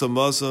Birchas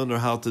Hamazon or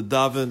how to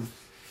daven?"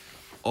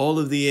 All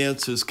of the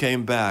answers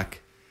came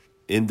back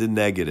in the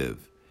negative.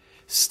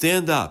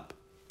 "Stand up,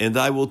 and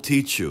I will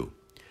teach you."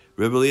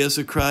 Rebbe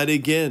Eliezer cried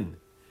again.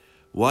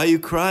 "Why are you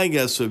crying?"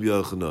 asked Rebbe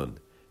Yochanan.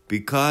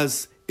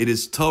 "Because it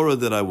is Torah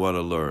that I want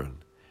to learn."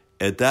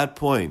 At that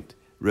point,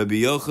 Rebbe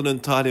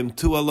Yochanan taught him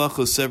 2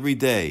 halachos every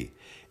day,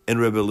 and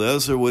Rebbe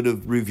Eliezer would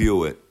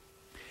review it.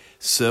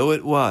 So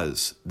it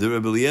was that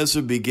Rebbe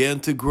Eliezer began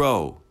to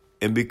grow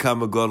and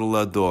become a Gadol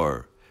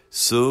Hador.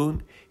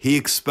 Soon, he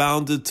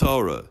expounded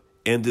Torah,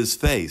 and his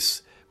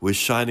face was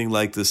shining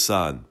like the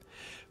sun.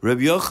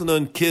 Rebbe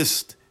Yochanan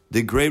kissed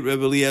the great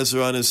Rebbe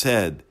Eliezer on his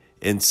head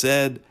and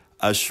said,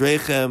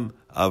 "Ashrechem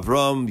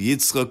Avram,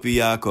 Yitzchak,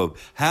 v'Yaakov.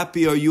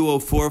 Happy are you, O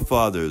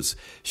forefathers,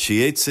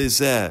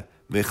 sheyetzezeh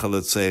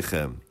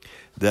mechalatzechem,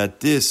 that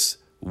this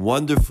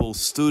wonderful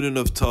student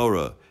of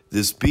Torah,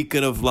 this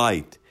beacon of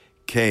light,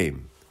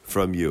 came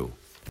from you.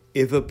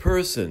 If a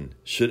person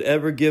should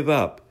ever give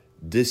up,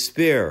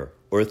 despair,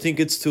 or think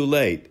it's too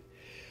late,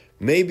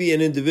 maybe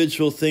an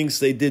individual thinks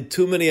they did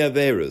too many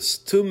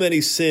averos, too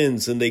many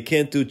sins, and they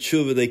can't do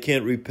tshuva, they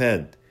can't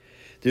repent.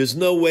 There's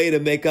no way to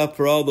make up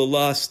for all the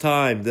lost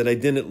time that I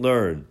didn't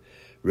learn.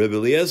 Rebbe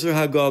Eliezer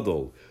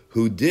HaGadol,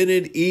 who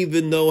didn't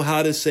even know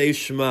how to say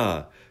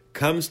Shema,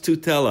 comes to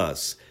tell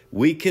us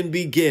we can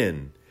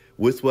begin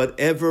with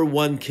whatever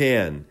one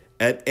can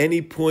at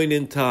any point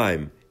in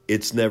time.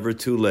 It's never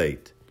too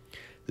late.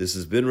 This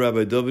has been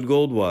Rabbi David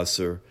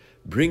Goldwasser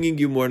bringing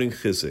you Morning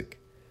Chizuk.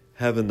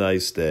 Have a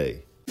nice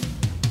day.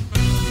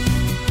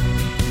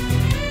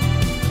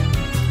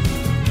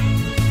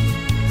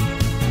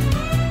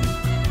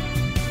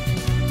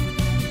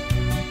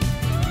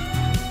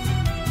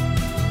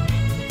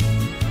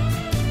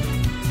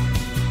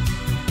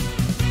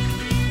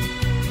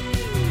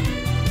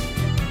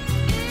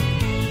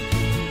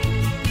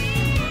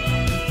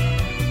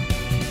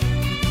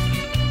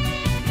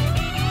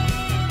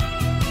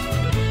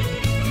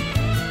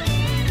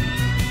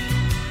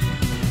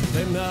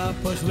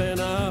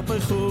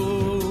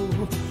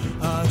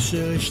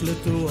 אשר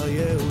ישלטו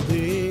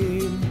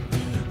היהודים,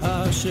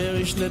 אשר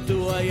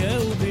ישלטו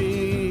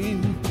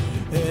היהודים,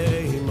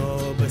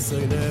 אימו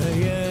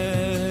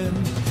בשונאיהם,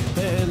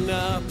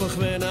 ונהפוך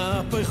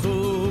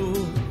ונהפכו,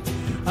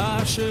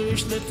 אשר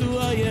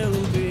ישלטו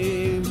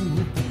היהודים,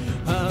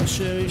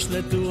 אשר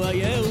ישלטו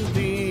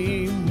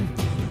היהודים,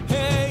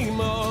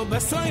 אימו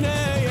בשונאיהם,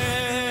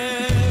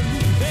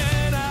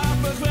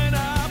 ונהפוך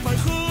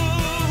ונהפכו,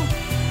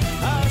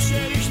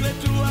 אשר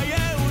ישלטו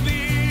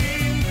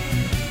היהודים,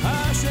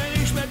 אשר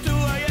ישלטו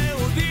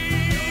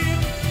היהודים,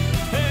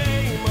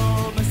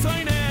 אימו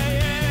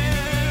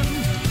בשונאיהם,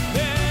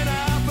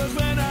 ונהפוך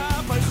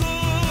ונהפכו,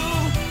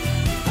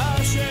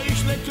 אשר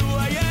ישלטו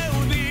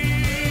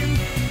היהודים,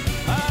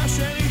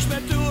 אשר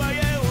ישלטו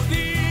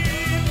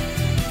היהודים,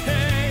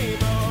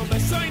 אימו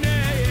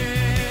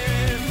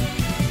בשונאיהם,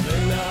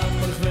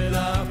 ונהפוך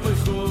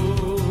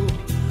ונהפכו,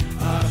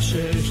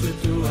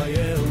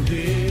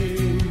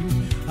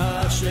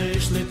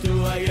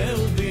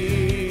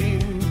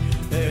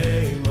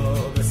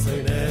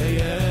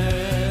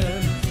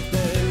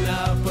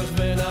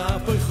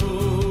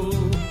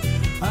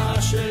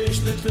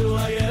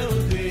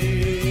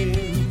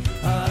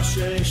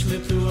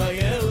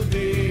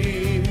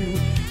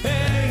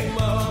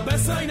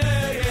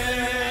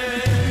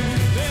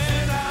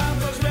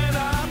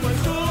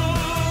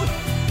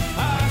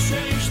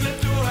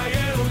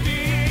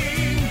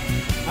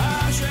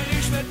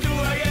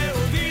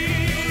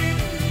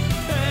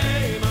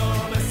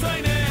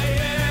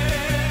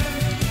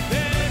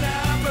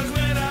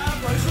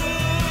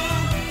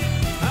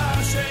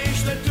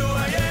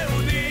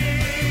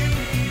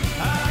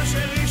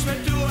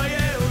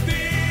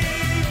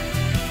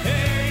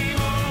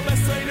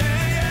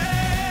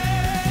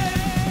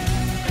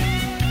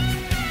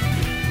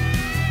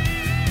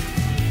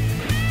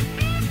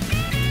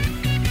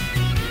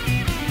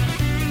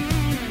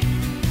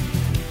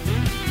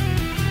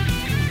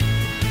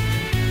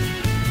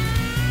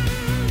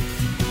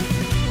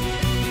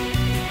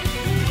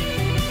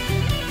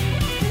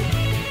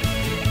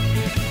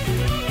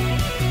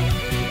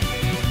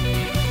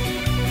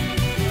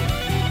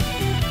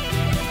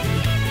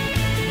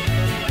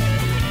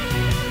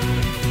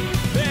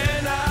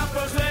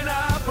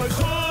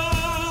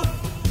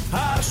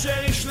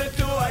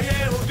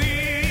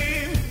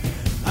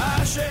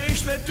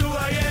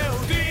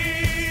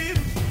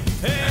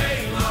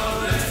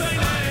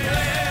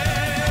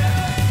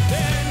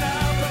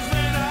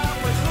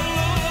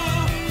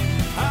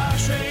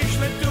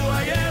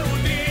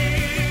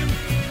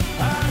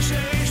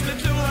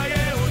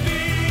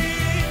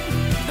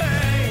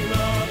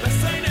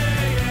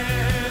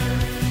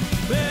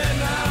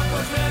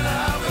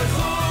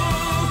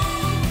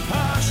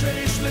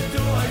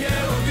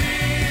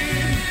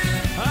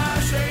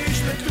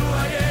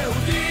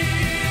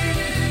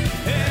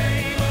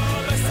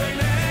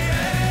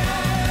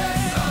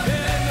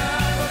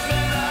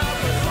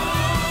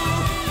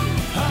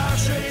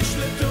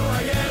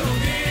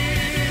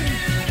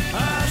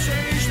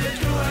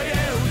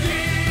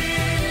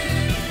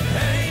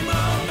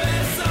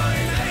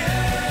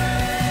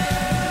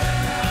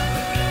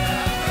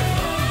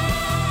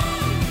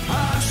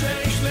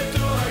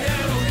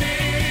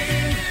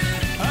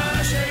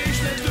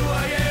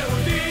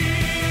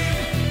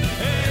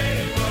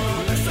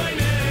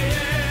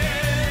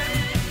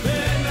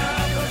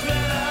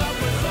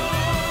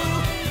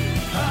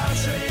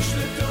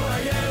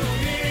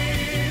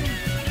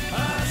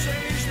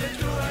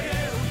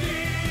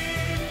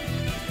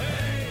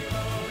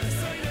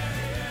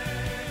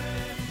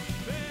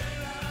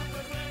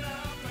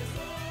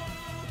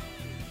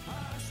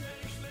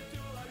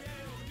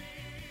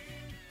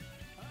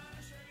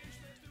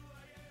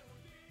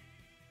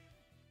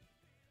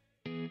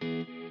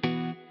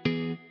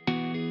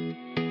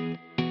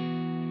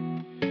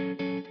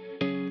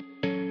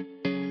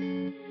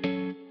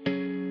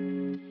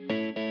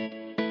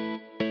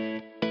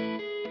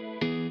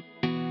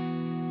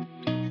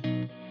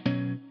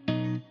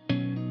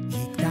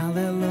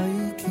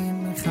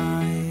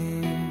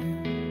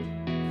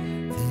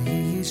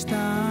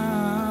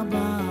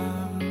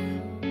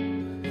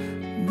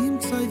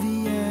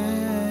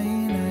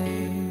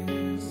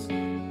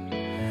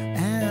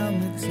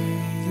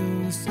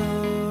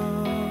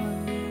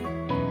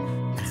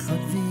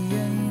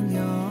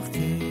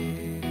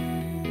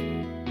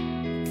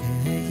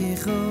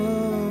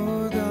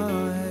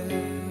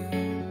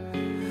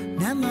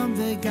 Nelam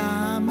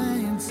vegam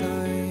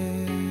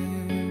insay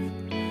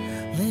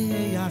le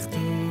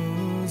yachtu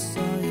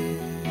say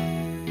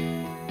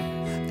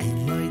ein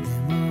loide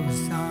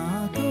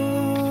musato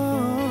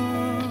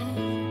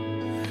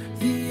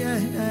vie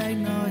ein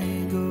noy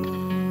go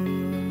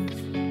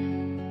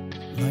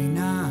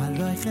loina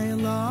loy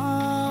khela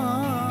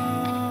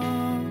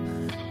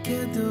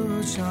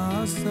kedush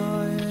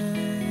asay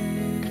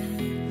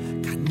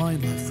kan moy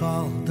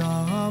lefal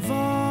davar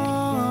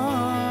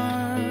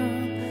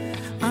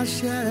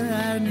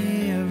asher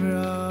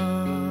nivra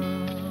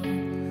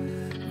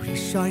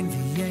Rishon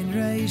v'yen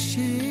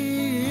reishis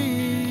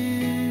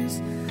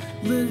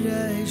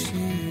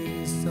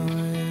l'reishis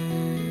soy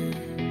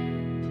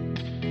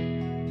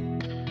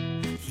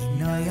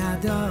Hinoy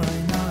adoy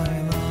noy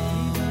lo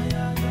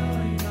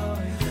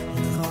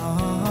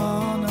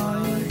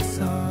L'chonoy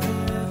soy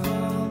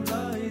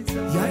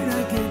Yaira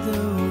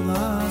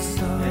gedula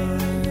soy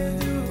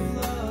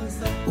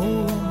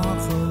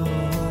U'machu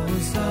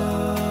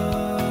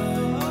soy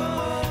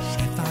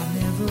Shefa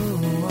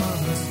nevuah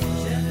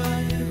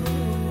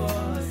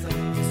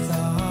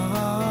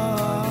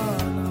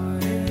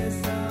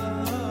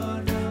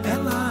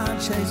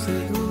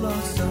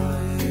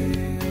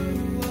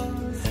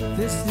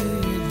This is the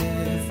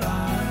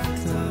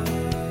factor.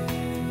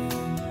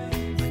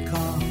 I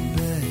can't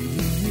be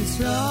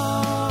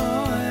Israel.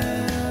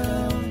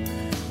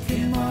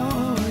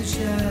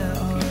 Kimoshe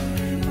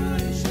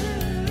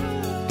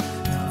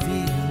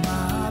Navi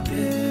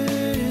Mabi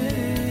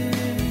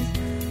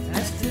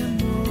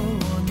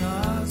Estimuna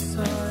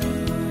Soy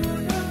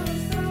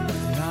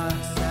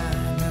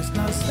Nasan Es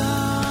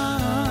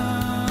Nasan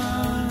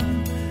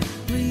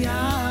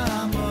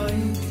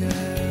Liamoike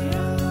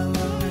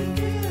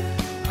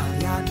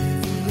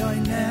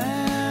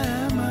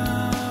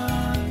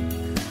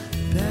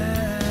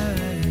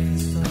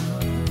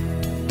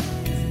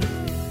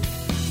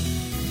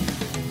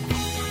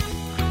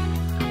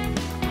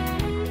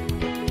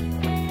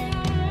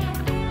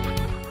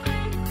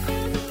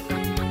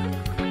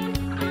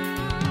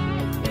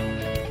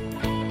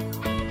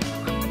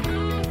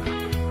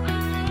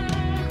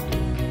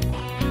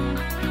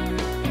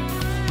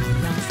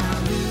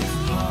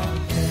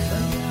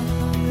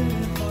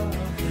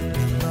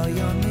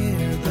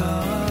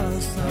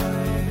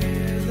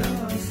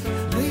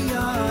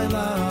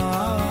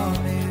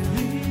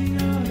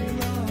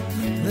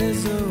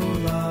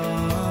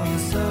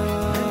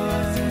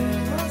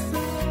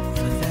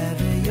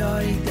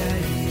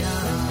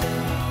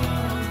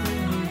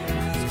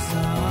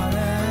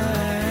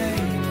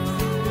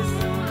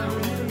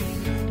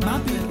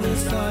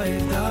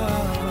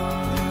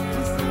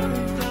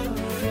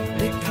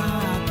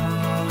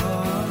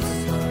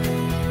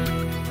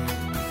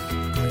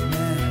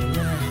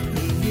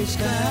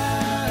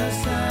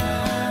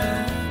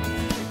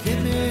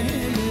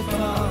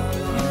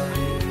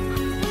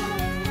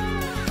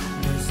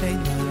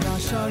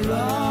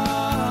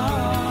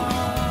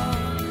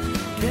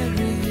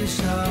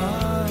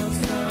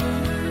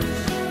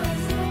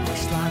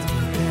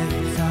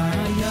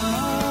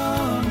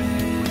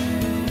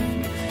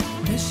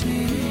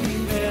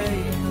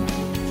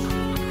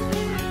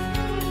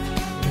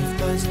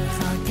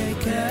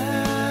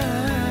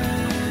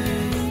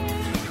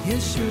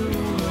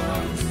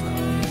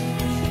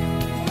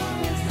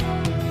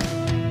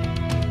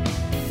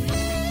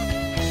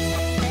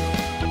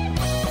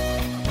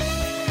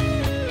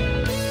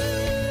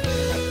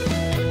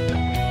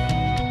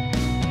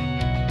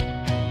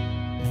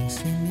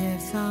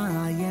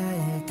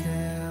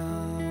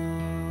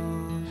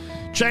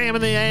JM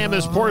in the AM,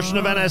 this portion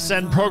of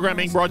NSN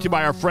programming brought to you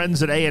by our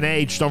friends at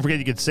A&H. Don't forget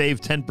you can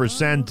save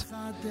 10%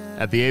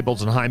 at the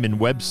Abels and Hyman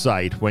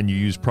website when you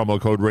use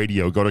promo code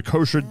radio. Go to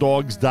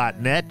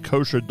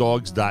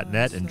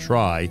kosherdogs.net, and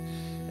try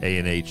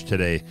A&H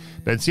today.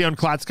 Benzion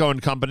Klatzko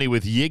and Company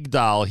with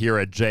Yigdal here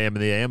at JM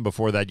in the AM.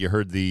 Before that, you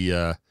heard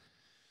the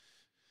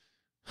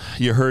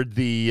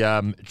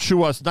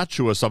Chuas, not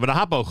Chuas, but a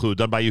Habochu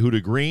done by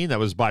Yehuda Green. That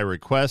was by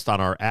request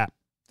on our app.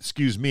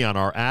 On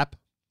our app.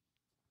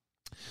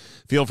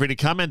 Feel free to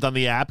comment on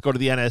the app. Go to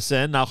the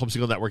NSN, Nahum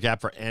Single Network app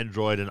for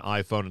Android and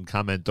iPhone and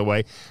comment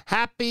away.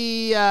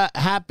 Happy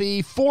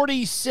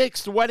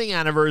 46th wedding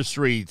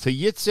anniversary to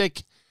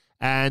Yitzhak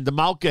and the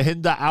Malka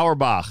Hinda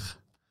Auerbach.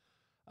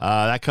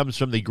 That comes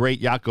from the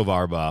great Yaakov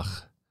Auerbach.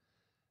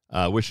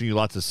 Wishing you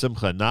lots of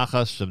simcha and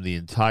nachas from the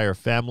entire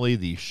family,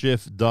 the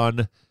Schiff,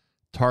 Dunn,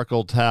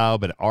 Tarkel,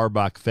 Taub, and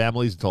Auerbach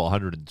families until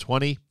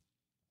 120.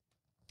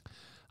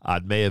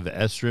 Ad Me'ev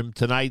Esrim.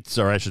 Tonight's,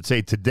 or I should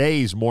say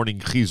today's morning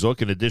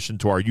chizuk, in addition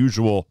to our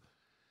usual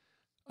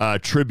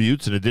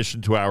tributes, in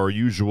addition to our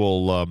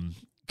usual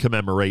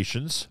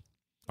commemorations,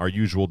 our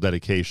usual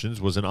dedications,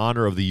 was in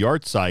honor of the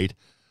yahrzeit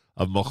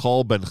of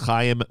Michal Ben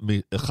Chaim,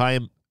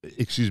 Michal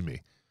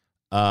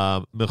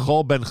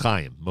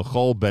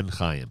Ben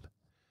Chaim.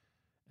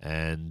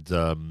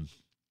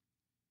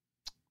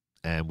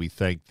 And we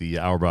thank the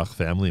Auerbach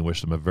family and wish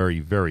them a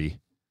very, very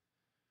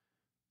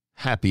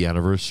happy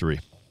anniversary.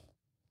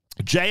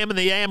 JM and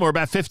the AM, we're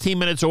about 15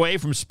 minutes away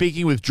from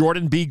speaking with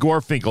Jordan B.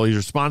 Gorfinkel. He's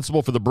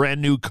responsible for the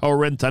brand new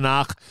Koren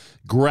Tanakh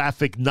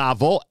graphic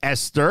novel,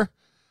 Esther.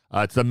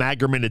 It's the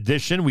Magerman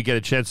edition. We get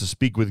a chance to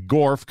speak with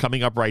Gorf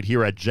coming up right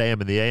here at JM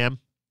and the AM.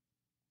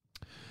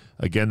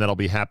 Again, that'll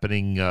be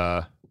happening.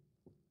 Give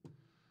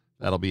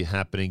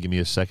me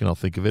a second. I'll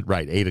think of it.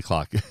 Right, 8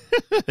 o'clock.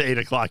 8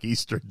 o'clock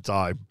Eastern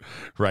time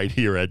right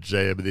here at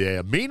JM and the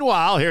AM.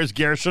 Meanwhile, here's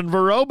Gershon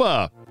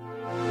Veroba.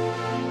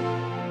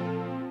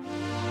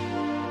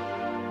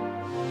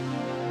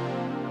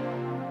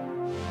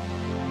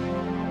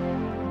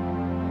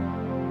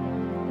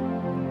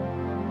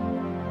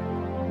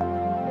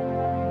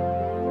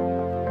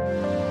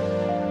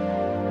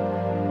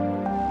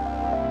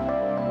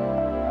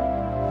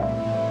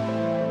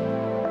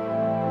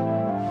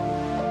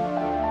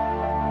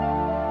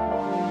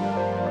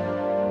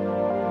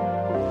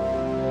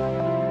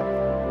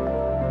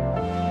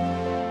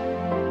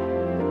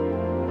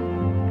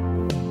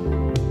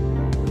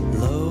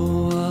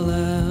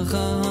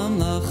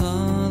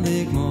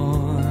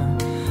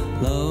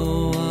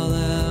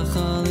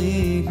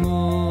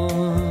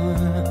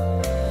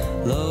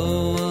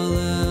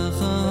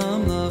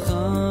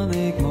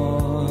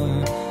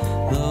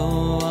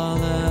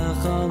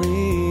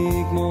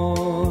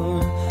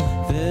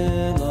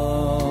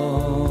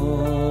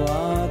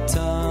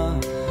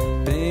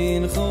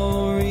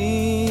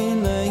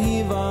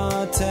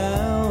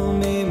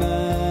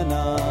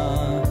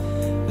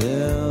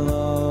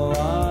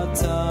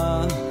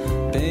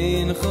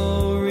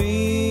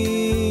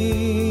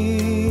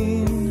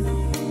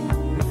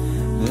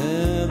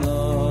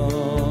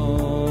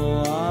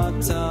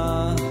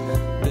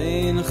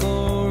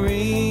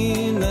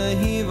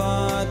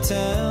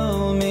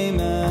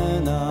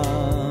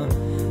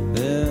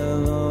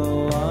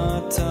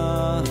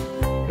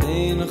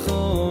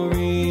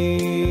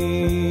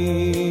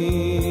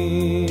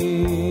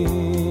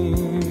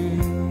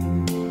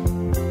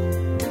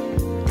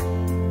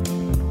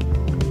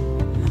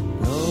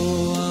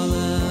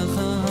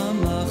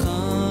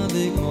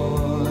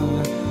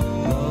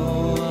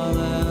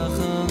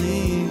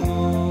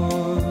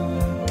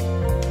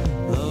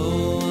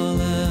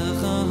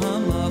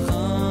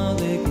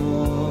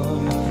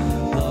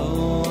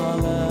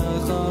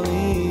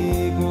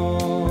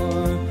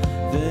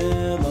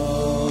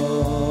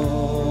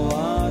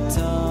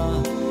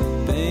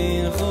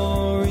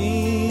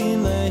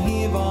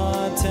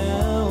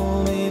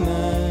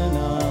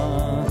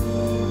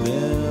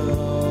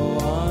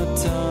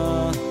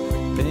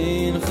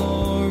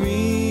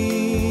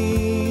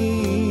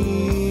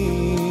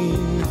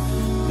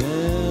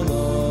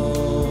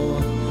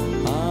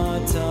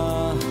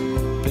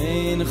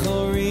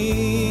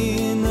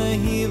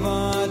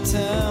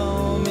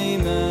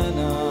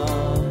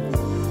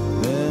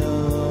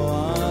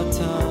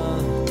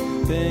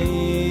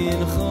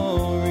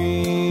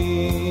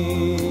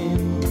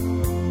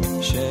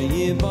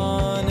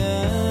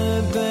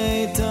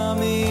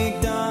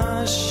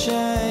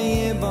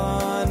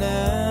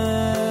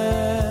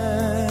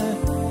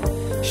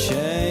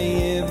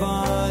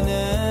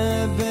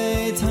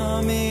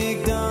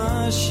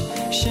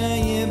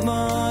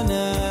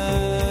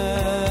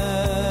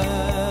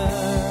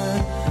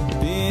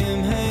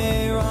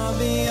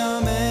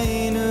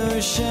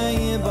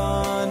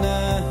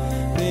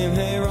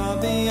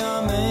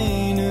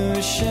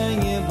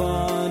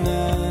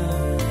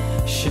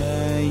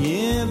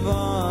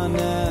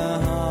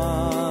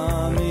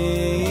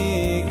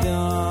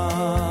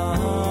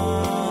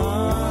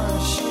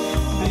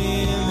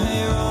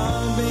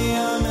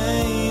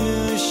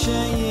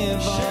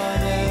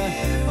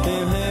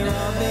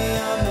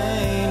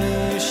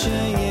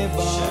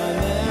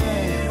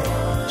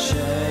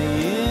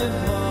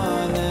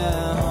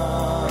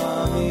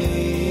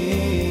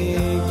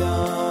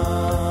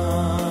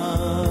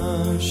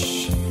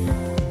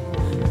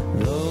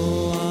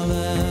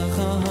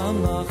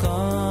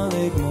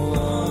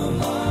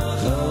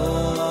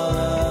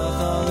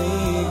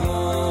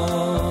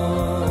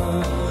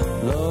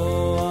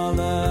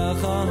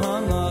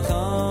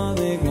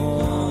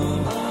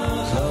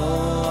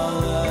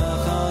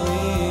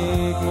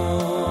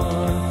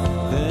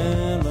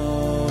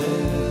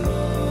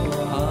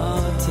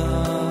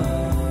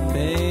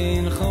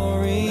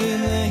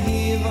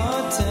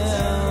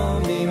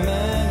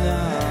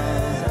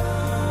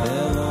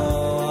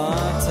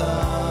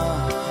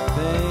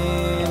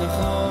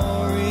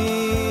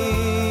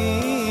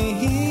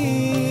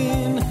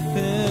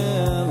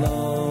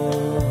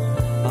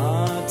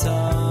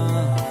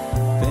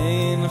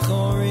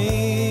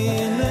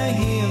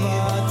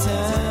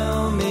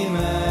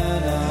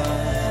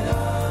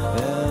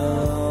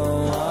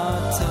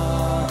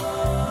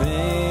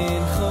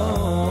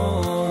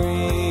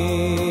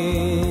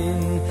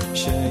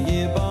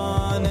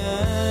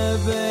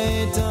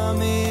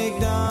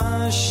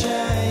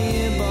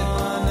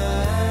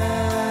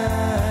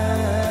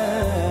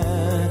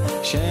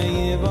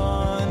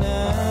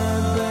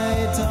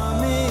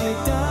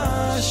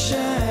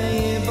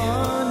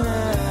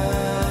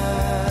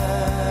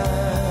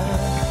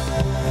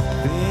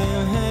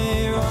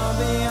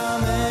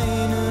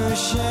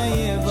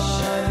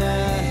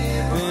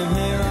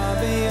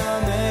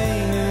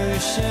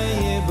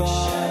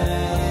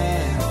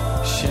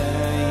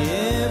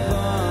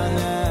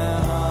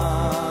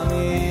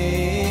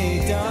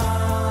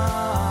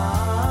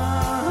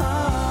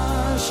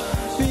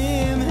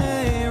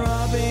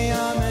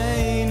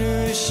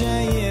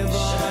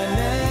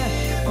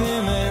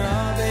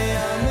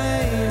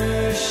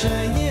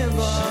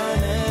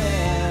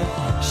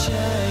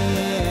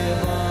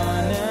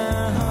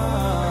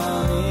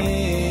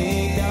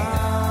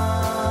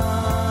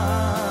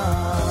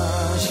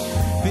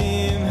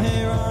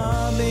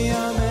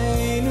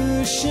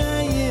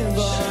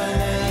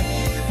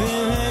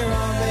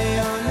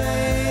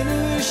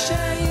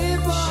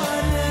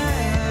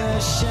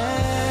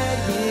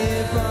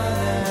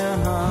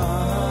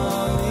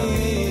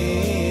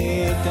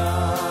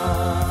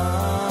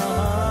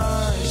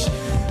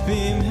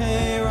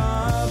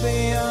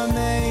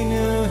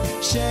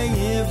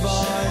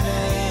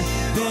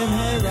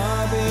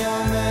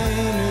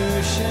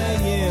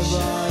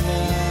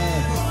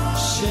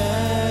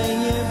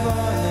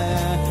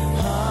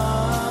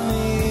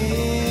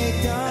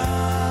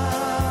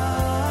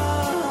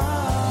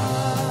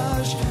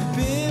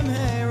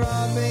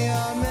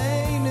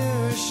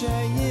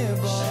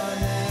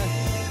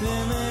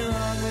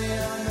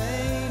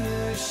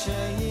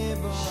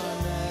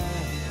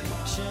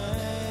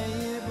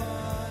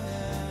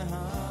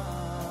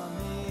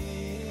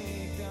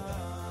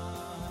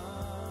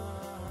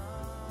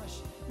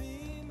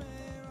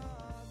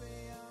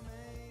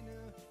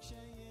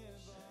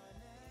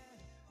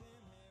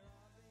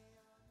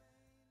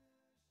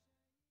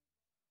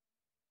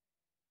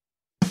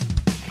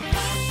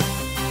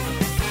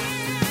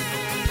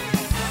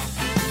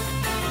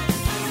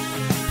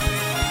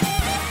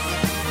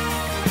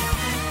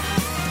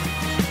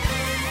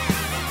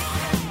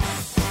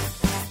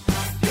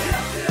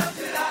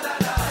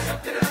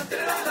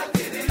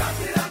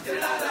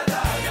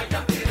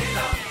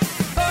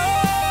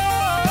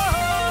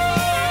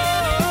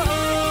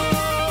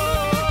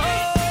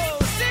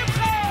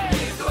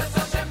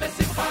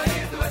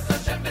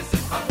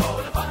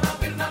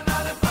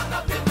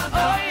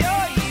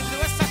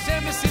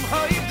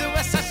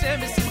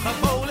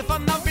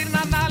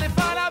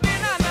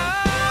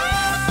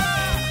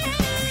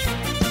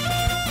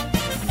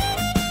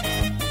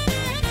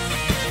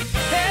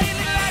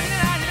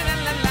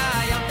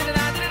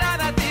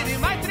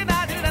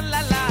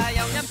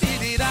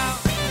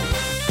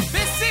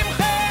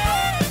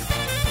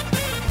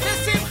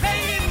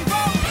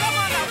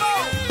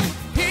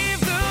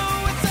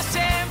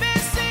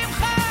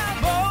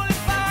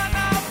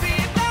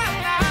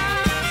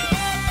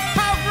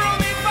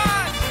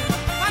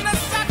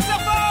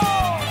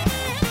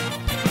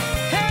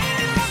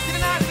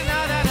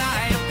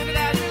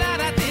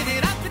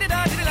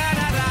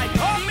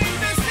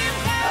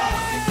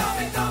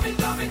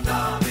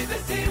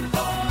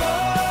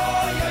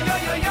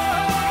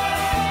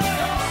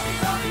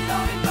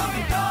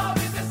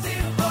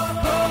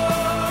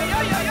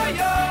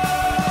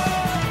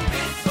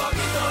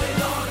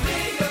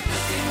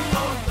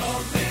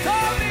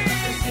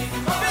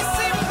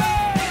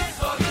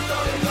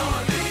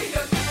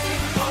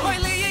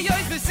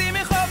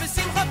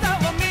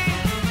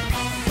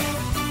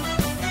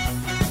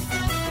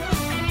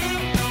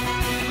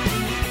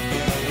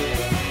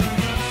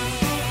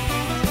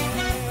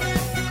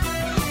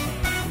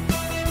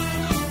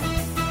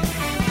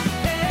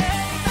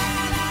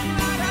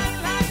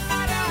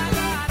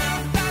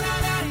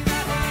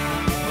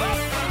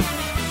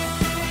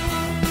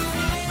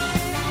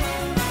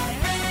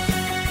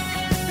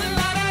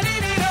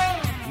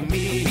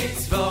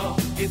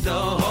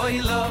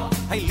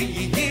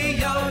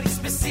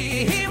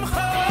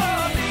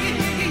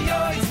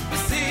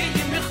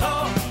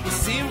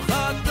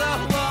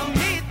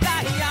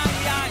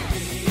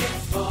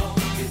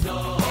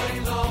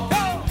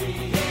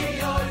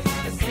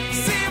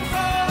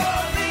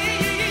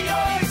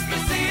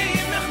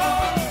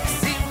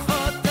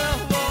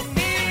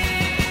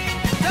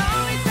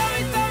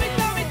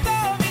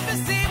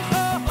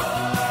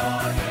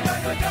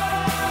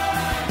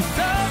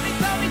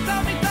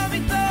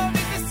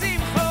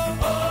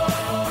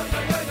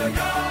 yo,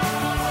 yo.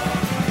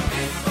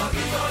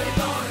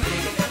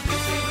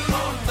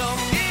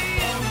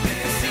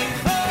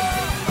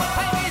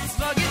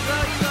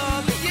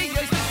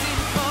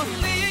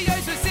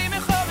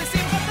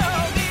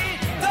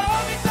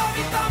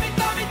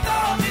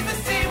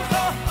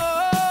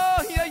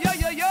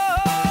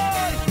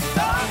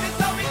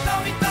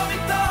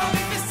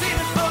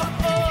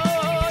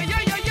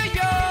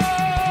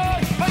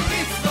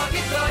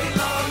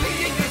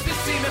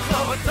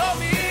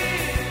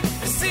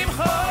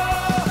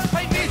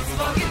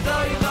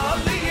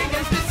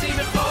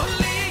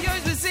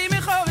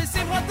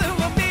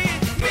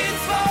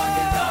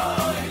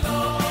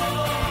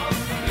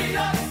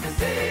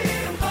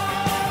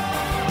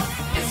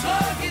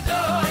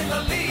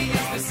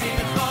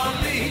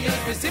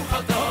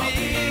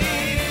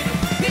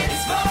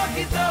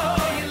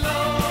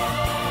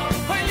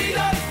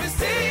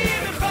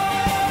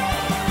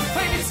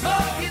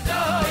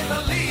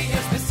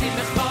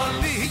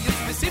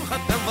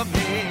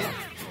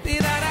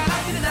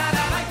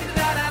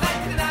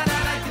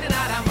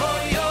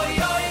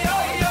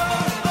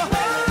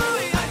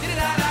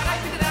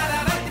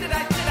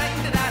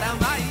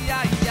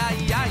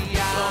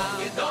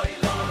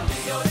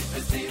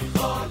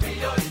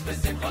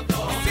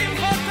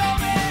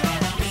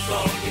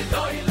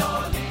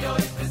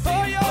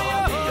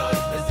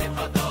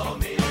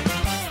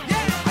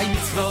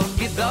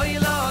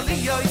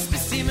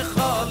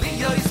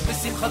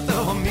 besimchat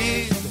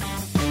omid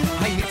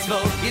hay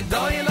mitzvot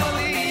gedoy lo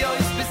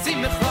liyois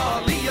besimcha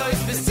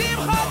liyois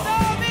besimchat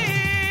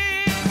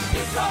omid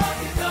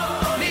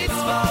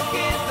mitzvot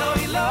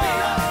gedoy lo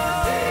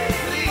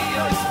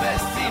liyois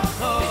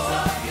besimcha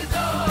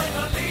gedoy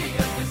lo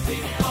liyois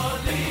besimcha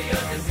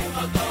liyois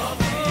besimchat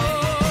omid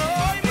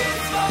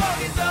mitzvot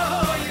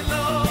gedoy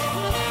lo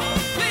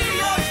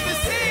liyois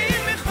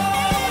besimcha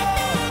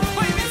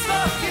hay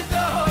mitzvot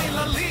gedoy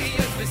lo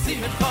liyois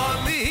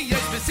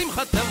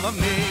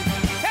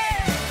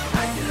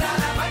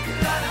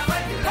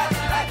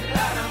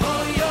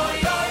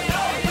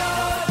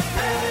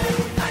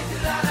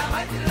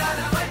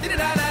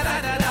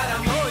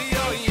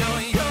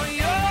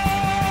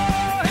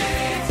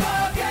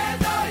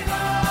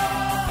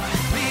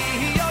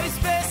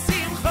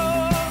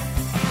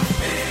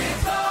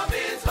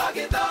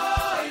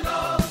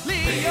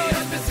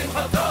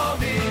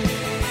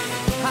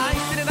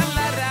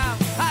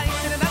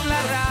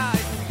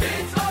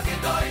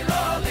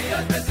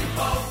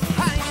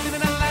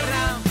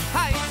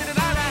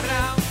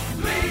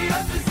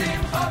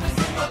besimcha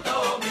liyois besimchat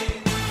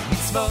omid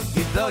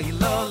Doy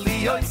lo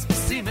liyois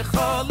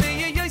besimcha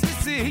liyois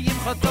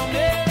besimcha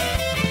omid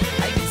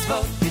hay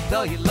mitzvot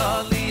doy lo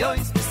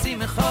liyois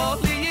besimcha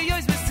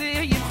liyois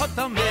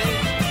besimcha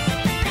omid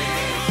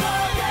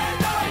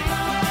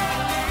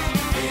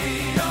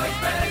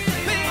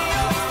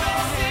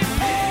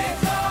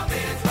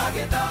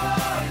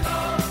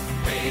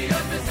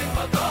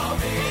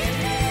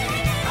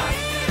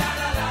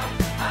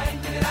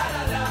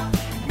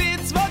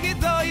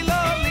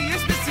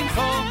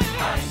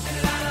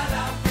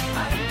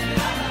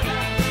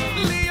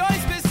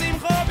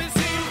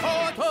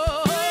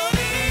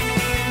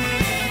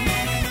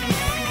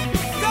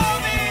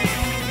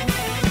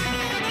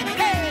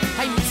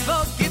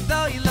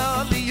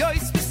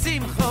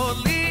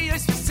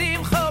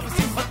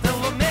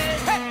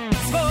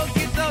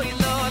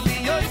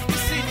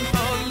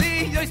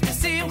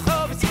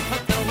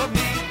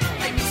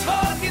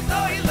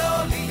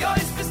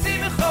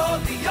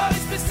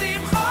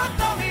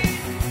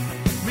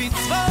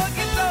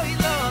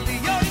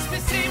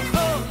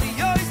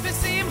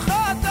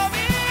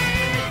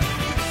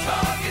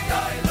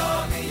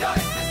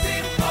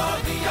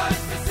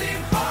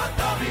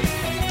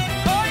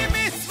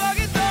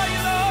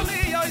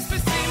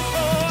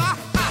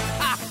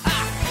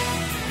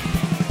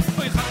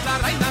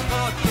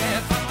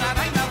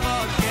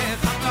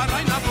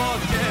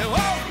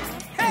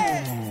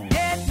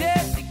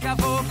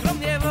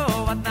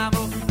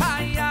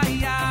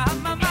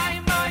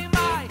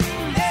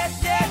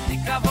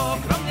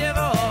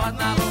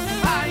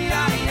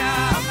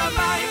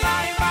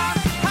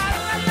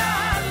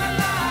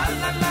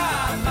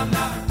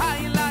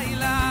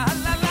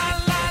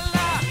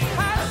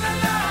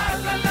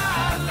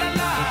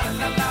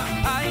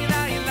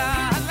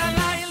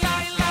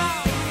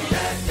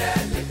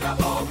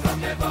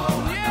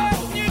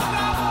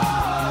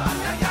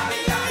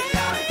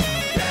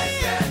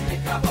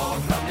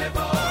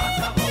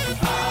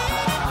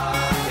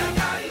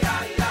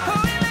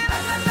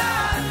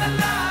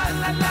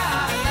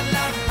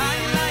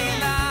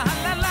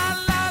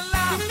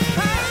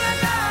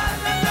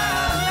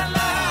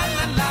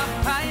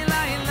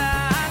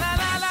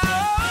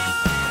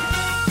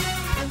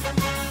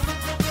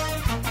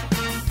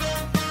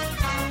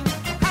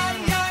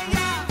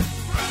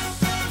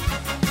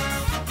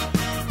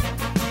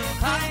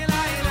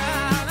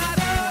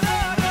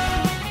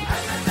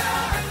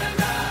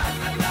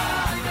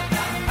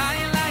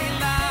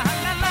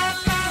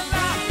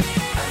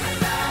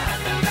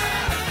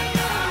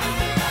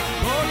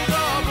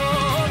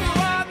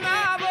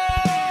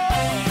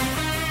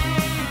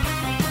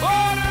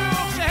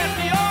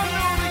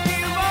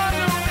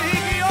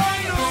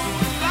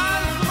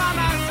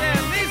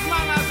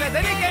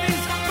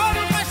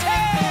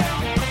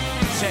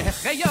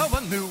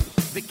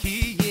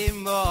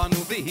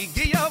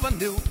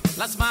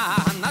Las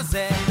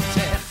manazé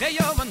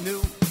cheyovanu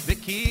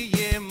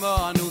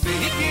vikiyemanu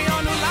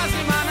vikiyonu las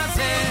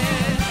manazé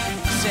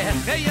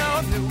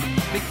cheyovanu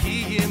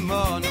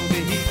vikiyemanu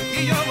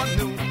vikiyonu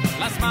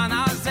las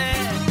manazé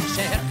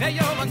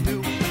cheyovanu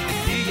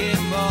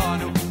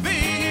vikiyemanu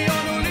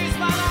vikiyonu las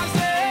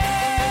manazé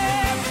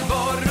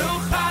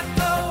Baruch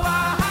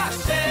atah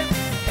Hashem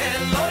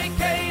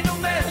Elokeinu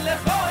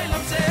melech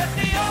haolam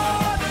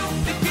cheyovanu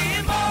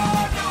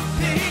vikiyemanu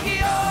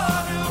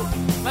vikiyonu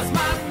las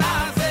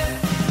manazé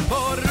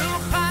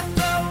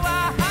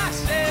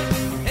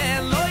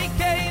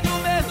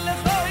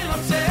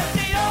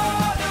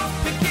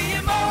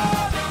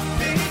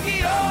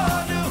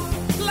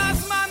Las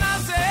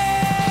manas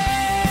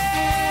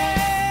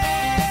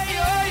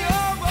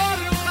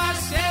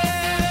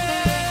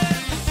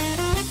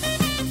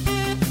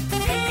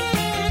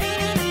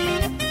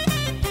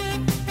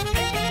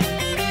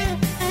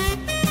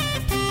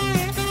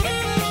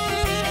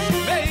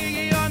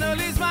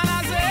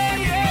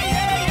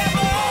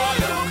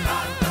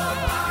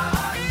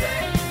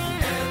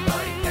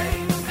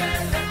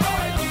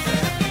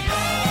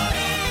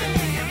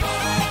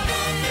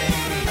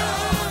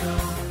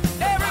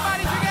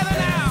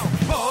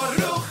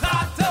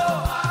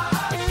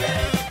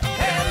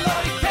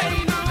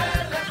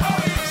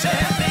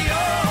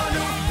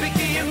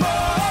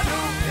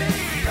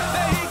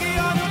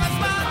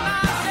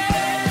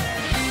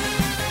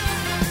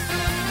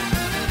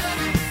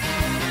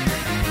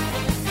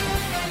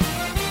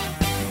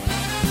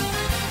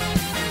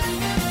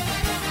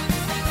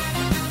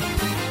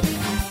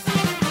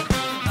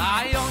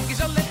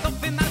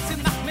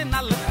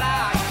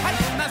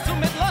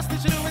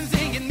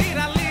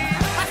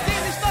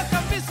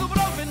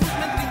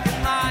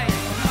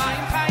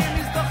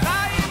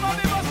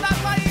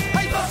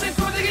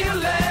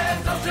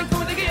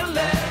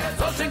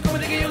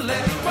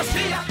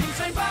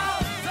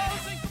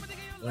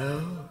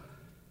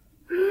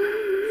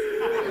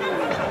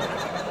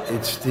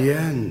It's the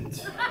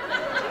end.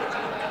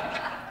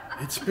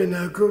 It's been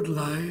a good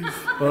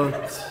life,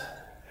 but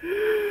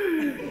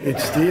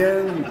it's the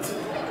end.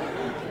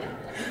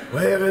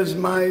 Where is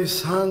my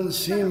son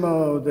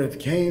Simo that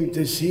came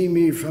to see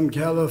me from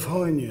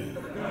California?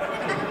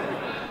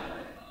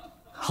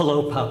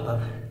 Hello,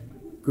 Papa.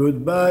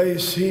 Goodbye,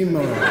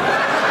 Simo.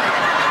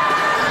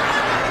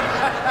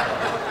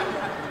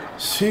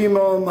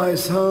 Simo, my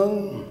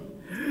son,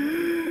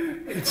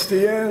 it's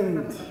the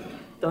end.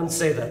 Don't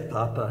say that,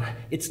 Papa.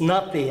 It's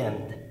not the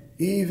end.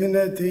 Even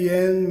at the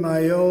end,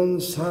 my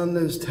own son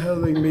is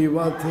telling me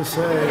what to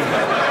say.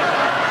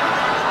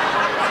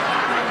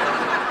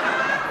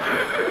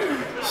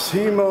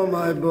 Simo,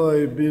 my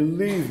boy,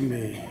 believe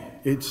me,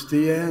 it's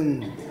the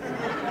end.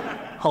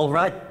 All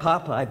right,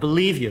 Papa, I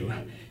believe you.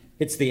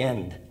 It's the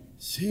end.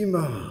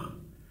 Simo,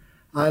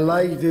 I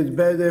liked it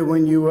better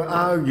when you were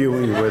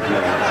arguing with me.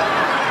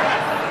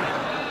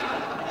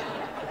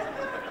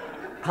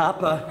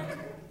 Papa,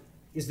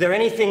 is there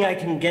anything I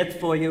can get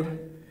for you?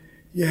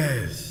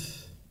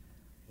 Yes.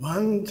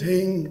 One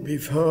thing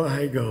before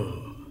I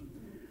go.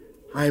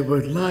 I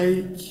would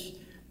like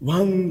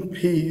one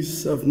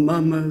piece of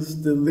Mama's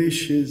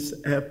delicious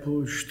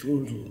apple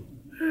strudel.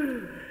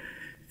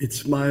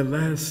 It's my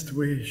last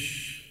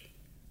wish.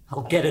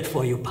 I'll get it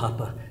for you,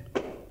 Papa.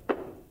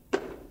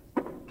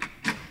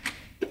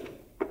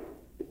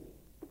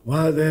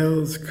 What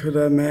else could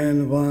a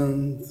man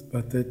want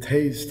but the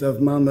taste of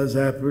Mama's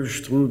apple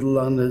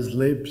strudel on his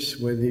lips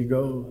when he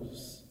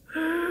goes?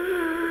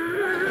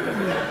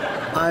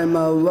 I'm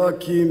a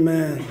lucky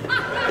man.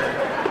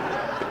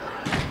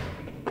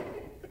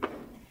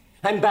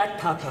 I'm back,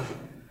 Papa.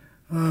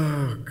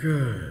 Oh,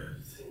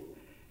 good.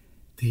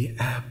 The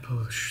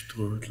apple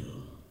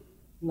strudel.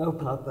 No,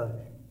 Papa.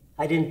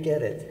 I didn't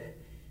get it.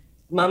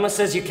 Mama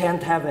says you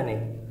can't have any.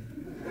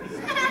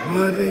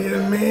 What do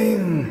you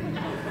mean?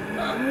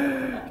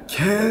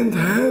 Can't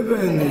have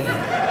any.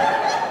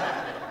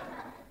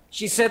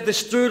 She said the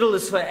strudel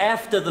is for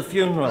after the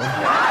funeral.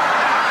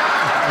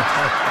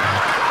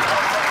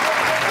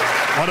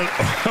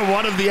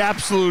 One of the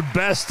absolute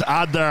best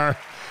Adar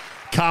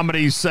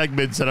comedy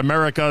segments at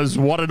America's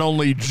one and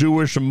only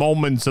Jewish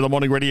Moments in the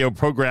Morning radio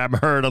program,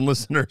 heard on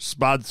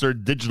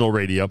listener-sponsored digital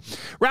radio.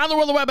 Around the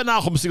world, the web at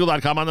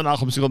NachumSegal.com, on the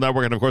Nachum Segal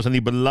Network, and, of course, on the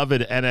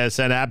beloved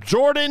NSN app.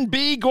 Jordan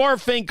B.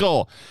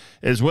 Gorfinkel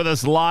is with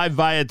us live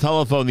via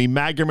telephone. The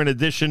Magerman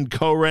Edition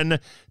Koren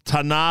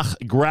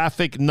Tanakh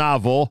graphic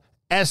novel,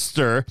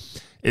 Esther,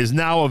 is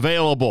now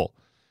available.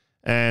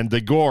 And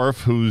the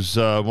Gorf, who's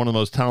one of the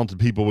most talented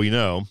people we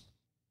know,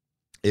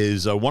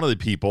 is one of the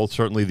people,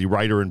 certainly the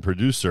writer and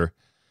producer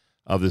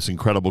of this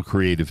incredible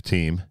creative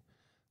team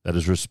that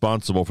is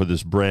responsible for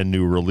this brand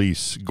new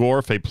release.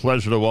 Gorf, a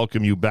pleasure to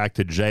welcome you back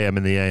to JM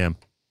in the AM.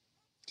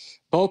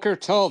 Boker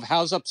Tov,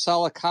 how's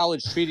Uppsala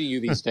College treating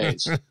you these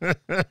days?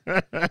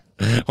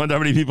 Wonder how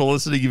many people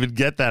listening even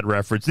get that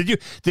reference.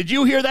 Did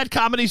you hear that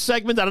comedy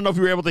segment? I don't know if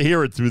you were able to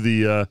hear it through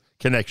the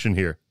connection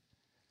here.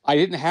 I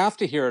didn't have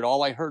to hear it.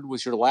 All I heard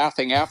was your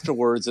laughing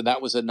afterwards, and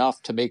that was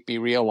enough to make me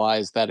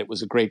realize that it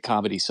was a great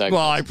comedy segment.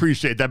 Well, I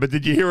appreciate that, but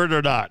did you hear it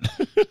or not?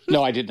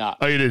 No, I did not.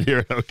 Oh, you didn't hear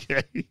it?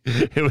 Okay.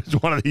 It was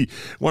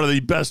one of the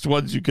best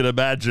ones you could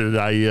imagine.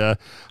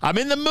 I'm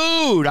in the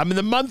mood. I'm in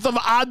the month of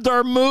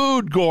Adar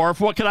mood, Gorf.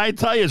 What can I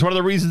tell you? It's one of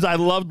the reasons I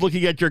loved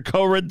looking at your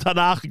Koren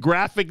Tanakh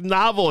graphic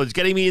novel. It's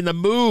getting me in the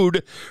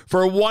mood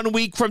for 1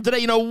 week from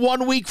today.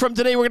 1 week from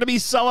today, we're going to be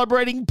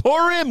celebrating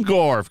Purim,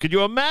 Gorf. Could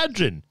you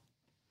imagine?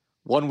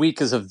 1 week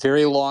is a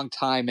very long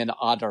time in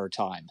Adar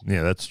time.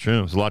 Yeah, that's true.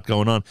 There's a lot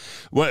going on.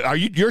 What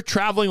you're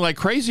traveling like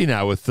crazy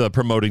now with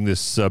promoting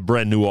this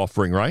brand new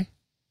offering, right?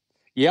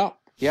 Yeah.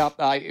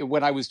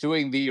 When I was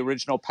doing the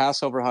original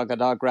Passover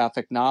Haggadah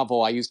graphic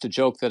novel, I used to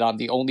joke that I'm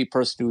the only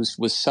person who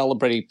was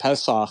celebrating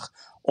Pesach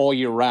all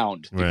year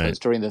round, because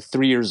during the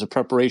 3 years of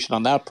preparation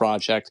on that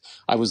project,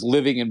 I was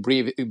living and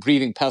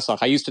breathing Pesach.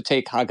 I used to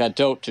take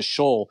Haggadot to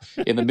Shul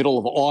in the middle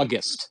of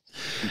August.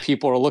 And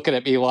people are looking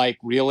at me like,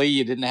 really?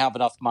 You didn't have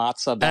enough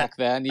matzah back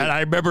then? And I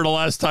remember the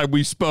last time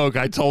we spoke,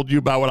 I told you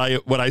about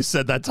what I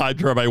said that time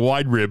to Rabbi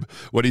Weinrib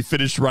when he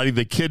finished writing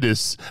the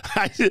Kiddush.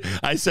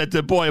 I said to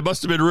him, boy, it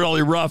must have been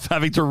really rough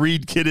having to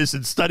read Kiddush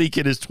and study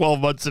Kiddush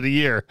 12 months in a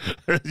year.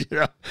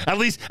 At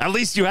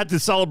least you had to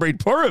celebrate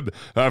Purim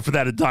for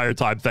that entire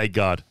time, thank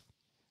God.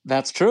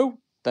 That's true.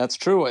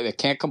 I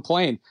can't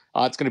complain.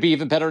 It's going to be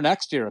even better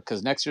next year,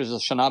 because next year's a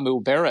Shana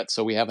Mu'beret,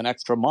 so we have an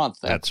extra month.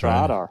 That's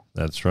right. Adar.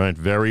 That's right.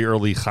 Very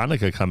early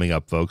Hanukkah coming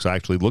up, folks. I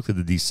actually looked at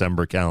the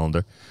December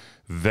calendar.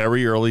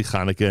 Very early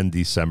Hanukkah in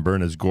December,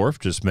 and as Gorf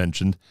just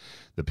mentioned,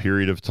 the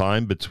period of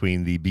time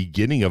between the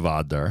beginning of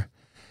Adar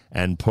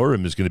and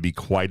Purim is going to be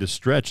quite a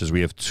stretch, as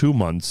we have 2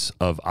 months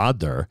of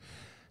Adar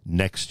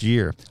next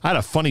year. I had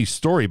a funny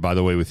story, by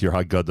the way, with your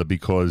Haggadah,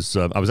 because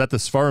I was at the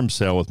Sfarim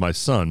sale with my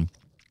son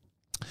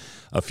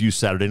a few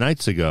Saturday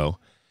nights ago,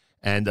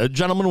 And a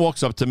gentleman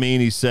walks up to me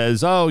and he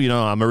says, "Oh,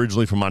 I'm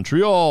originally from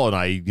Montreal, and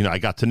I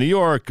got to New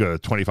York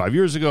 25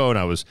 years ago, and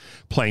I was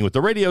playing with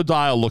the radio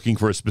dial looking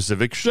for a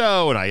specific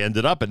show, and I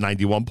ended up at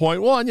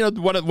 91.1."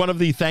 One of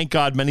the, thank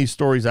God, many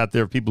stories out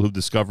there of people who've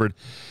discovered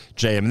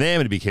JM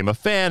and he became a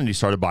fan, and he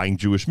started buying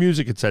Jewish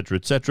music, et cetera,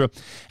 et cetera.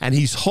 And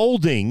he's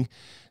holding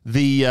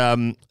the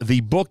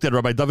book that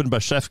Rabbi David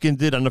Bashevkin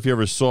did. I don't know if you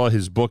ever saw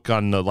his book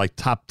on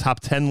top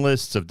 10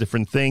 lists of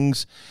different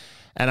things.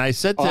 And I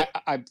said to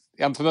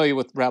I'm familiar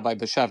with Rabbi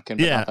Bashevkin,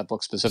 but not that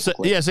book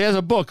specifically. So he has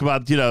a book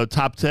about,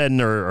 top 10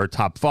 or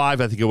top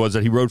 5, I think it was,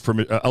 that he wrote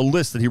from a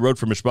list that he wrote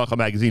for Mishpacha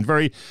magazine.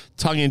 Very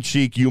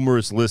tongue-in-cheek,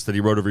 humorous list that he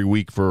wrote every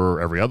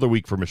other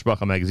week for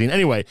Mishpacha magazine.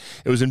 Anyway,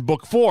 it was in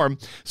book form.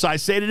 So I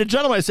say to the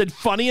gentleman, I said,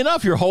 "Funny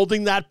enough, you're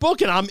holding that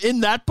book, and I'm in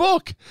that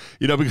book."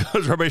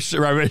 Because Rabbi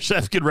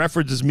Bashevkin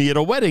references me at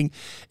a wedding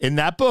in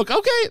that book.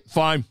 Okay,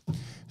 fine.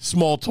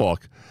 Small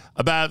talk.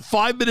 About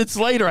 5 minutes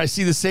later, I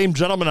see the same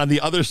gentleman on the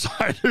other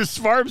side of his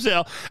farm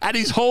sale, and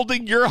he's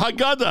holding your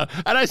Haggadah.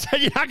 And I said,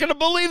 "You're not going to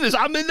believe this.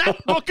 I'm in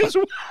that book as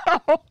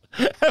well."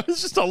 It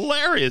was just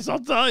hilarious, I'll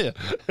tell you.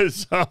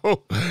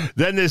 So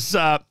then this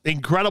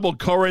incredible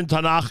Koren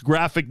Tanakh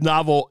graphic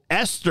novel,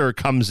 Esther,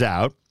 comes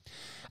out.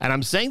 And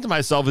I'm saying to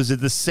myself, is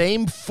it the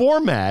same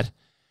format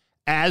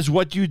as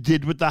what you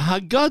did with the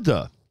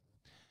Haggadah?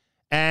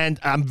 And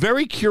I'm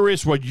very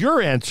curious what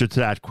your answer to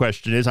that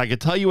question is. I can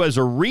tell you as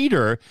a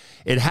reader,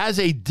 it has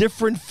a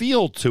different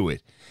feel to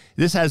it.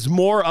 This has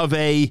more of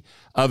a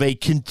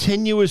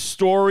continuous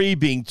story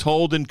being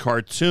told in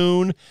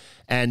cartoon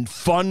and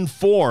fun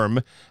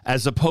form,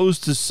 as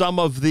opposed to some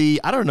of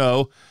the,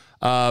 more,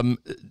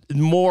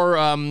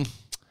 I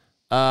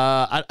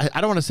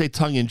don't want to say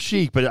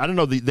tongue-in-cheek, but I don't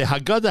know, the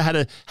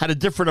Haggadah had a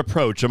different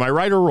approach. Am I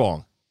right or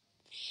wrong?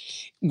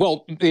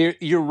 Well,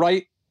 you're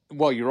right.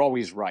 Well, you're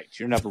always right.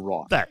 You're never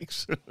wrong.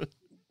 Thanks.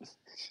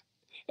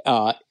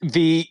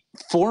 The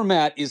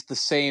format is the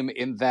same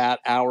in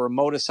that our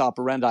modus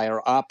operandi,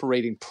 our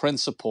operating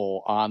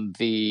principle on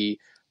the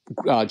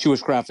Jewish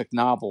graphic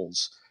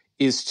novels,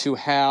 is to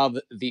have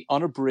the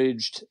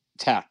unabridged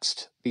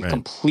text, the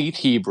complete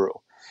Hebrew,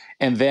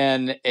 and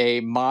then a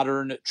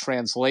modern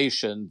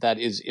translation that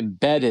is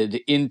embedded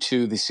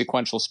into the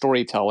sequential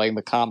storytelling,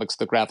 the comics,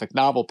 the graphic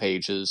novel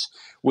pages,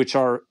 which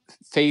are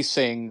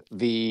facing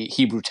the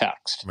Hebrew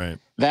text. Right.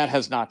 That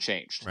has not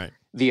changed. Right.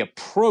 The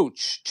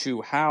approach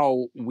to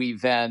how we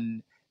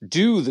then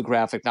do the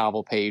graphic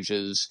novel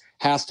pages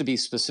has to be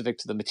specific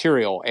to the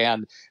material.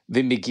 And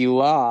the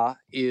Megillah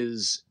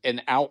is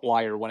an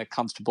outlier when it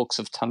comes to books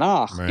of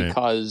Tanakh,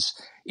 because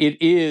it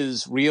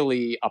is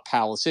really a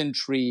palace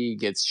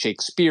intrigue. It's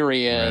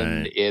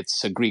Shakespearean.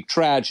 It's a Greek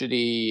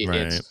tragedy.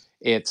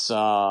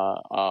 It's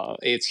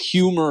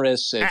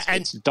humorous.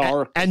 It's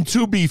dark. And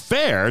to be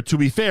fair,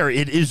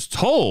 it is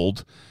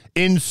told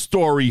in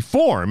story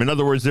form. In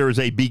other words, there is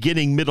a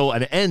beginning, middle,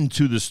 and end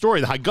to the story.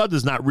 The Haggadah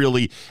is not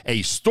really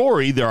a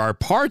story. There are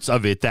parts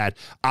of it that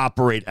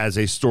operate as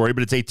a story,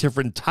 but it's a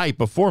different type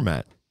of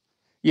format.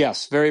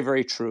 Yes, very,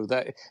 very true.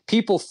 That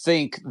people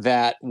think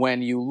that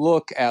when you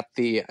look at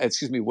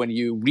when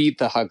you read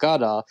the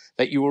Haggadah,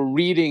 that you were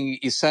reading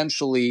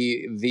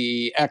essentially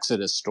the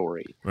Exodus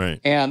story. Right.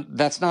 And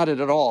that's not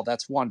it at all.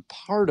 That's one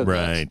part of it.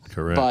 Right,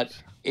 correct. But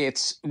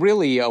it's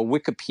really a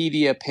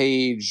Wikipedia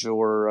page,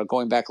 or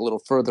going back a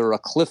little further, a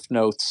Cliff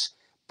Notes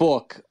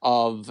book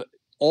of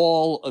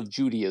all of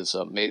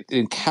Judaism. It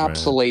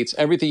encapsulates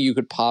everything you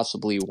could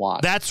possibly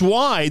want. That's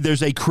why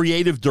there's a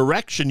creative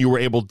direction you were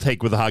able to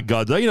take with the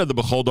Haggadah. The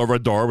Bechol Dor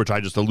Vador, which I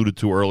just alluded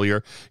to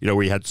earlier,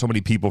 where you had so many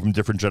people from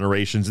different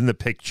generations in the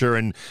picture,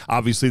 and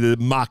obviously the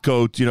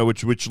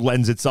Makot, which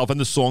lends itself,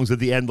 and the songs at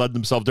the end lend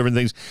themselves different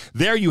things.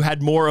 There you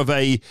had more of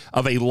a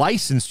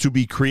license to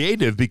be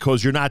creative,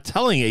 because you're not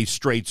telling a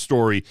straight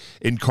story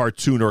in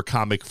cartoon or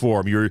comic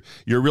form. You're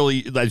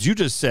really, as you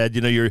just said,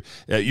 you're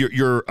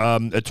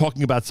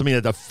talking about something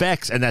that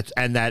affects and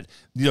that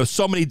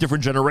so many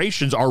different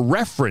generations are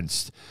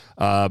referenced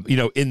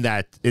in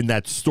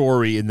that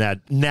story, in that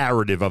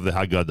narrative of the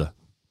Haggadah.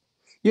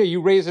 Yeah,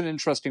 you raise an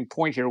interesting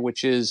point here,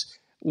 which is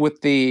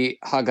with the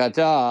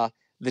Haggadah,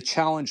 the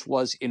challenge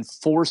was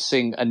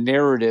enforcing a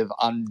narrative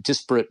on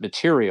disparate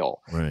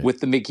material. Right. With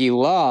the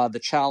Megillah, the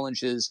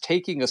challenge is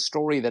taking a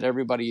story that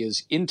everybody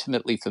is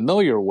intimately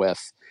familiar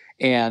with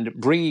and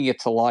bringing it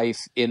to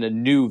life in a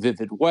new,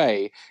 vivid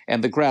way.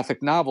 And the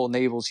graphic novel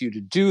enables you to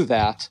do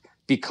that,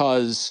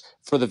 because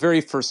for the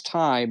very first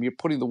time, you're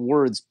putting the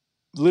words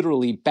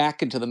literally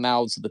back into the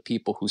mouths of the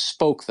people who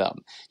spoke them.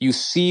 You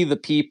see the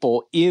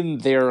people in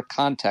their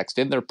context,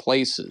 in their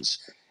places,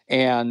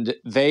 and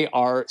they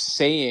are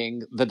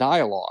saying the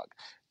dialogue.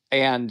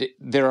 And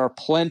there are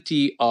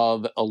plenty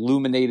of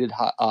illuminated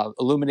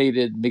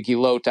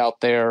Megillot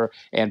out there,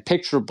 and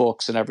picture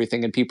books and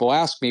everything. And people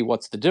ask me,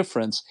 what's the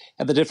difference?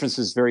 And the difference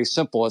is very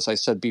simple. As I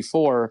said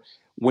before,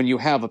 when you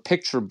have a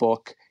picture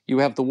book, you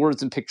have the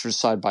words and pictures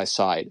side by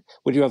side.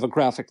 When you have a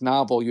graphic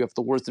novel, you have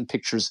the words and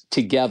pictures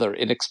together,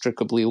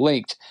 inextricably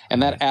linked, and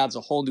that adds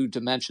a whole new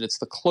dimension. It's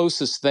the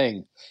closest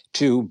thing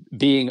to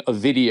being a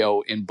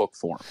video in book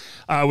form.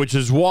 Which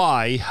is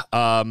why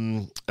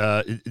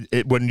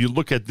when you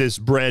look at this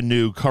brand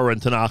new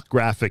current Tanakh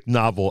graphic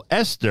novel,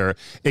 Esther,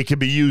 it can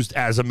be used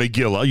as a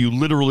Megillah. You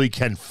literally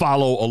can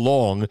follow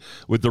along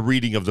with the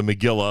reading of the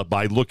Megillah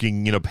by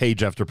looking,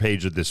 page after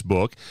page of this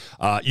book.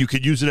 You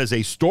could use it as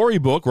a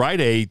storybook,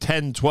 right? A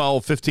 10,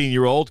 12,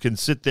 15-year-old can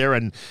sit there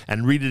and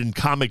read it in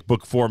comic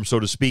book form, so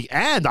to speak.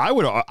 And I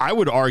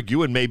would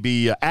argue, and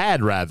maybe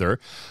add rather,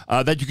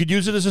 that you could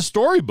use it as a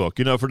storybook,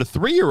 for the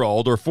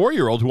 3-year-old or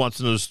 4-year-old who wants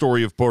to know the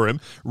story of Purim,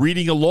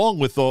 reading along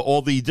with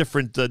all the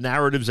different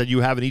narratives that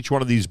you have in each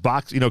one of these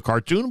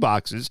cartoon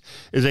boxes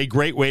is a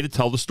great way to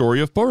tell the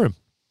story of Purim.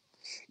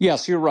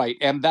 Yes, you're right.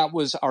 And that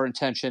was our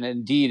intention.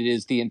 Indeed, it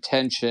is the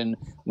intention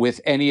with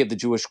any of the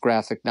Jewish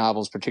graphic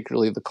novels,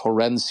 particularly the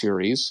Koren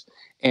series.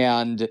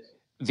 And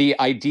the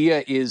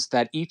idea is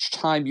that each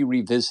time you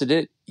revisit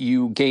it,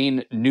 you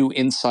gain new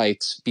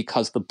insights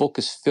because the book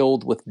is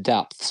filled with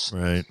depths.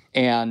 Right.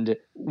 And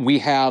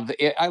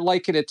I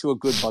liken it to a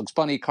good Bugs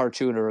Bunny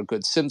cartoon or a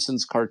good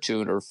Simpsons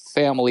cartoon or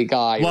Family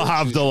Guy.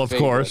 Lahavdil, of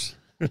course.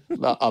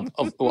 Of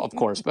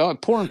course. But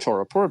Purim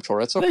Torah,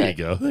 it's okay.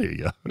 There you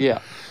go.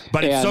 Yeah.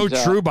 But it's so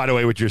true, by the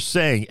way, what you're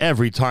saying,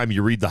 every time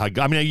you read the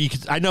Haggadah. I mean,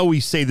 I know we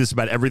say this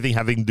about everything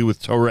having to do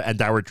with Torah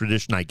and our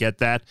tradition. I get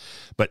that.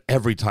 But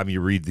every time you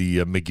read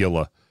the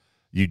Megillah,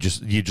 you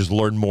just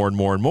learn more and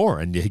more and more,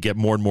 and you get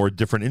more and more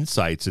different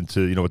insights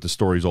into, what the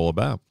story's all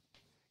about.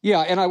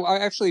 Yeah, and I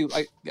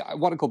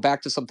want to go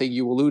back to something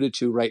you alluded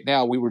to right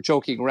now. We were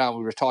joking around.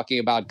 We were talking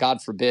about,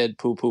 God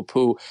forbid,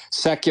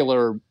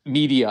 secular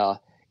media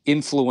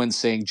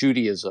influencing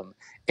Judaism.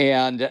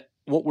 And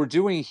what we're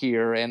doing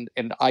here, and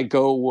I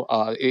go,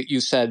 you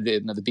said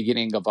in the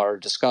beginning of our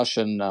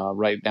discussion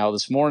right now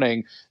this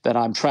morning that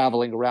I'm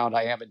traveling around.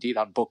 I am indeed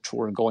on book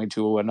tour and going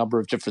to a number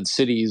of different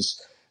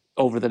cities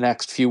over the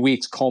next few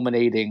weeks,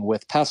 culminating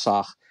with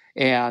Pesach.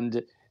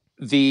 And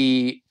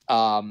the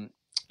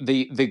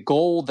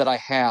goal that I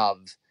have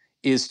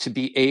is to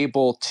be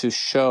able to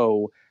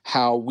show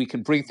how we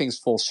can bring things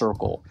full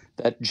circle,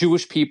 that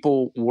Jewish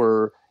people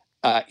were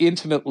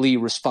intimately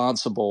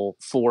responsible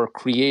for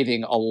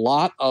creating a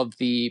lot of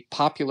the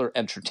popular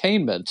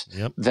entertainment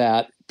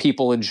that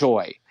people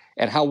enjoy.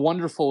 And how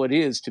wonderful it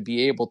is to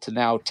be able to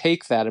now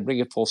take that and bring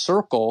it full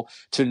circle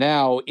to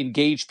now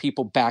engage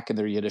people back in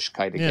their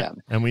Yiddishkeit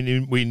again. And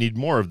we need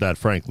more of that,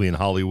 frankly, in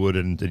Hollywood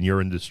and in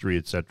your industry,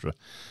 etc.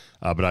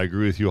 But I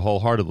agree with you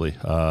wholeheartedly.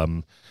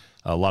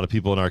 A lot of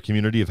people in our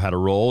community have had a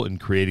role in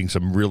creating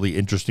some really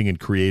interesting and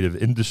creative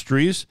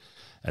industries,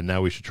 and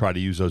now we should try to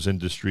use those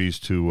industries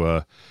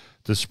to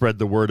spread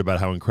the word about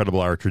how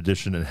incredible our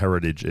tradition and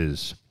heritage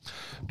is.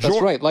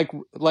 That's right.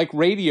 Like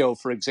radio,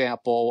 for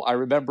example. I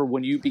remember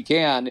when you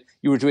began,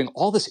 you were doing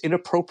all this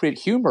inappropriate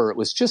humor. It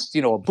was just,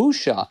 a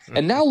busha.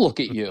 And now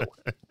look at you.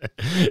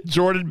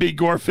 Jordan B.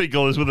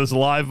 Gorfinkel is with us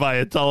live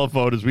via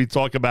telephone as we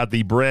talk about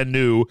the brand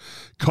new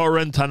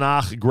Koren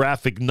Tanakh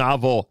graphic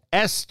novel,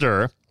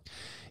 Esther.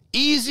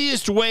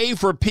 Easiest way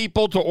for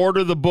people to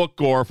order the book,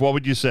 Gorf, what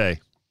would you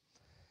say?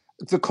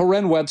 The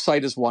Koren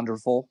website is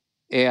wonderful.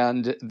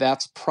 And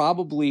that's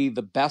probably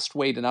the best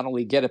way to not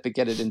only get it, but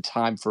get it in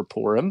time for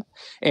Purim.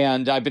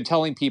 And I've been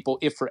telling people,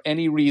 if for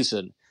any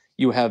reason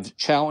you have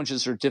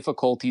challenges or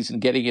difficulties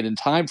in getting it in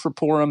time for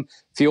Purim,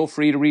 feel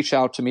free to reach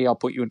out to me. I'll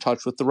put you in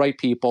touch with the right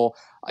people.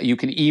 You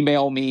can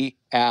email me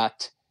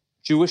at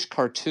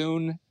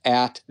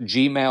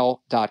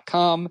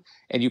jewishcartoon@gmail.com.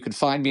 And you can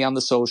find me on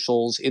the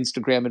socials,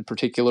 Instagram in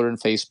particular and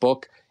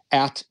Facebook,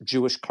 at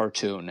Jewish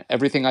Cartoon.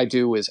 Everything I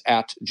do is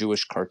at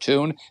Jewish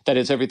Cartoon. That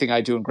is everything I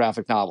do in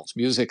graphic novels.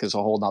 Music is a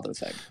whole nother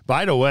thing.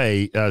 By the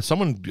way,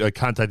 someone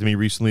contacted me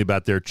recently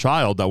about their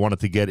child that wanted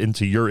to get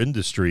into your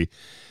industry.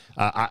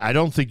 I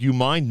don't think you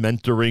mind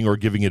mentoring or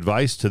giving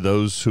advice to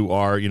those who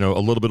are, a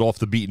little bit off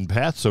the beaten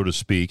path, so to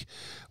speak,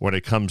 when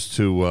it comes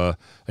to,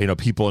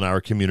 people in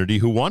our community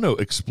who want to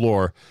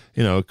explore,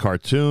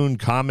 cartoon,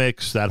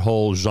 comics, that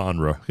whole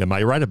genre. Am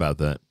I right about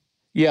that?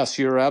 Yes,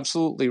 you're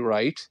absolutely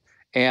right.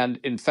 And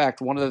in fact,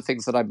 one of the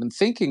things that I've been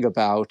thinking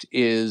about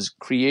is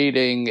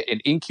creating an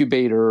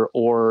incubator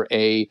or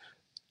a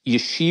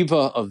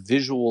yeshiva of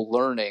visual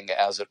learning,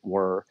 as it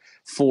were,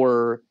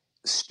 for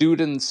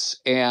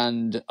students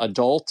and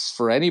adults,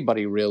 for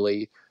anybody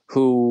really,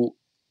 who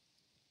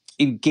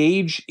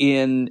engage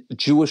in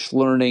Jewish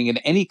learning and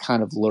any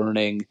kind of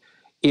learning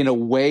in a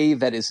way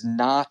that is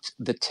not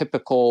the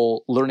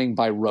typical learning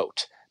by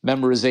rote,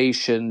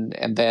 memorization,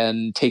 and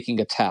then taking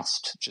a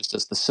test, just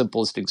as the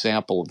simplest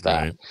example of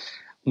that. Right.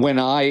 When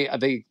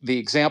the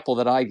example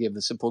that I give,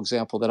 the simple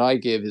example that I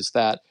give is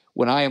that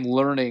when I am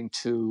learning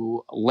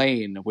to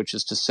lane, which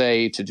is to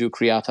say to do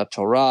Kriyat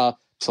HaTorah,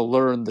 to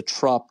learn the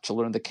trup, to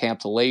learn the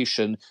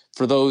cantillation.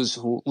 For those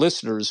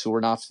listeners who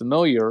are not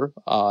familiar,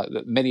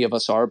 many of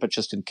us are, but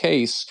just in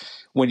case,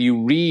 when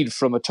you read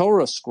from a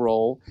Torah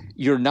scroll,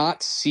 you're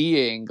not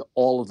seeing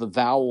all of the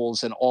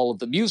vowels and all of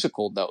the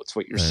musical notes.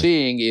 What you're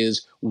seeing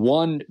is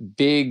one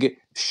big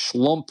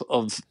schlump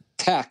of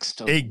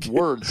text, of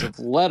words, of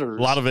letters,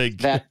 a lot of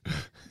egg.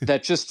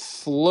 that just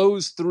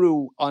flows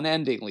through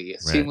unendingly,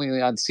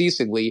 seemingly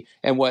unceasingly.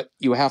 And what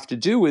you have to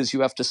do is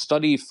you have to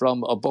study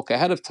from a book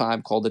ahead of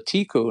time called the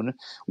Tikkun,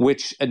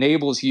 which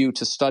enables you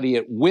to study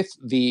it with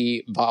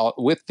the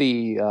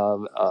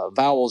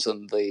vowels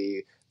and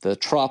the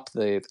trup,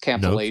 the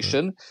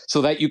cantillation,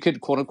 so that you could,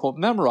 quote unquote,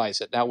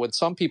 memorize it. Now, when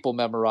some people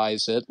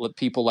memorize it,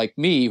 people like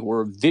me who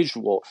are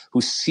visual,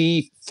 who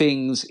see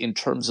things in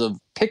terms of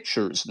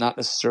pictures, not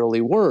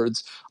necessarily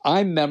words,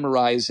 I'm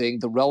memorizing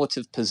the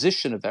relative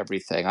position of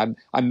everything.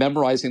 I'm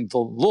memorizing the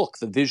look,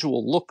 the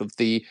visual look of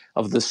the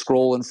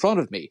scroll in front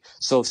of me.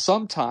 So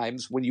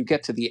sometimes when you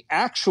get to the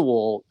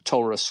actual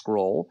Torah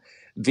scroll,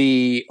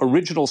 the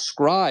original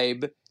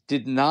scribe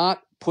did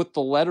not put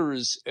the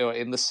letters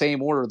in the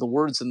same order, the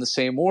words in the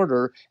same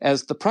order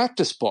as the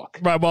practice book.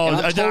 Right.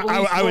 Well,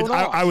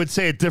 I would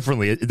say it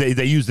differently.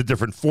 They used a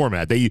different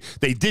format. They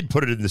did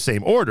put it in the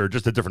same order,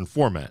 just a different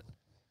format.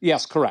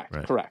 Yes, correct.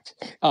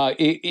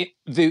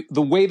 The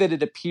way that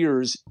it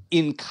appears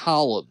in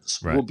columns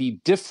will be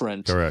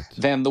different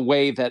than the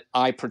way that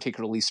I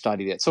particularly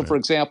studied it. So, for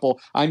example,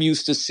 I'm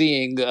used to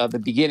seeing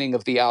the beginning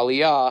of the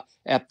Aliyah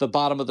at the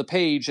bottom of the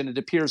page, and it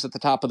appears at the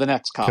top of the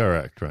next column.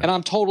 Correct. And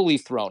I'm totally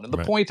thrown. And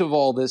the point of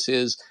all this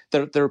is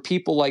that there are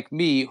people like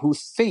me who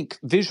think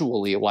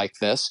visually like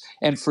this,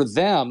 and for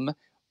them,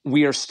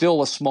 we are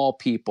still a small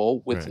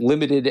people with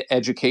limited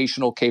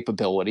educational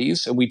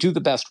capabilities, and we do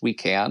the best we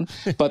can,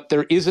 but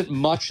there isn't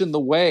much in the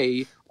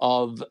way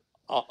of,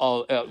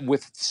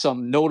 with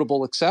some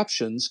notable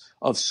exceptions,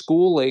 of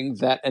schooling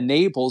that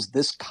enables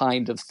this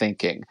kind of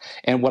thinking.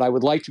 And what I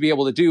would like to be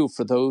able to do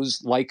for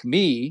those like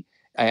me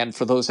and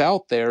for those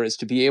out there is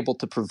to be able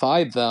to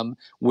provide them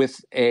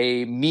with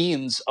a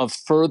means of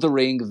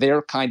furthering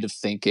their kind of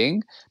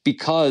thinking,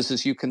 because,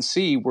 as you can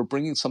see, we're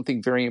bringing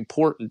something very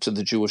important to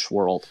the Jewish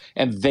world,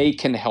 and they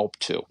can help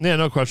too. Yeah,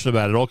 no question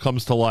about it. It all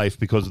comes to life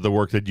because of the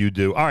work that you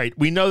do. All right,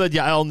 we know that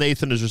Yael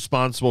Nathan is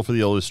responsible for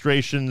the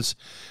illustrations.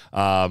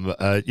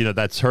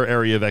 That's her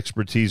area of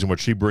expertise and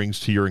what she brings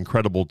to your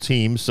incredible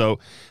team. So,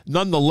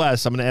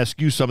 nonetheless, I'm going to ask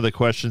you some of the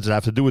questions that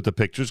have to do with the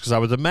pictures, because I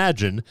would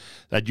imagine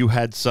that you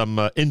had some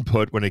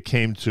input when it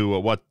came to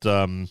what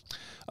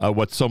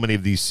so many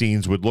of these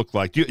scenes would look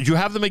like. Do you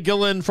have the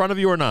Megillah in front of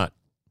you or not?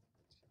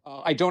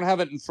 I don't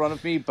have it in front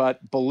of me,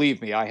 but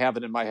believe me, I have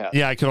it in my head.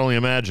 Yeah, I can only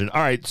imagine.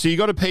 All right, so you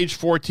go to page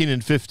 14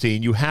 and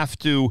 15. You have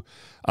to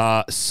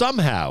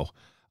somehow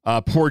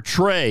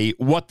portray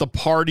what the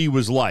party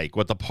was like,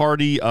 what the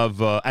party of,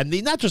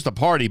 not just the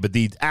party, but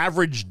the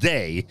average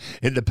day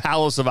in the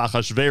palace of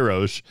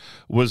Achashverosh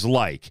was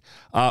like.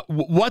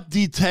 What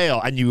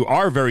detail, and you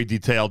are very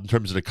detailed in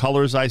terms of the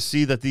colors I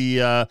see that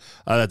the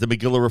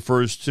Megillah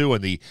refers to,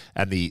 and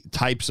the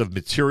types of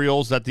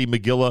materials that the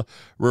Megillah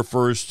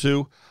refers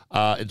to,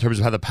 in terms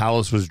of how the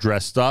palace was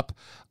dressed up.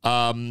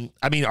 Are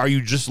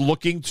you just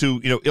looking to,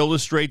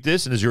 illustrate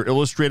this? And is your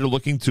illustrator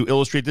looking to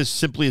illustrate this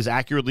simply as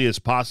accurately as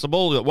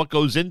possible? What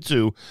goes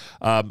into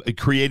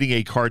creating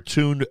a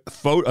cartoon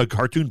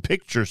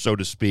picture, so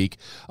to speak,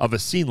 of a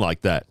scene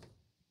like that?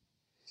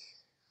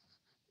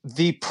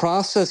 The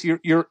process,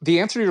 the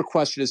answer to your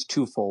question is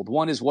twofold.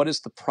 One is, what is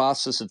the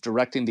process of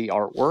directing the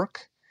artwork?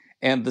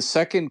 And the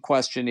second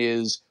question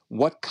is,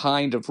 what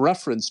kind of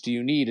reference do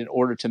you need in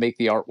order to make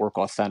the artwork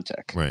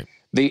authentic? Right.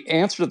 The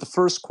answer to the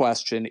first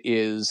question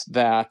is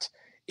that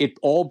it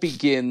all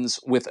begins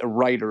with a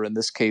writer, in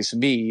this case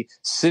me,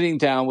 sitting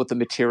down with the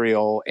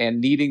material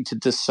and needing to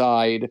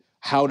decide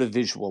how to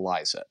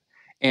visualize it.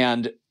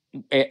 And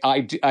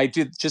I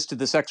did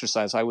this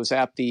exercise. I was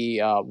at the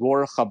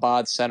Rohr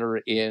Chabad Center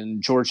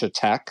in Georgia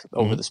Tech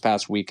over this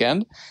past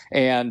weekend,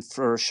 and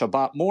for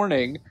Shabbat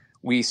morning,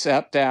 we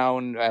sat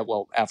down,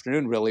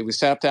 afternoon really, we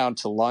sat down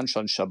to lunch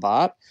on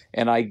Shabbat,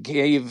 and I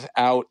gave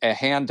out a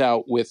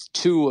handout with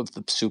two of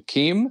the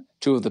psukim,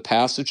 two of the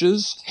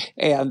passages,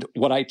 and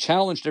what I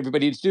challenged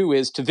everybody to do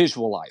is to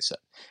visualize it.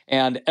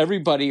 And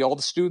everybody, all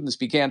the students,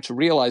 began to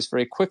realize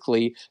very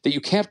quickly that you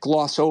can't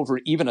gloss over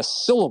even a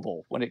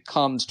syllable when it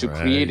comes to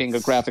creating a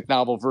graphic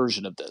novel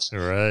version of this.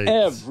 Right.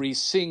 Every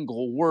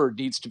single word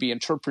needs to be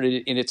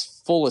interpreted in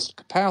its fullest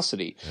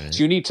capacity. Right.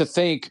 So you need to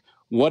think,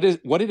 what did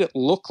it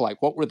look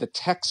like? What were the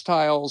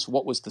textiles?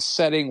 What was the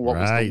setting? What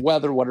was the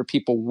weather? What are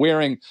people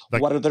wearing?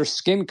 What are their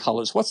skin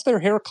colors? What's their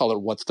hair color?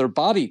 What's their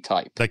body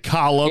type? The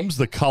columns,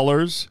 the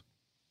colors.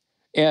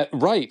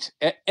 Right.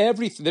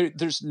 Everything.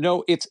 There's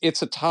no.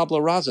 It's a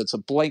tabula rasa. It's a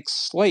blank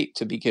slate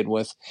to begin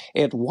with,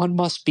 and one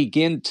must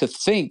begin to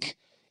think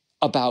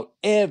about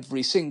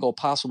every single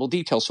possible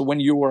detail. So when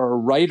you are a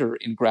writer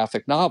in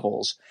graphic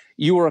novels,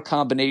 you are a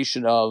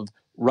combination of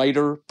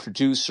writer,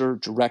 producer,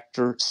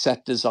 director,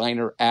 set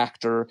designer,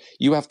 actor.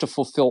 You have to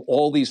fulfill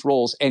all these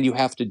roles, and you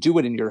have to do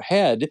it in your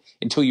head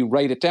until you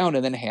write it down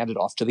and then hand it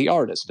off to the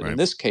artist. And in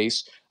this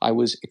case, I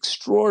was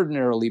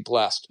extraordinarily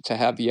blessed to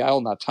have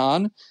Yael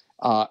Natan,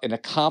 an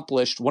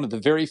accomplished, one of the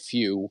very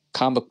few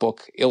comic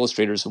book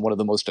illustrators and one of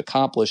the most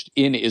accomplished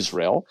in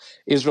Israel.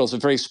 Israel is a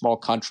very small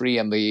country,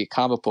 and the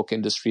comic book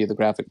industry, the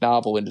graphic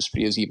novel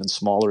industry is even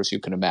smaller, as you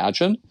can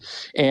imagine.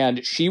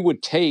 And she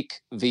would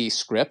take the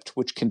script,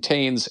 which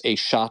contains a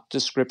shot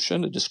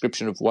description, a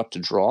description of what to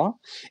draw,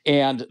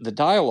 and the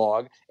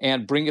dialogue,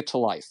 and bring it to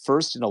life.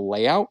 First in a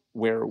layout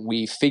where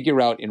we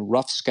figure out in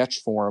rough sketch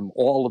form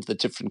all of the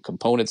different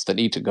components that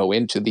need to go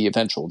into the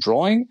eventual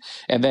drawing,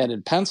 and then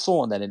in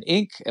pencil, and then in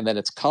ink, and then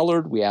it's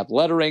colored, we add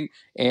lettering,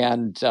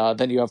 and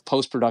then you have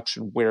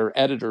post-production where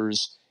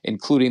editors,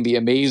 including the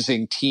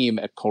amazing team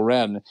at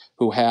Koren,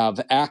 who have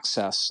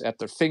access at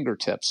their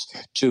fingertips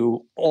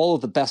to all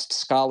of the best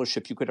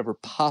scholarship you could ever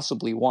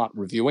possibly want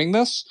reviewing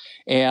this.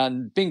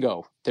 And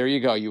bingo, there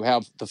you go. You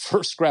have the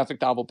first graphic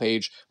novel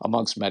page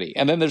amongst many.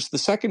 And then there's the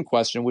second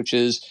question, which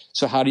is,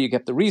 so how do you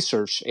get the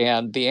research?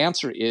 And the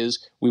answer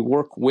is we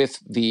work with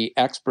the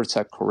experts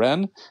at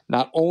Koren,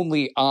 not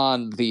only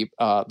on the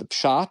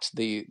pshat,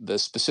 the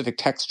specific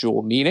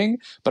textual meaning,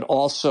 but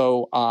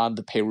also on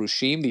the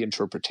perushim, the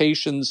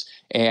interpretations,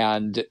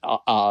 and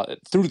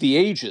through the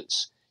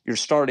ages. You're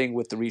starting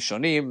with the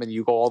Rishonim, and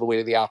you go all the way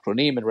to the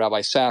Achronim and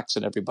Rabbi Sachs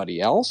and everybody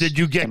else. Did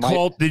you get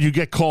called? Did you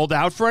get called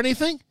out for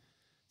anything?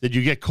 Did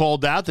you get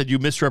called out that you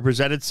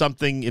misrepresented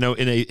something, in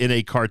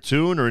a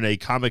cartoon or in a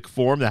comic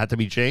form that had to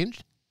be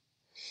changed?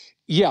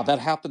 Yeah, that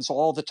happens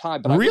all the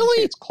time. But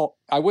really,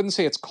 I wouldn't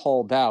say it's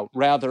called out.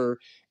 Rather,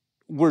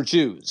 we're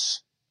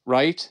Jews,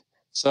 right?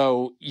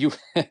 So you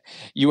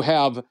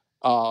have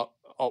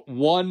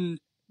one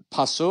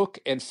pasuk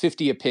and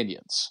 50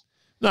 opinions.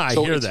 No, I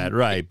hear that,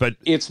 right? But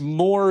it's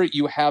more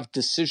you have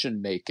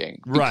decision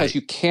making because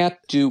you can't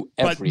do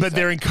everything. But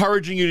they're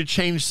encouraging you to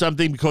change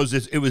something because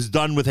it was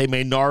done with a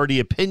minority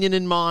opinion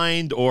in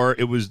mind, or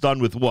it was done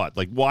with what?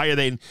 Like, why are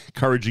they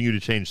encouraging you to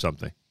change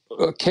something?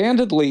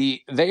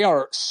 Candidly, they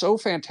are so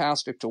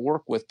fantastic to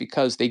work with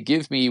because they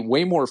give me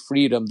way more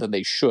freedom than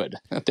they should.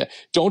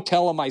 Don't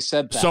tell them I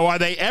said that. So are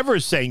they ever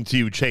saying to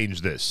you,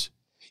 change this?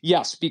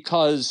 Yes,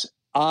 because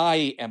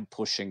I am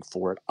pushing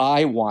for it.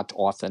 I want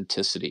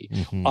authenticity.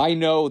 Mm-hmm. I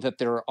know that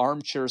there are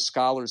armchair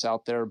scholars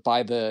out there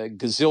by the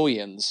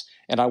gazillions,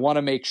 and I want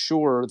to make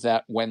sure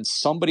that when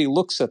somebody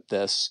looks at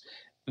this,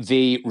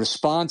 the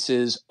response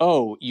is,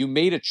 oh, you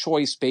made a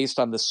choice based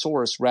on the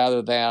source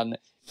rather than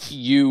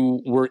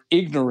you were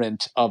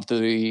ignorant of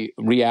the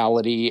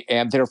reality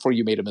and therefore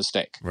you made a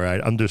mistake. Right,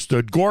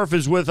 understood. Gorf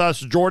is with us,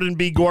 Jordan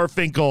B.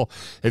 Gorfinkel.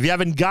 If you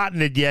haven't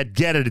gotten it yet,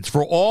 get it. It's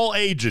for all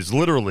ages,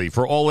 literally,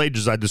 for all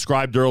ages. I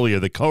described earlier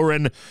the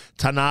Koren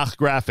Tanakh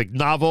graphic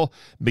novel,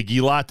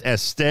 Megillat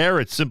Esther.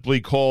 It's simply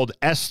called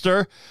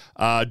Esther.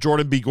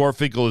 Jordan B.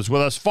 Gorfinkel is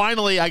with us.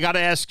 Finally, I got to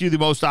ask you the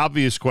most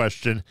obvious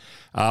question,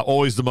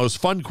 always the most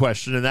fun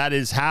question, and that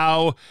is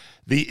how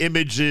the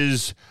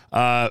images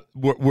got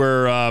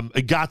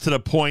to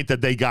the point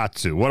that they got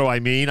to. What do I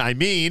mean? I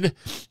mean,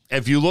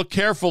 if you look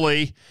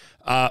carefully,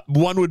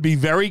 one would be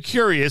very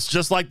curious,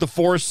 just like the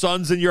four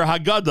sons in your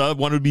Haggadah,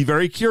 one would be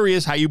very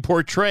curious how you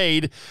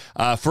portrayed,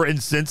 for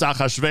instance,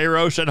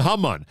 Achashverosh and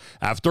Haman.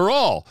 After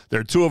all,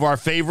 they're two of our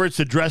favorites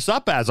to dress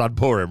up as on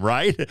Purim,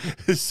 right?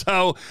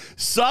 So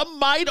some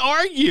might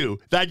argue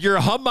that your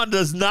Haman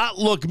does not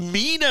look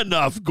mean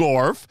enough,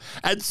 Gorf,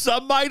 and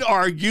some might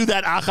argue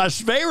that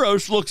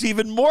Achashverosh looks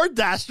even more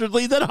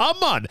dastardly than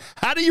Haman.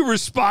 How do you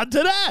respond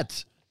to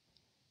that?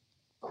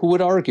 Who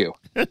would argue?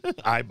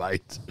 I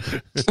might.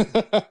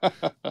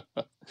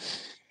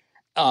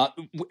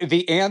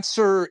 The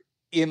answer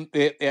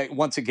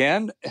once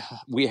again,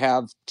 we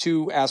have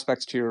two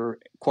aspects to your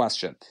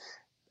question.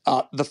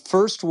 The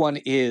first one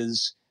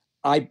is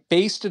I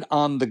based it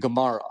on the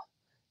Gemara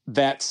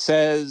that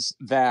says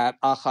that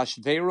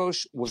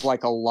Achashverosh was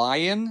like a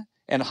lion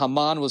and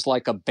Haman was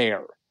like a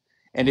bear.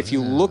 And if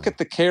you look at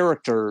the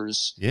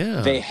characters,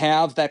 they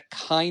have that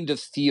kind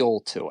of feel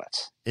to it.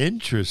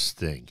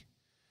 Interesting.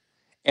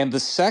 And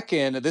the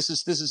second, this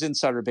is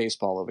insider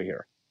baseball over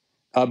here.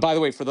 By the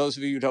way, for those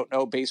of you who don't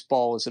know,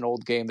 baseball is an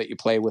old game that you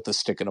play with a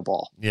stick and a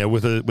ball. Yeah,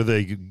 with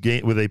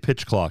a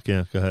pitch clock.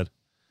 Yeah, go ahead.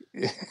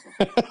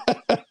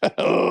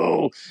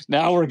 Oh,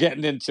 now we're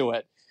getting into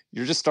it.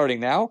 You're just starting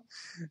now?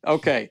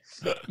 Okay.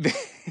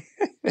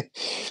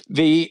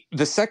 The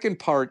second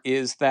part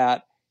is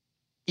that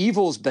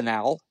evil's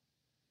banal,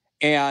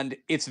 and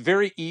it's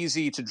very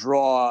easy to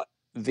draw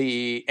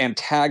the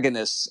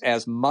antagonists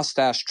as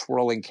mustache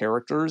twirling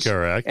characters.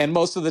 Correct. And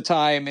most of the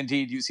time,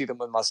 indeed, you see them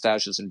with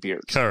mustaches and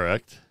beards.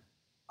 Correct.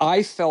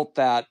 I felt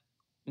that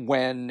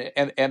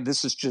and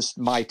this is just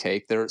my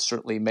take, there are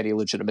certainly many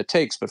legitimate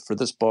takes, but for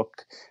this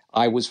book,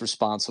 I was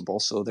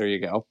responsible. So there you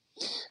go.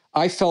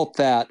 I felt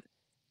that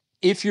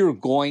if you're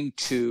going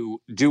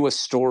to do a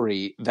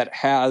story that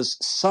has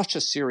such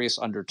a serious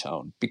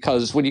undertone,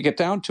 because when you get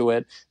down to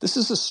it, this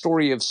is a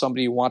story of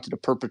somebody who wanted to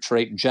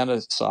perpetrate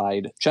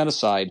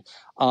genocide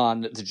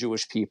on the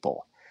Jewish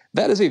people.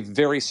 That is a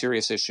very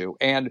serious issue,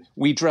 and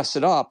we dress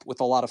it up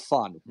with a lot of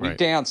fun. We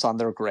dance on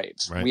their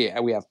graves. We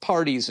have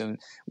parties, and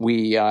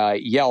we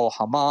yell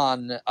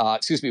Haman.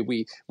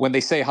 When they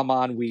say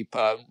Haman, we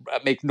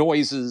make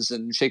noises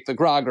and shake the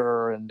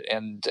grogger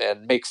and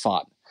make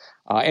fun.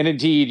 And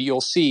indeed,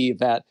 you'll see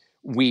that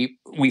we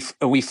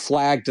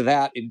flagged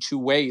that in two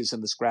ways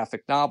in this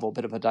graphic novel. A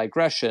bit of a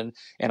digression,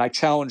 and I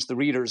challenge the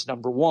readers.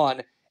 Number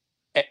one.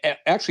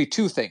 Actually,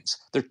 two things.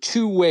 There are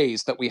two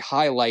ways that we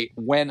highlight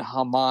when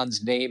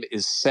Haman's name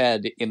is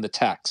said in the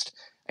text.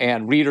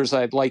 And readers,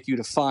 I'd like you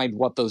to find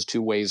what those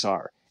two ways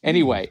are.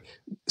 Anyway,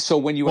 so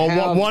when you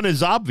have... one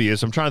is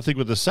obvious. I'm trying to think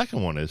what the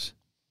second one is.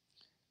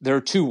 There are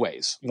two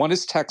ways. One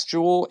is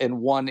textual and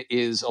one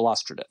is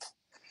illustrative.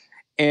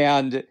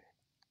 And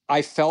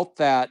I felt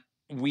that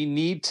we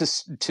need to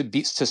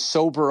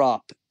sober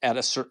up at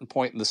a certain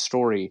point in the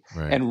story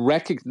and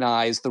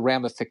recognize the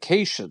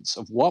ramifications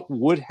of what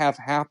would have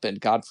happened,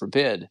 God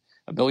forbid,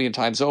 a million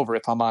times over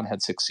if Haman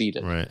had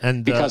succeeded. Right.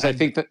 And because I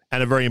think that,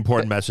 and a very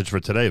important message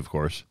for today, of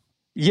course.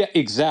 Yeah,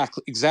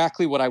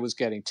 exactly what I was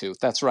getting to.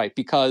 That's right.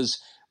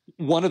 Because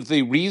one of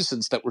the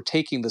reasons that we're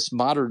taking this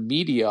modern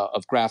media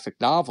of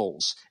graphic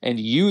novels and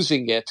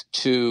using it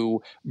to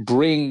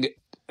bring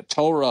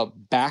Torah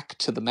back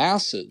to the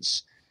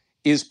masses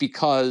is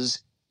because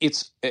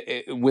it's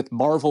with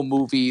Marvel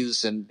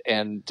movies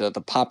and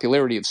the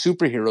popularity of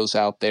superheroes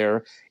out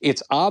there,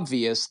 it's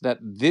obvious that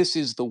this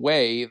is the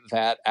way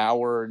that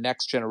our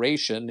next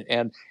generation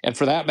and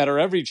for that matter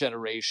every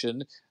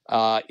generation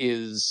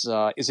is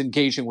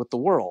engaging with the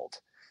world.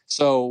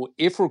 So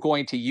if we're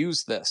going to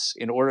use this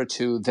in order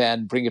to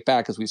then bring it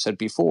back, as we said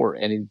before,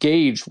 and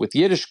engage with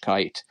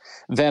Yiddishkeit,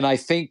 then I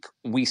think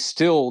we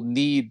still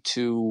need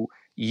to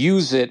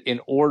use it in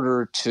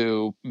order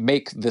to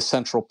make the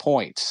central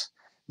point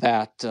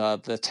that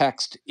the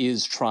text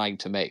is trying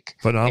to make.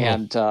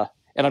 Phenomenal.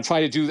 And I'm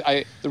trying to do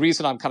the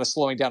reason I'm kind of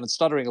slowing down and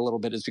stuttering a little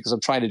bit is because I'm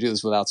trying to do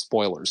this without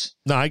spoilers.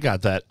 No, I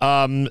got that.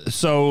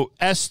 So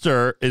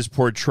Esther is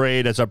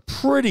portrayed as a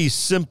pretty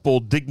simple,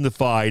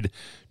 dignified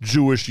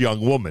Jewish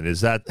young woman.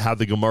 Is that how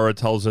the Gemara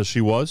tells us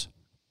she was?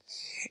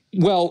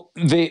 Well,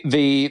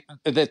 the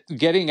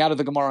getting out of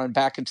the Gemara and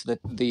back into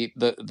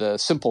the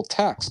simple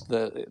text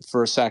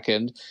for a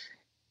second,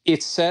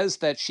 it says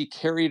that she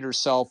carried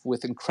herself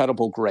with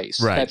incredible grace,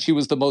 that she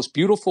was the most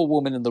beautiful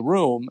woman in the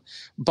room,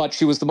 but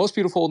she was the most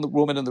beautiful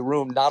woman in the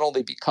room not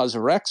only because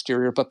of her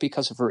exterior, but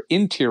because of her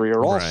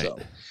interior also.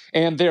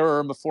 And there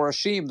are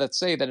Meforashim that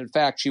say that, in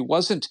fact, she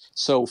wasn't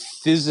so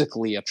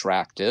physically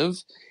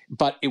attractive,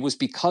 but it was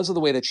because of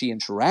the way that she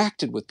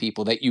interacted with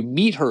people that you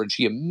meet her and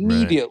she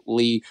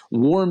immediately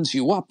warms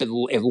you up and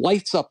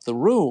lights up the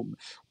room.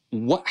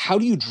 How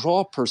do you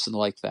draw a person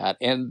like that?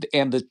 And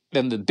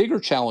the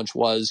bigger challenge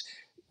was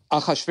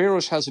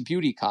Achashverosh has a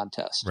beauty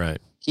contest.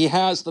 He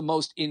has the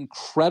most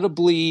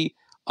incredibly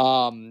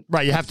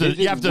You have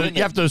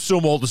to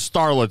assume all the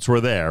starlets were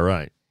there,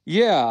 right?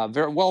 Yeah,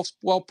 very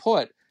well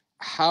put.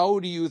 How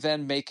do you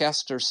then make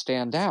Esther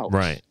stand out?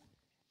 Right.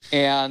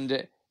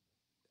 And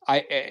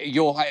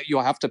you'll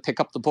have to pick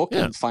up the book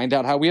and find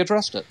out how we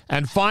addressed it.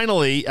 And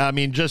finally, I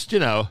mean, just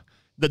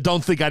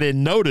don't think I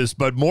didn't notice,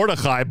 but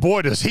Mordechai,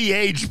 boy, does he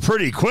age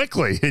pretty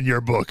quickly in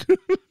your book.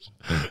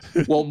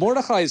 Well,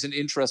 Mordechai is an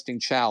interesting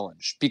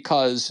challenge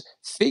because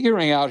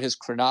figuring out his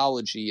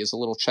chronology is a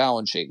little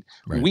challenging.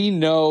 We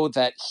know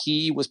that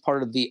he was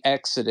part of the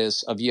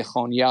exodus of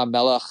Yechonia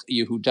Melech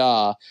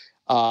Yehuda,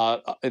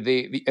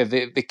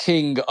 the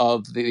king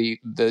of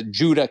the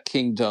Judah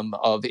kingdom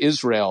of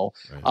Israel,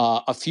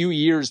 a few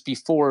years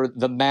before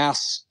the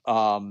mass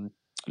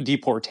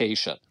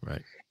deportation.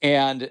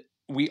 And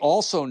we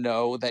also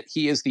know that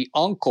he is the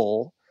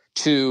uncle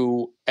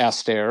to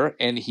Esther,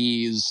 and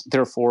he's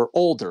therefore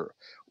older.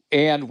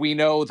 And we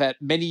know that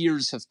many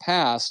years have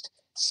passed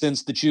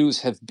since the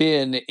Jews have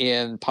been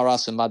in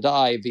Paras and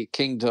Madai, the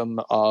kingdom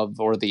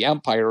or the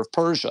empire of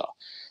Persia.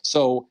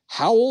 So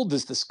how old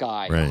is this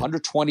guy?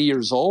 120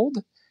 years old?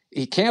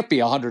 He can't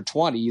be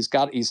 120.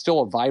 He's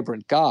still a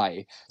vibrant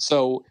guy.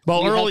 So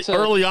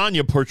early on,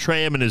 you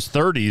portray him in his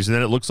 30s, and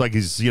then it looks like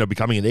he's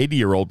becoming an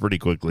 80-year-old pretty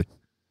quickly.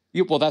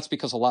 Well, that's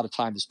because a lot of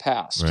time has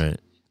passed.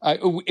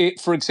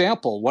 For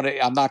example,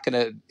 I'm not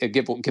going to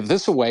give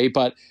this away,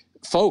 but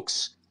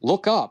folks,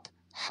 look up.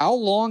 How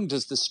long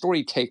does the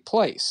story take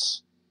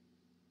place?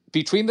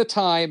 Between the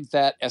time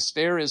that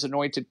Esther is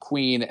anointed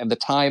queen and the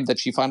time that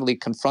she finally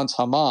confronts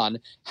Haman,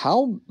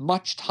 how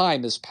much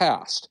time has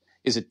passed?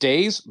 Is it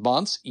days,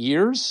 months,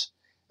 years?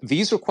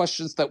 These are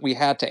questions that we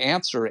had to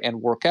answer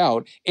and work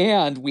out,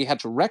 and we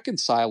had to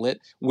reconcile it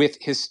with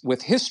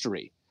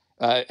history.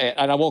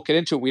 And I won't get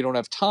into it. We don't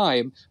have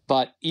time.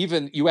 But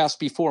even you asked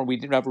before, and we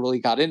never really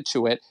got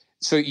into it.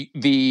 So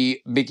the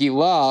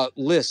Megillah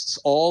lists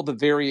all the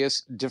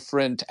various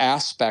different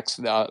aspects,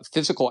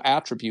 physical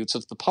attributes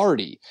of the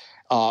party.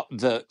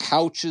 the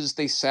couches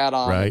they sat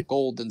on, Right.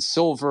 gold and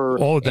silver.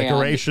 All the and-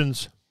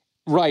 decorations.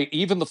 Right,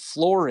 even the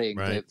flooring,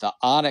 Right. the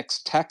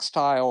onyx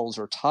textiles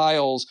or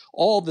tiles,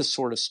 all this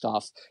sort of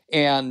stuff.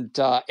 And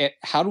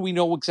how do we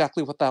know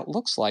exactly what that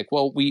looks like?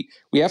 Well, we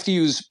have to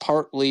use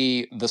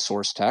partly the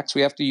source text.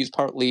 We have to use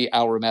partly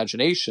our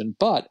imagination,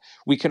 but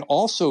we can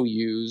also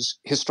use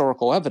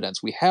historical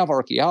evidence. We have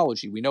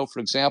archaeology. We know, for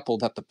example,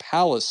 that the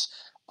palace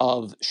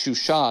of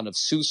Shushan, of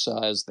Susa,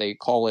 as they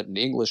call it in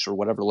English or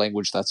whatever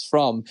language that's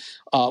from,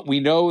 we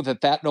know that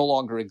that no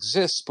longer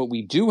exists, but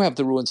we do have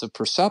the ruins of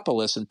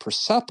Persepolis, and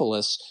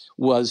Persepolis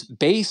was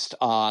based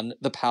on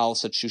the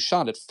palace at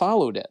Shushan. It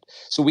followed it.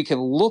 So we can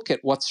look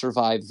at what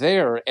survived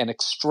there and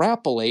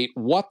extrapolate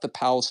what the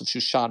palace of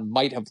Shushan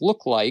might have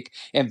looked like,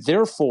 and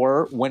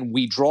therefore, when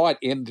we draw it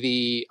in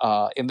the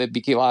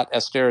Megillat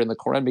Esther, in the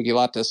Koren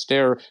Megillat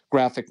Esther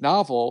graphic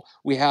novel,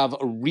 we have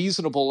a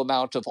reasonable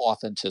amount of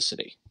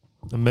authenticity.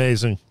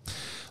 Amazing.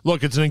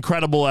 Look, it's an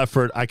incredible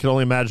effort. I can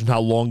only imagine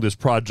how long this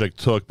project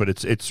took, but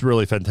it's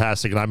really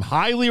fantastic. And I'm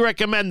highly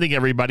recommending,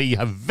 everybody,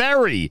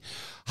 very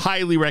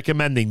highly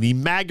recommending the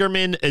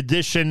Magerman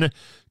edition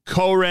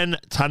Koren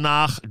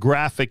Tanakh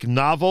graphic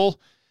novel,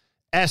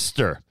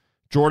 Esther.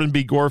 Jordan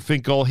B.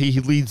 Gorfinkel, he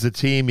leads the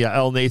team.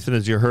 Yael Nathan,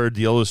 as you heard,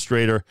 the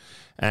illustrator,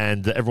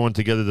 and everyone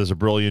together does a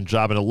brilliant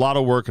job. And a lot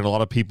of work and a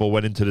lot of people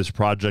went into this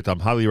project. I'm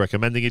highly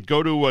recommending it.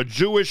 Go to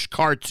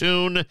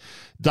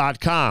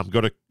jewishcartoon.com. Go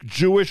to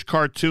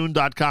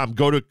jewishcartoon.com.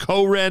 Go to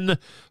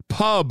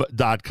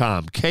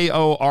korenpub.com.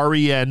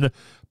 Koren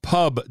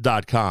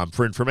pub.com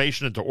for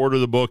information and to order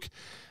the book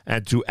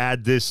and to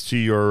add this to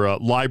your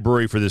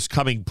library for this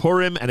coming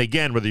Purim. And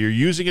again, whether you're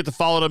using it to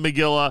follow the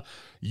Megillah,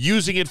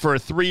 using it for a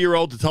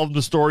 3-year-old to tell them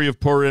the story of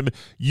Purim,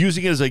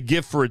 using it as a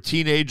gift for a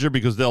teenager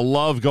because they'll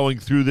love going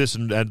through this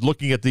and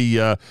looking at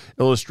the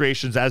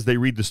illustrations as they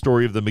read the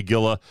story of the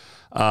Megillah.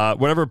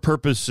 Whatever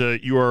purpose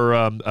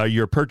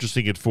you're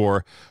purchasing it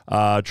for,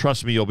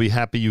 trust me, you'll be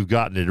happy you've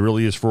gotten it. It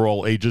really is for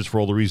all ages, for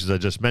all the reasons I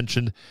just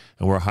mentioned,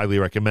 and we're highly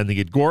recommending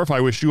it. Gorf,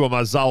 I wish you a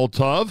mazal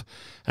tov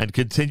and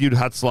continued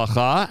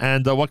hatzlacha.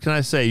 And what can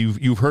I say?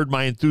 You've heard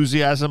my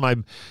enthusiasm.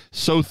 I'm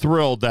so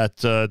thrilled that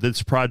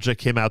this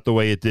project came out the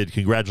way it did.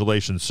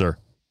 Congratulations, sir.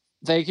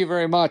 Thank you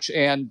very much.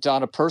 And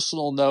on a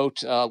personal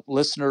note,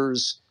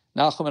 listeners,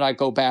 Nachum and I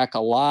go back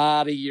a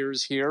lot of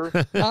years here.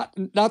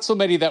 Not so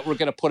many that we're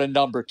going to put a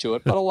number to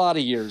it, but a lot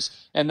of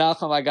years. And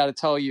Nachum, I got to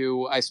tell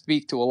you, I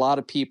speak to a lot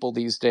of people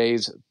these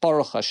days,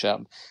 Baruch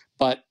Hashem,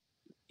 but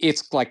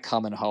it's like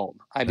coming home.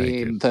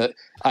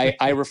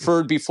 I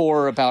referred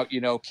before about,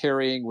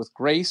 carrying with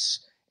grace.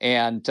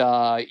 And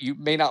you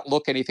may not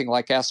look anything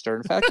like Esther.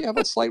 In fact, you have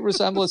a slight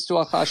resemblance to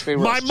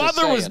Achashverosh. My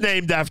mother was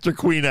named after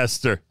Queen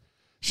Esther.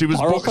 She was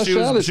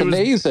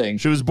amazing.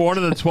 She was born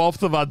on the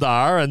 12th of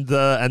Adar, and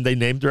they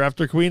named her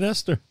after Queen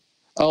Esther.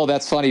 Oh,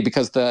 that's funny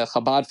because the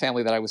Chabad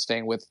family that I was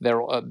staying with,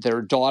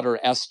 their daughter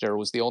Esther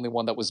was the only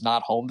one that was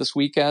not home this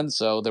weekend,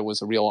 so there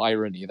was a real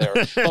irony there.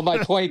 But my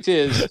point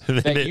is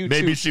that you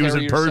maybe she was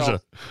in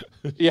Persia.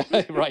 Yeah,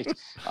 right.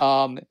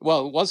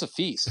 Well, it was a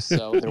feast,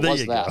 so there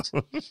was that.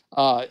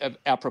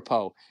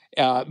 Apropos.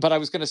 But I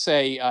was going to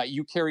say,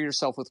 you carry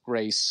yourself with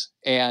grace,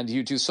 and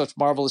you do such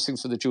marvelous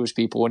things for the Jewish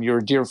people, and you're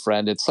a dear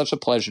friend. It's such a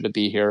pleasure to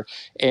be here.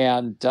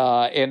 And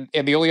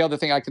the only other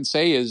thing I can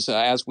say is,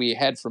 as we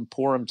head from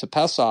Purim to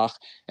Pesach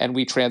and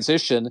we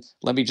transition,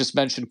 let me just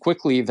mention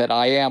quickly that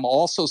I am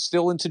also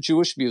still into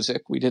Jewish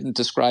music. We didn't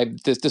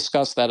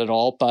discuss that at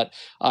all, but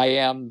I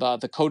am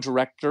the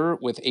co-director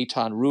with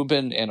Eitan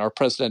Rubin and our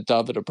president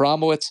David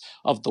Abramowitz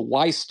of the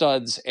Y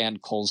Studs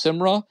and Kol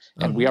Zimra,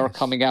 and we are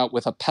coming out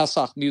with a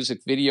Pesach music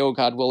video,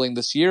 God willing,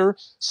 this year.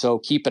 So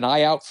keep an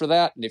eye out for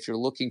that. And if you're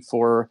looking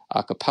for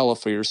a cappella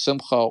for your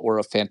simcha or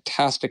a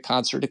fantastic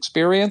concert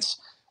experience,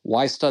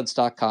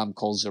 ystuds.com,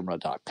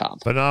 kolzimra.com.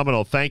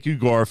 Phenomenal. Thank you,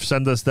 Gorf.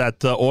 Send us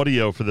that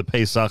audio for the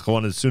Pesach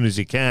one as soon as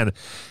you can,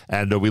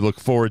 and we look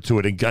forward to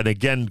it. And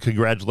again,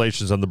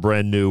 congratulations on the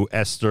brand new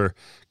Esther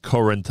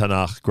Koren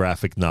Tanakh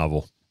graphic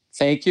novel.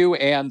 Thank you,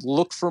 and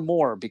look for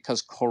more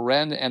because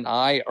Koren and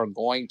I are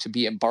going to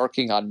be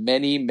embarking on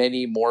many,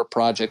 many more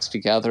projects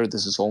together.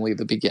 This is only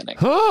the beginning.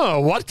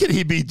 Oh, what could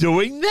he be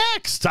doing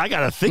next? I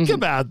got to think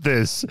about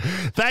this.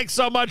 Thanks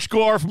so much,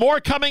 Gorf.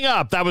 More coming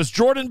up. That was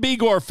Jordan B.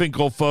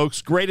 Gorfinkel,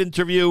 folks. Great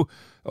interview.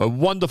 A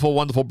wonderful,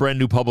 wonderful brand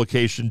new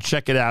publication.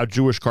 Check it out,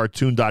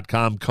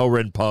 jewishcartoon.com,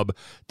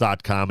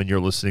 korenpub.com, and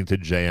you're listening to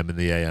JM in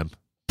the AM.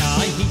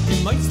 Bye.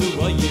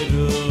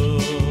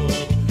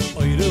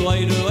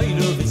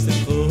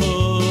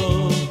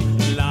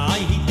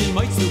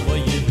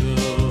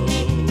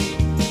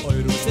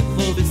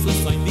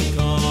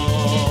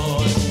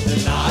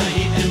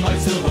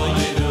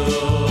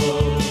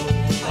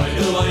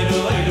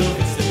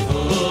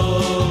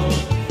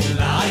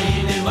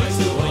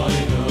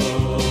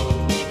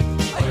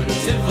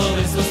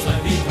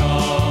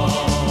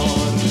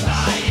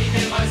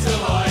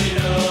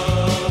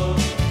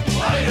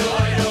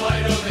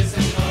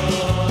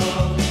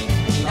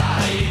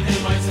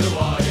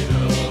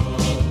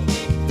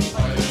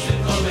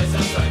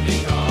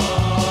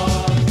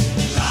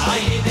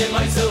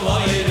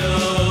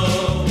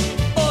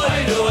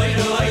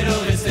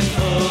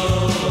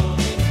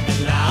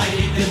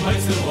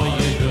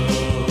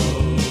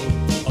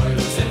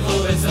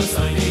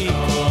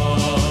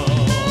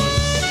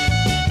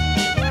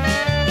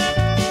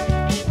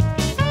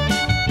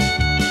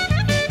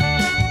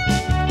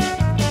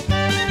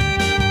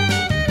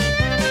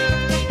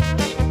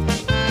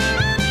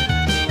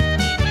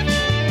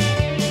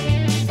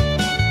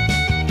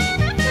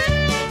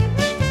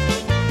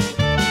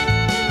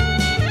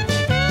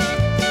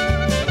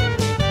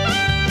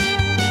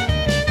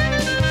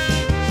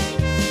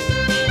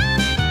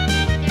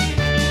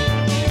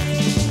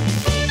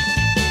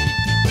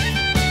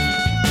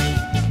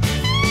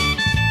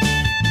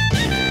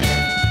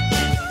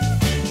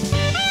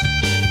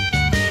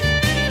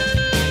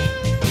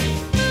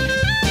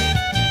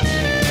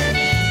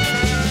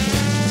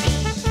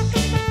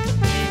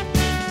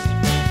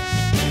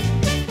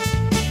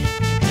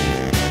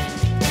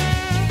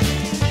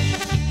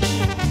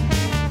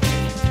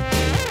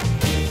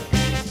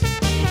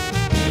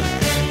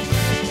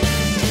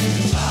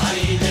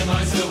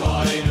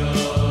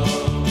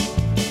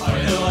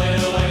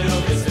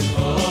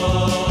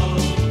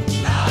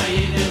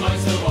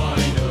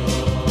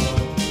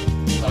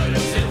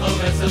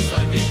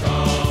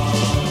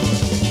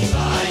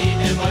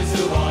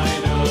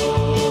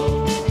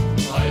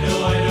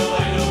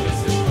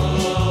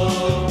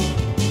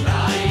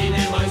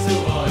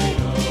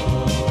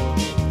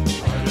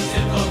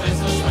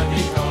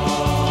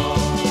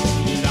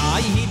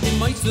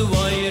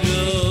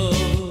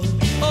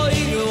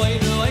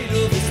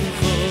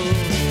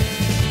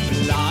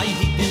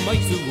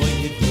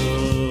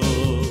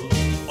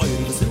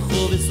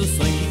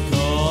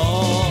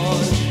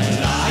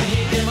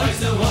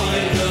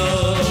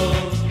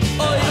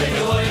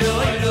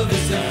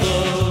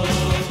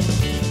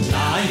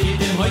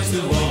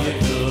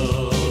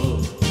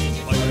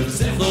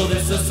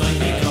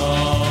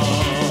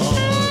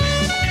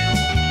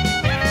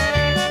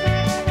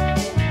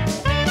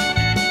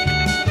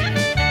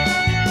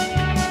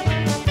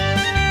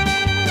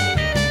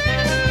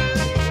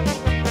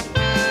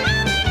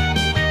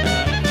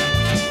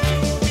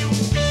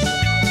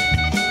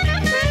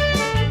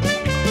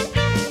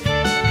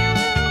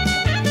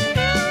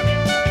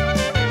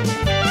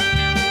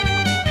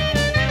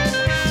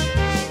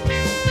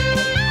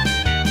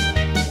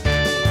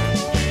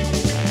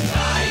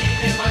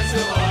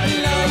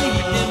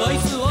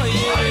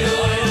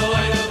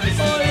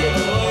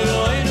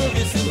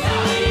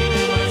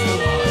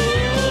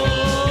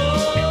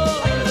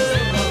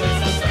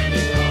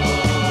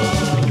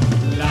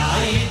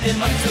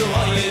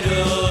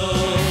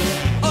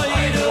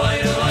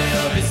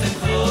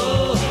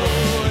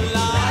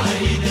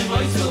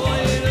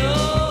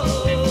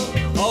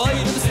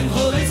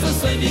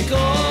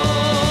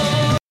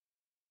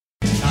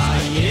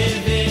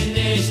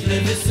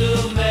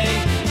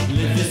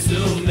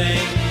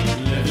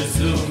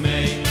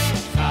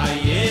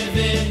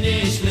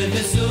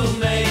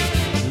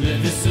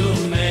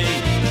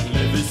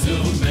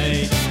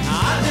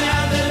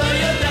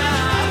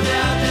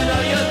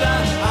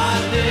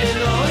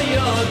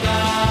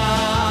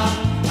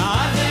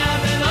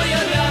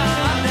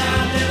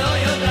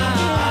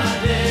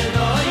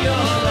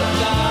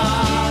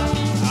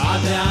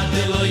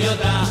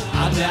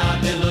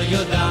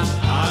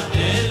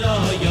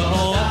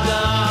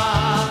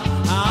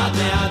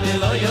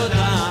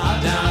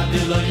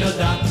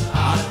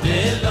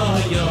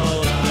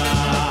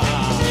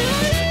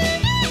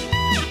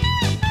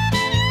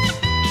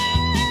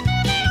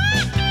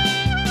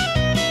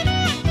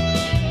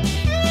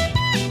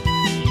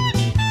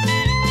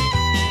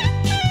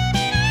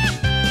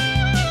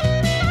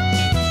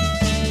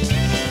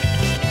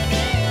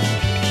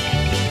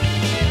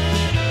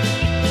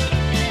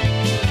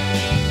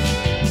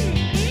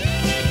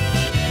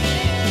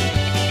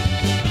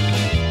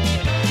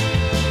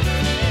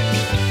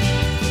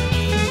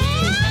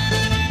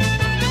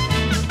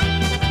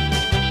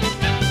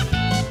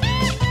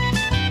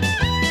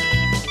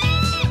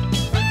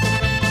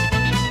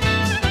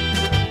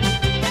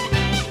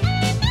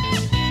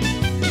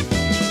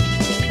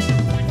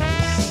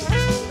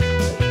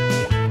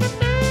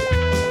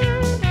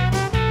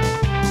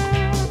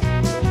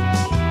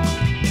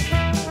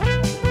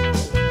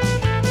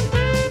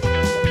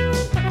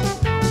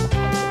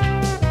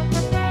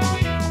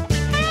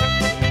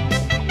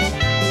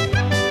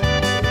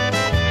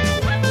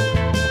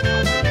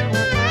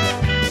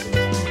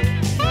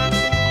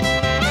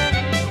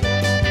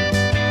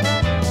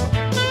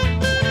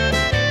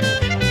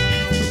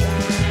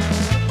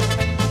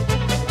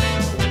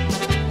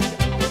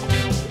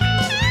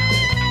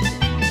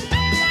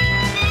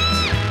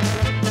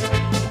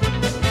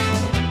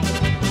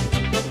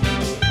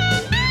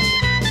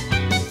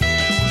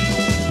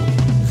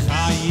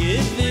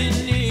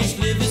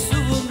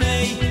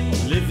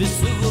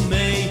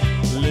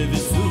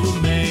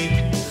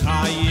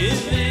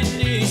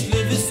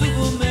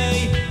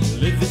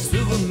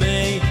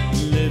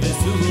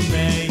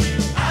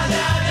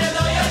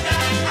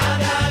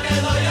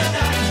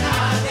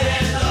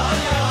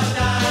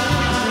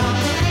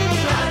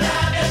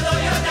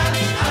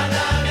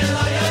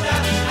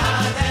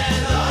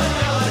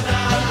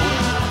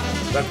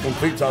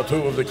 completes our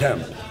tour of the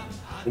camp.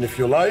 And if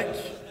you like,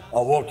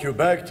 I'll walk you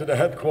back to the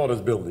headquarters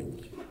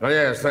building. Oh,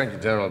 yes, thank you,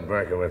 General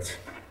Berkowitz.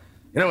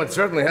 You know, it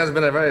certainly has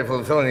been a very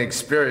fulfilling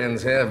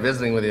experience here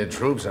visiting with your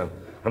troops.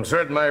 I'm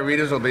certain my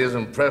readers will be as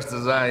impressed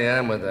as I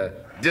am with the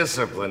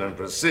discipline and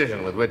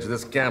precision with which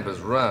this camp is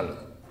run,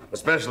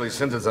 especially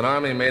since it's an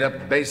army made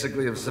up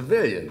basically of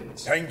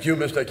civilians. Thank you,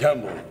 Mr.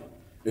 Campbell.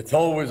 It's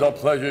always a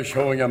pleasure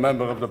showing a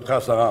member of the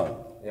press around.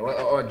 Yeah,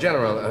 well,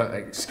 General,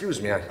 excuse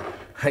me,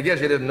 I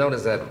guess you didn't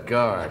notice that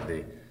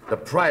guard. The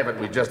private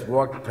we just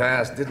walked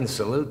past didn't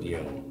salute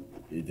you.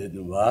 He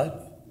didn't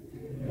what?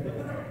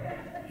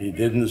 He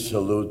didn't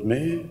salute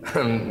me?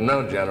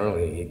 No, General,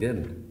 he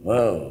didn't.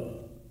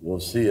 Well, we'll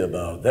see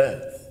about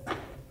that.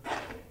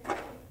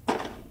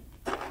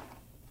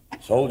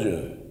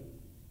 Soldier,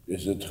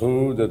 is it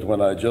true that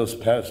when I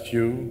just passed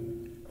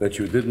you, that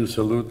you didn't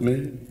salute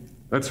me?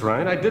 That's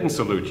right, I didn't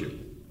salute you.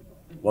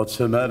 What's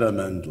the matter,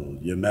 Mendel?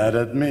 You mad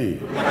at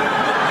me?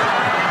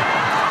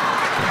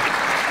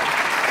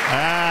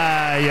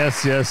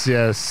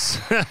 Yes.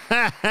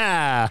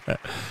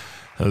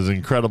 Those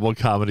incredible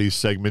comedy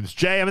segments.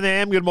 JM and the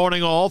AM, good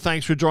morning all.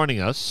 Thanks for joining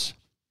us.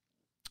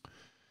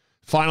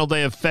 Final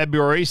day of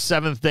February,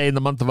 7th day in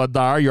the month of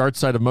Adar,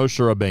 yahrzeit of Moshe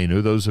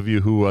Rabbeinu. Those of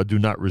you who do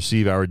not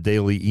receive our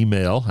daily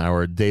email,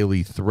 our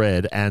daily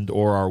thread, and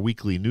or our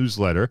weekly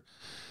newsletter,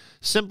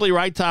 simply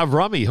write to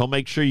Avrami. He'll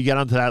make sure you get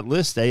onto that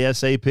list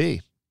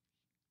ASAP.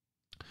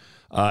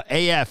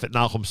 AF at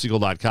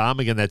NachumSegal.com.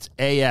 Again, that's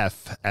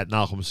AF at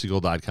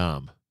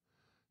NachumSegal.com.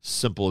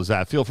 Simple as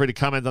that. Feel free to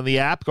comment on the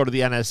app. Go to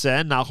the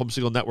NSN, Nachum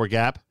Segal Network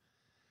app,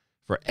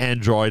 for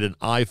Android and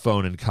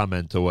iPhone and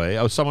comment away.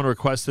 Oh, someone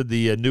requested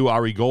the new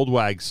Ari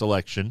Goldwag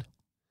selection.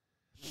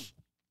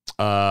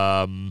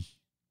 Someone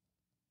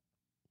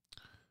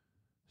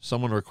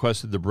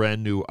requested the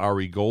brand new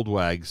Ari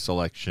Goldwag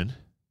selection,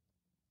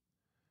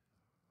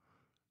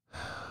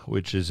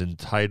 which is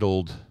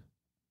entitled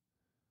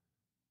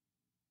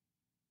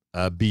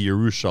Be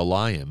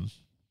Yerushalayim.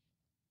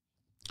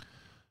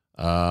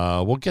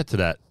 We'll get to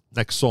that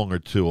next song or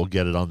two. We'll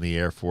get it on the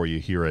air for you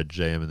here at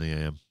JM and the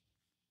AM.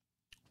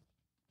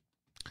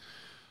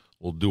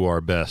 We'll do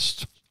our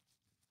best.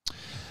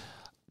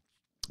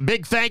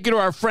 Big thank you to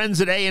our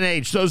friends at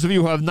A&H. Those of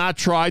you who have not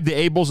tried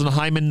the Abels and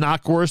Hyman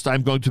knockwurst,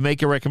 I'm going to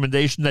make a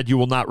recommendation that you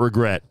will not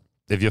regret.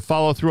 If you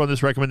follow through on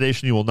this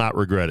recommendation, you will not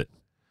regret it.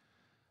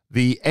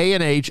 The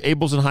A&H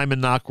Abels and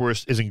Hyman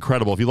knockwurst is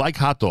incredible. If you like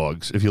hot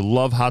dogs, if you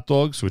love hot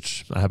dogs,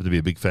 which I happen to be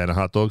a big fan of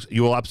hot dogs,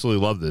 you will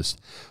absolutely love this.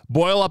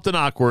 Boil up the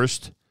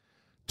knockwurst,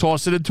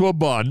 toss it into a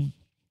bun,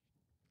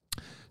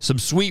 some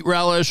sweet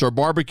relish or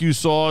barbecue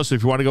sauce.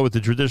 If you want to go with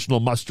the traditional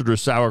mustard or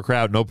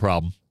sauerkraut, no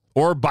problem.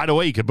 Or, by the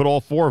way, you can put all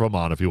four of them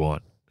on if you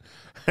want.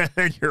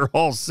 And you're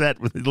all set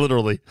with,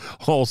 literally,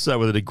 all set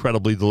with an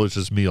incredibly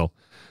delicious meal.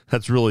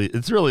 It's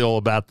really all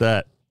about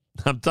that.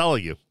 I'm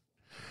telling you.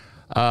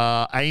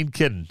 I ain't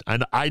kidding.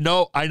 I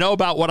know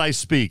about what I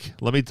speak.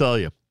 Let me tell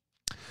you.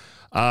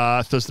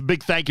 So it's a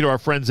big thank you to our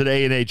friends at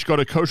A&H. Go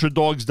to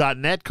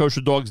kosherdogs.net,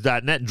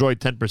 kosherdogs.net. Enjoy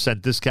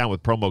 10% discount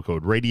with promo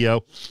code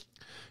radio.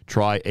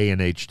 Try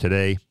A&H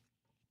today.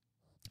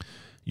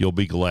 You'll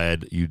be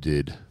glad you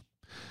did.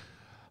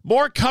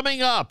 More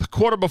coming up,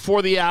 quarter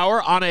before the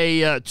hour on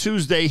a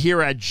Tuesday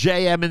here at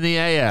JM in the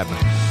AM.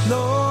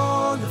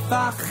 לא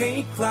נפח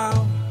כלל,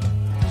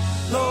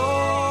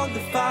 לא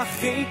נפח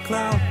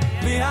כלל,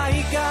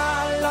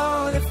 והעיקר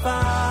לא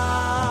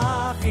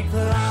נפח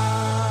כלל.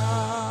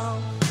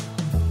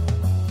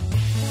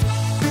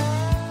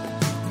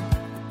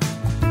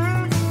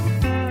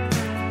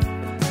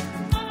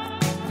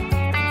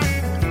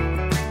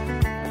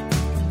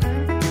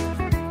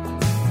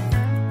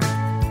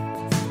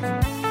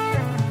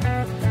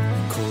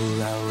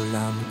 כל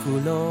העולם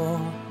כולו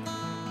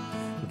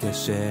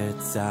גשת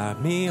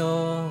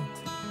צמיות,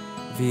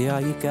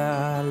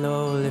 והעיקר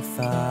לא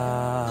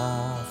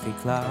לפח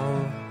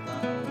כלל.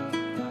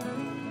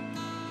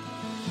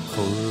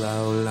 כל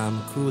העולם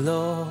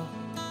כולו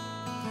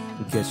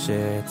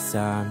גשת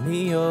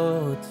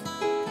צמיות,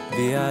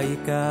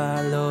 והעיקר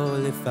לא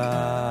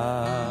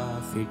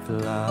לפח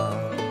כלל.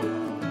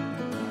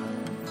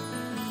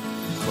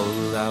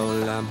 כל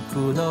העולם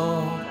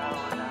כולו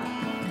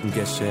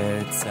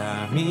גשת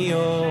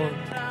צמיות,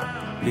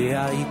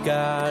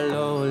 והעיקר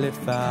לא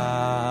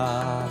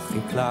לפח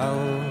כלל.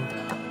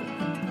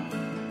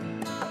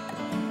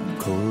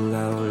 כל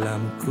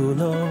העולם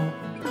כולו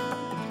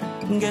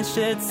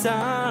גשת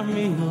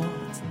צמיות,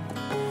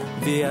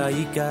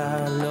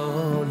 והעיקר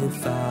לא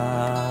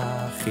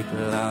לפח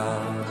כלל.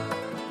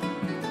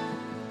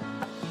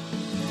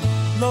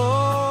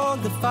 לא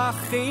לפח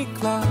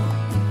כלל,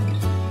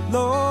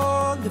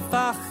 לא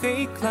לפח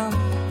כלל,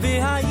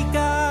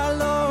 והעיקר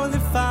לא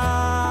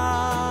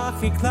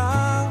לפח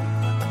כלל.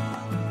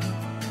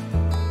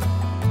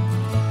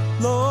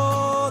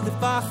 לא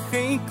לפח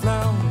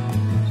כלל,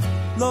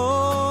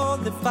 לא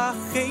לפח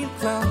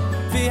כלל,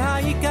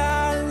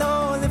 והעיקר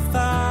לא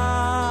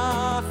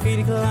לפח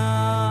כלל.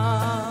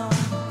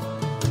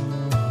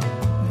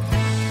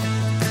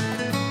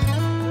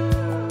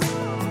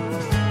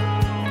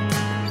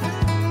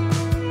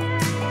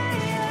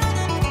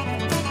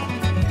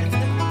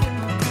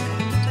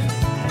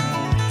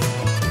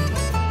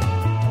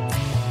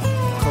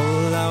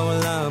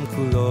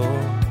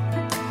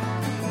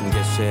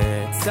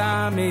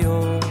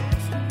 meot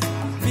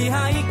vi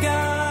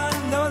haigan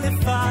lo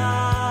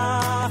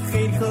lefach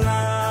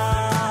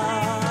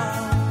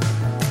klar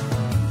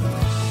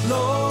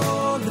lo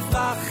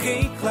lefach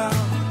klar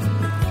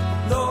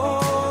lo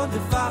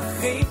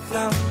lefach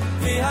klar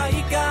vi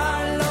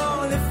haigan lo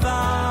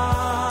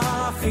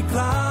lefach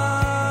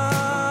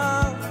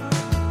klar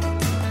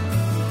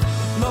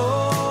lo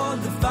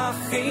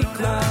lefach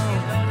klar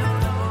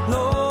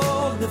lo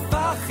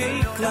lefach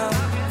klar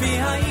vi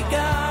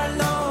haigan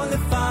lo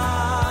lefach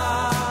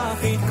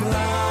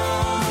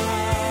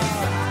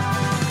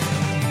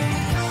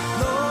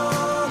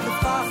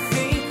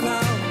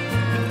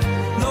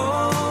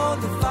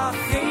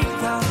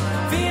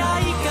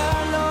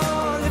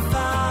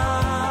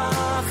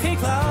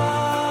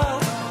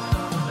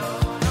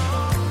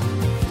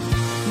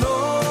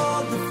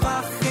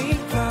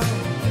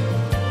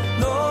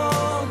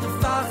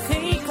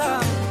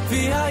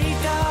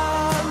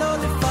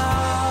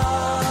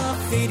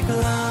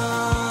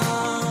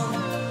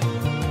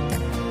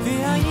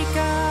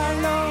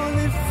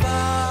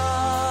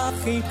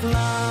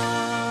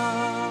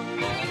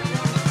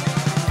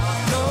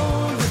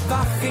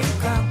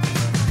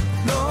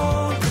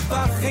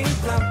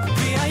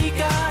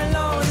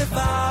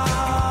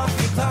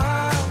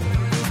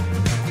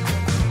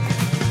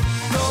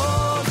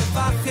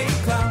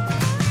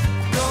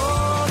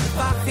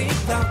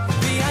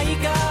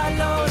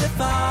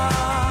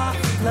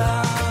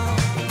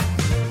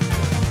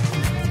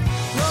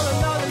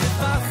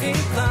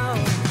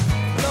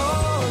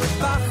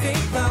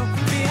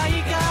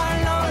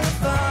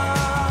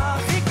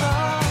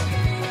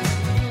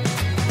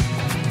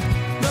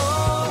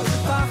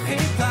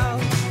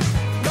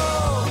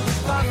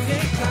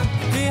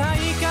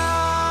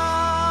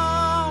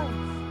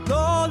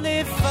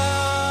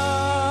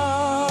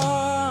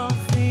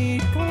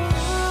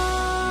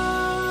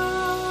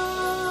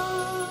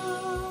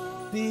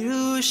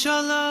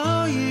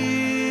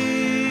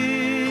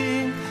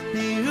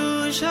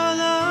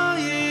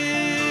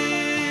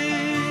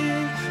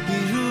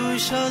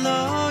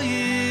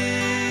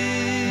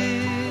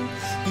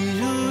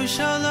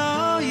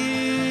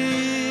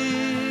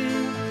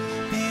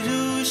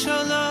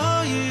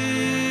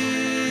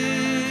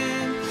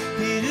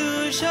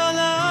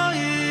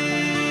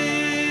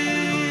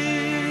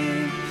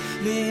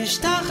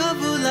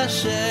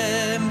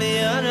Hashem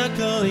be'ara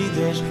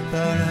kodesh,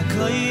 bara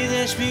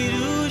kodesh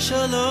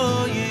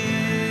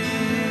b'Yerushalayim.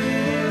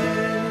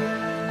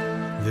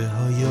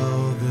 V'hoyo,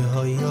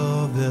 v'hoyo,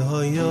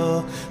 v'hoyo,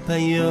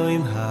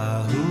 b'yoyim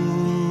ha'hu.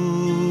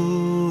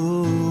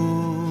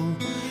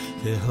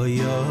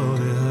 V'hoyo,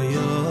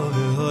 v'hoyo,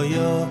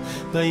 v'hoyo,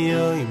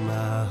 b'yoyim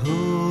ha'hu.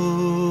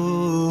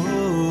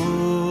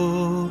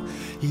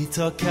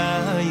 Yitoka,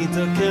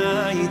 yitoka,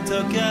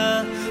 yitoka,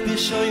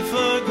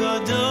 b'shoifor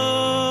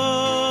gadol.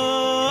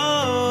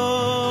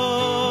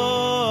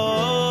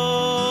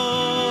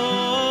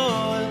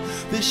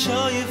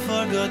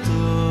 Shoyfer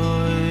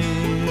gadoy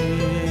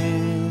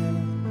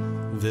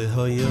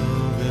vehoyo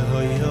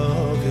vehoyo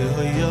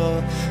vehoyo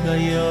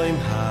nayoim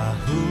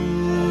hahu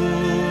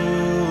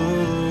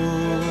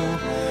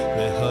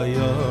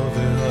vehoyo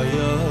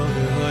vehoyo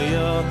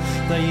vehoyo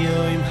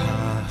nayoim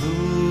hahu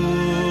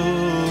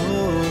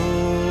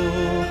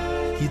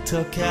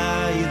yitoka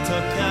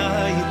yitoka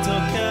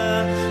yitoka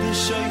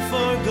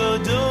shoyfer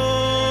gadoy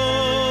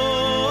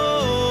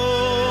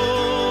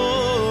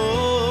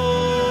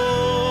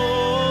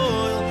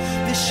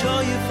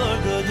shoyfer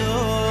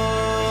gadoy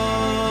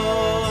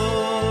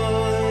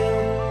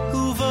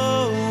uvo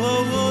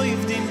uvo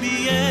ivdim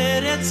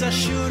b'eretz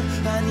Ashur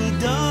ani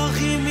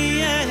dochi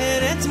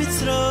mi'eretz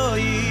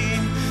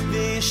Mitzrayim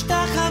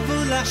v'yishtachavu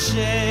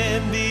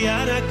l'Hashem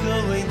b'yara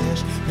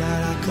kodesh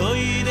yara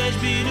kodesh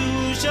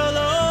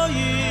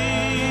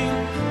b'Yerushalayim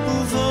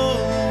uvo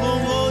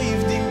uvo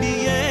ivdim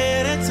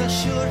b'eretz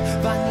Ashur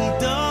ani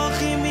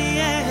dochi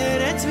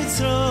mi'eretz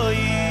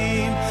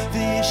Mitzrayim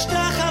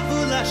v'yishtachavu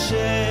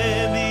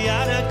l'Hashem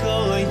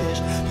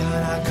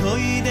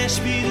kodesh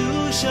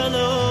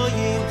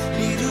b'Yerushalayim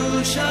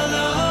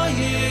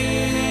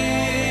Yerushalayim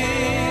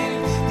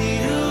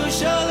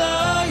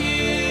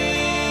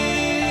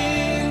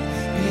Yerushalayim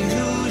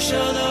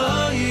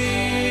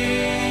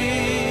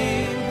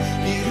Yerushalayim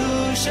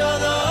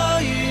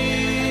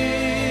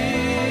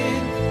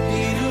Yerushalayim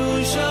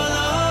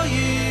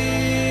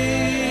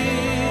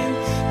Yerushalayim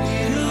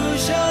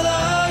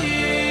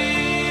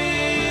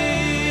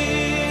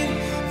Yerushalayim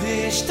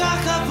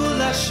v'yishtachavu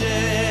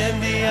l'Hashem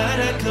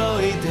b'yara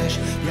kodesh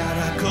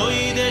Yara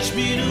kodesh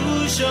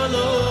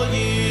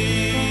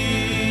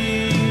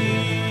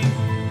b'Yerushalayim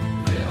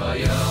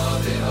Vehoyo,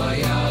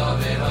 vehoyo,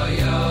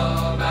 vehoyo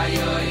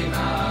Bayoyim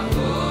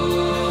hahu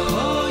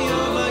Vehoyo,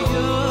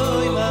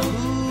 bayoyim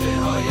hahu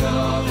Vehoyo,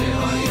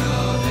 vehoyo,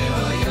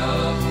 vehoyo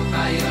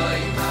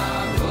Bayoyim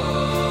hahu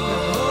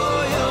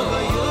Vehoyo,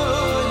 bayoyim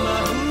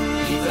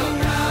hahu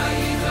Yitoka,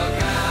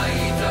 yitoka,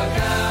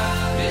 yitoka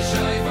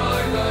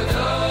B'shoyfer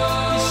gadol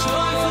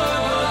B'shoyfer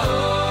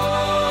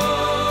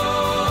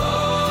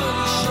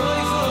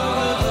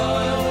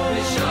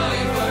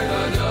gadol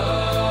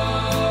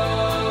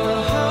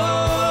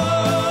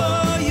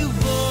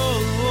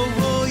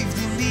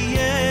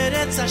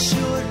ארץ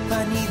אשור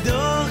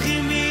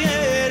בנידוחים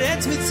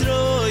מארץ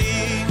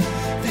מצרים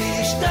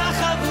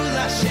וישתחוו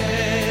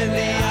להשם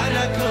בהר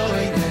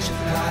הקודש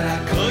הר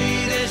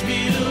הקודש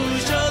בירושלים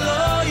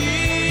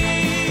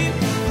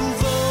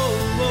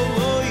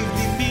ובואו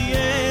עבדים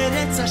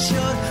בארץ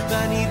אשור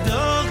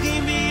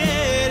בנידוחים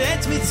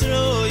מארץ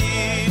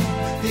מצרים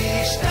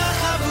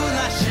וישתחוו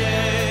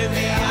להשם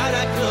בהר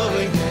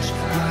הקודש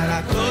הר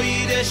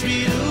הקודש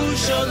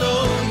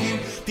בירושלים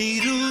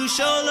בירושלים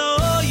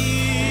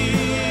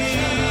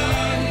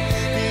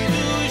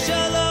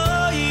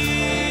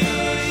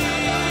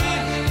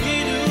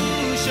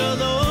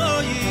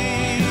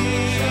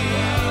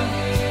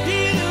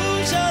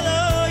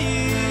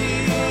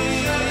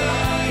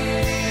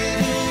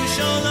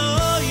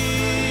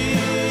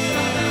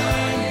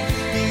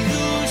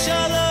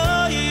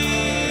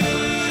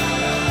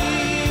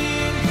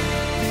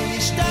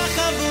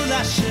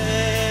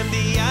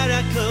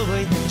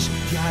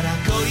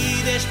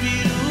Kodesh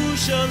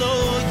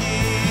Birushalayim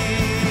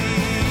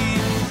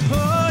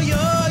Oy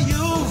oy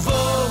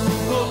uvo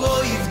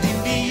Oy ivdim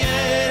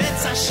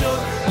b'yeretz Ashur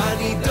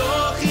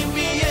Anidochim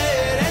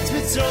b'yeretz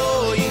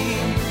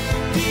Mitzroyim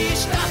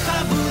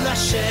Tishtachavu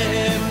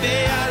L'Hashem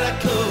Be'ar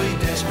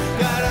HaKodesh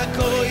Be'ar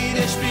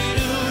HaKodesh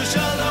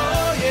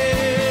Birushalayim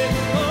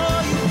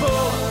Oy uvo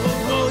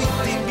Oy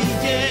ivdim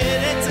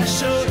b'yeretz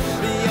Ashur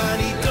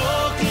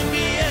Anidochim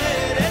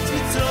b'yeretz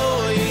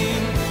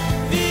Mitzroyim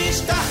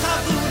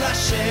Tishtachavu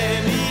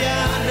L'Hashem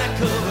Be'ar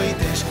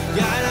HaKodesh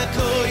Be'ar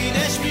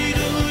HaKodesh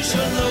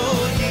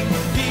Birushalayim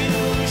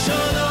Birushalayim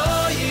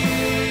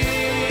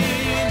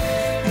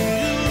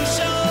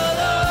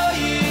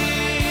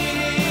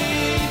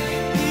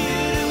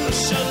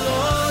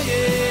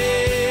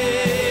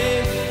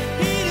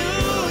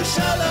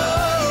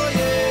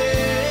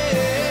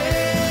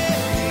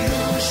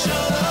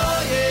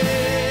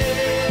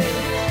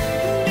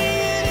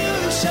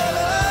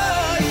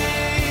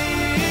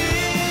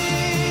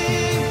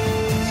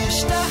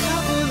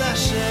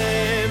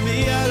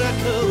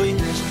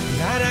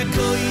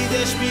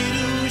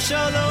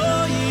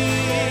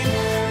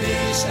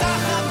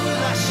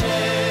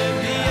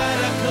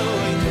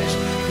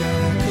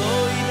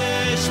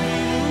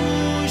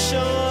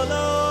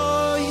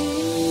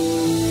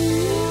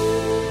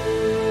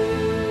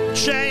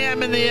JM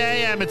in the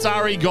AM, it's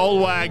Ari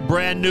Goldwag,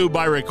 brand new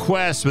by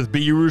request with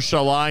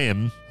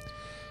B'Yerushalayim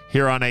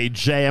here on a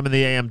JM in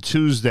the AM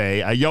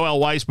Tuesday. Yoel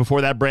Weiss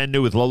before that, brand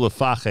new with Lola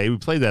Fache. We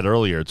played that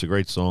earlier. It's a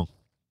great song.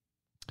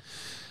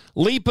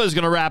 Lipa is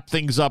going to wrap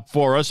things up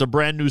for us. A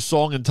brand new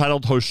song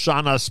entitled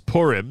Hoshanas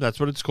Purim. That's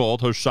what it's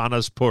called,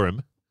 Hoshanas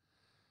Purim.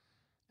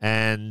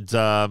 And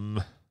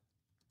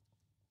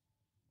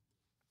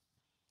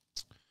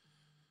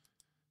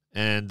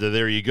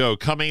there you go.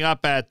 Coming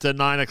up at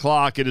 9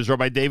 o'clock, it is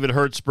Rabbi David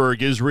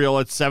Hertzberg, Israel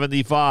at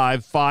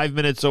 75, 5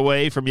 minutes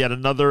away from yet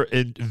another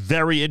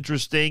very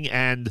interesting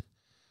and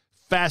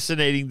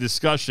fascinating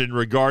discussion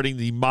regarding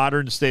the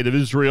modern state of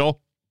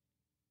Israel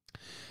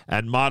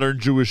and modern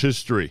Jewish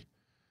history.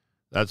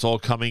 That's all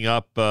coming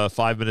up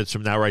 5 minutes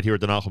from now right here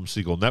at the Nachum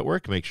Segal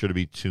Network. Make sure to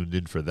be tuned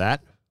in for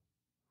that.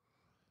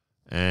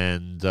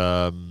 And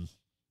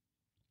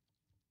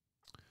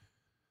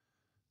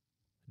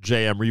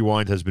JM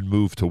Rewind has been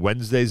moved to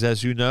Wednesdays,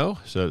 as you know,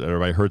 so that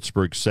Rabbi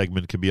Hertzberg's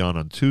segment can be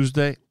on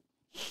Tuesday.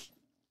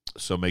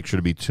 So make sure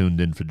to be tuned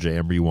in for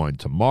JM Rewind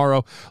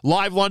tomorrow.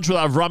 Live Lunch with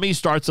Avrami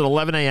starts at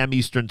 11 a.m.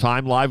 Eastern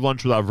Time. Live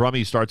Lunch with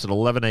Avrami starts at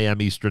 11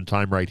 a.m. Eastern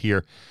Time right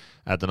here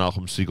at the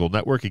Nachum Segal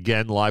Network.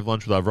 Again, Live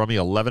Lunch with Avrami,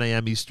 11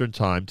 a.m. Eastern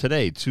Time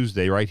today,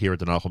 Tuesday, right here at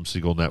the Nachum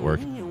Segal Network.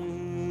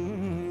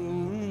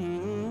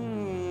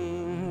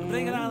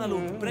 Bring it on the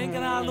loop, bring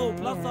it on the loop,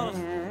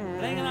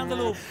 bring it on the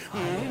loop.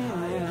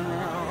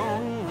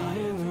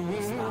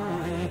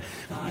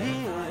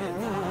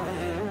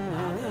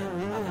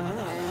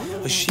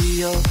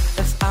 Oshio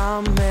es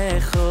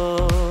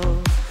amecho,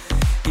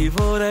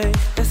 Ivorei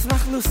es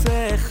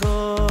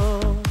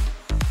nachlusecho.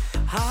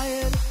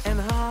 Higher and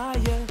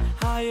higher,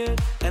 higher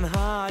and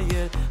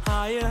higher,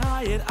 higher,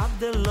 higher,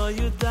 Abdelo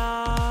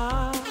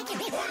Yudah.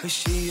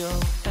 Oshio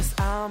es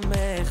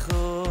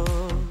amecho,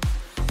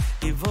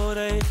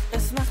 Ivorei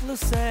es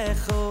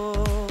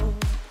nachlusecho.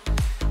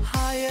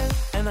 Higher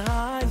and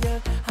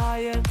higher,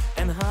 higher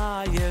and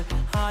higher,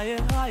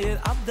 higher, higher,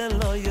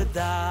 Abdelo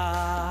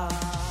Yudah.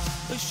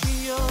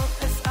 Oshio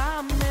es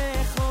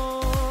amecho,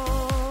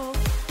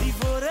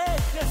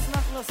 Ivorech es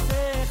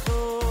nachlosecho.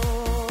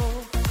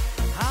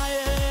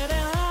 Higher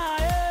and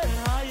higher,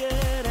 higher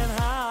and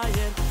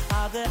higher,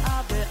 Ade,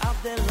 Ade,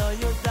 Ade lo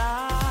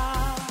Yodah.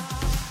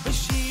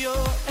 Oshio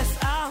es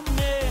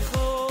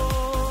amecho,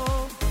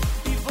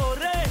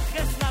 Ivorech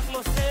es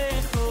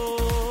nachlosecho.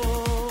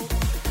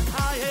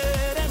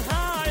 Higher and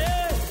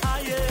higher,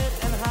 higher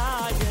and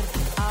higher,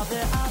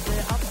 Ade, Ade,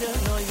 Ade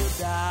lo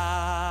Yodah.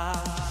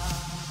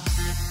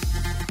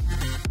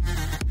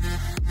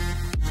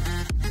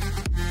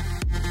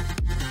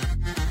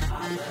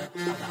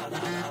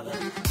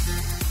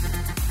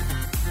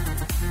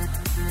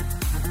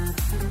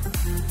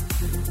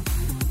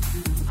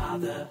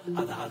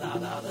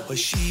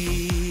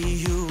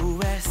 Oshiyu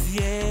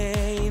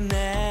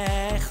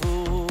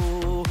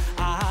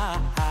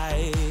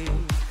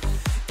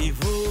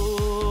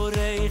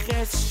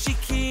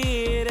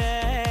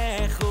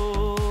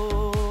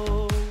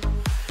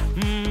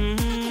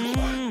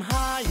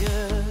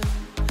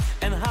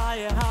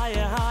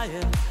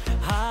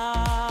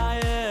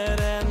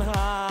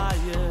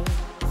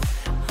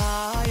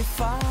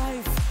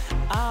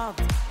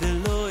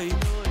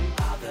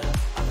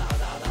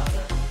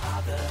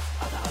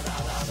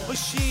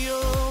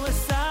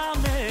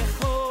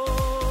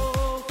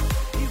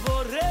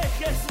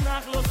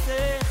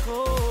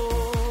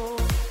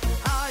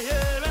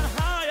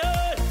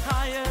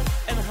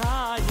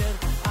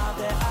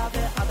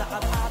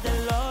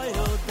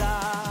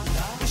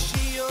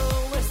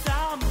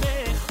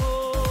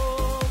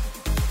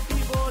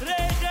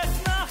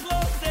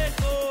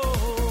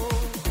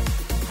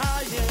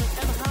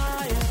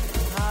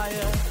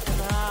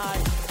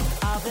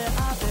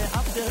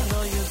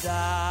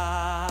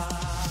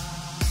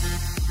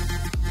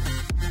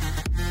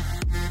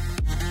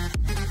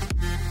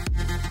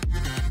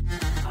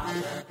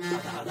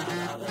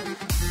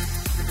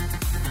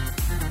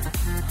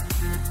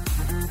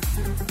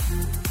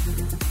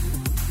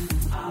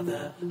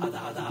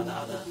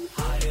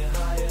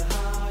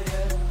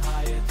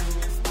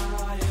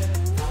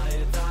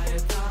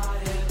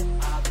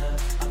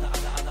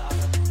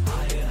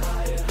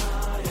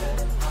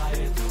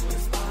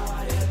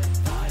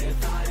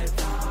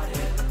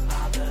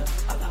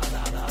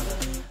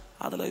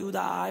Adela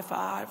Juda,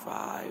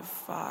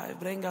 five,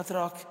 bring a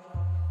truck.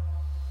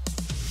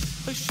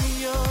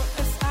 Oshio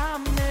es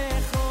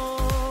amnecho,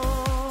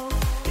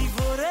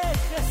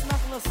 Ivorech es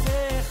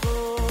nachlosecho.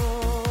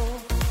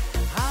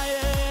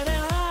 Higher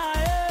and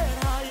higher,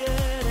 higher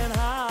and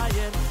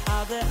higher,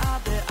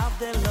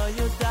 Ade lo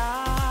Juda.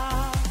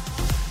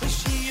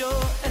 Oshio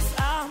es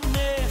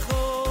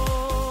amnecho,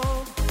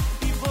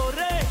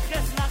 Ivorech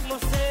es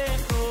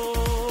nachlosecho.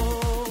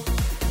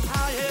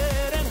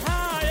 Higher and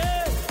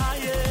higher,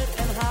 higher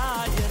and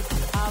higher,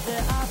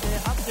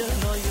 Ade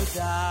lo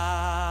Juda.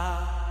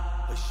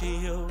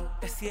 Oshio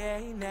es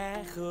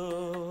yenecho,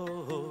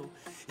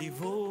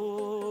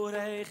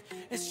 Ivorech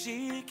es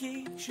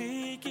shiki.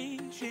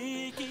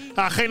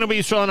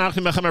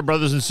 My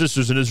brothers and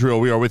sisters in Israel,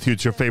 we are with you.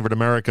 It's your favorite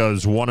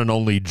America's one and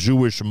only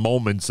Jewish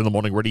Moments in the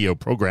Morning radio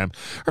program.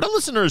 Heard on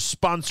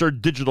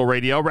listeners-sponsored digital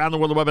radio around the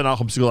world, the web at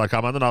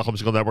NachumSegal.com, on the Nachum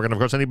Segal Network, and of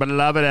course, any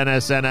beloved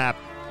NSN app.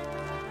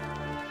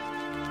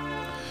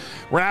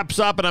 Wraps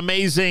up an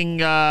amazing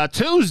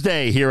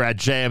Tuesday here at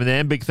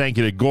JM&M. Big thank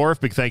you to Gorf.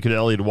 Big thank you to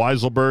Elliot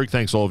Weiselberg.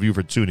 Thanks all of you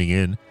for tuning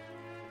in.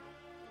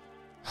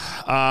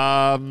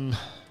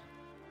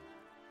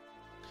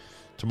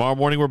 Tomorrow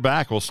morning we're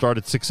back. We'll start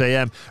at 6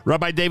 a.m.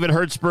 Rabbi David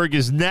Hertzberg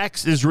is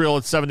next. Israel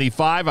at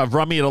 75.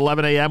 Avrami at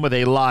 11 a.m. with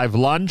a live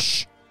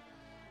lunch.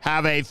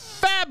 Have a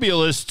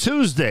fabulous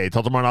Tuesday.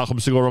 Till tomorrow, Nachum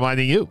Segal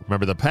reminding you,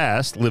 remember the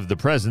past, live the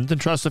present, and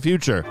trust the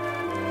future.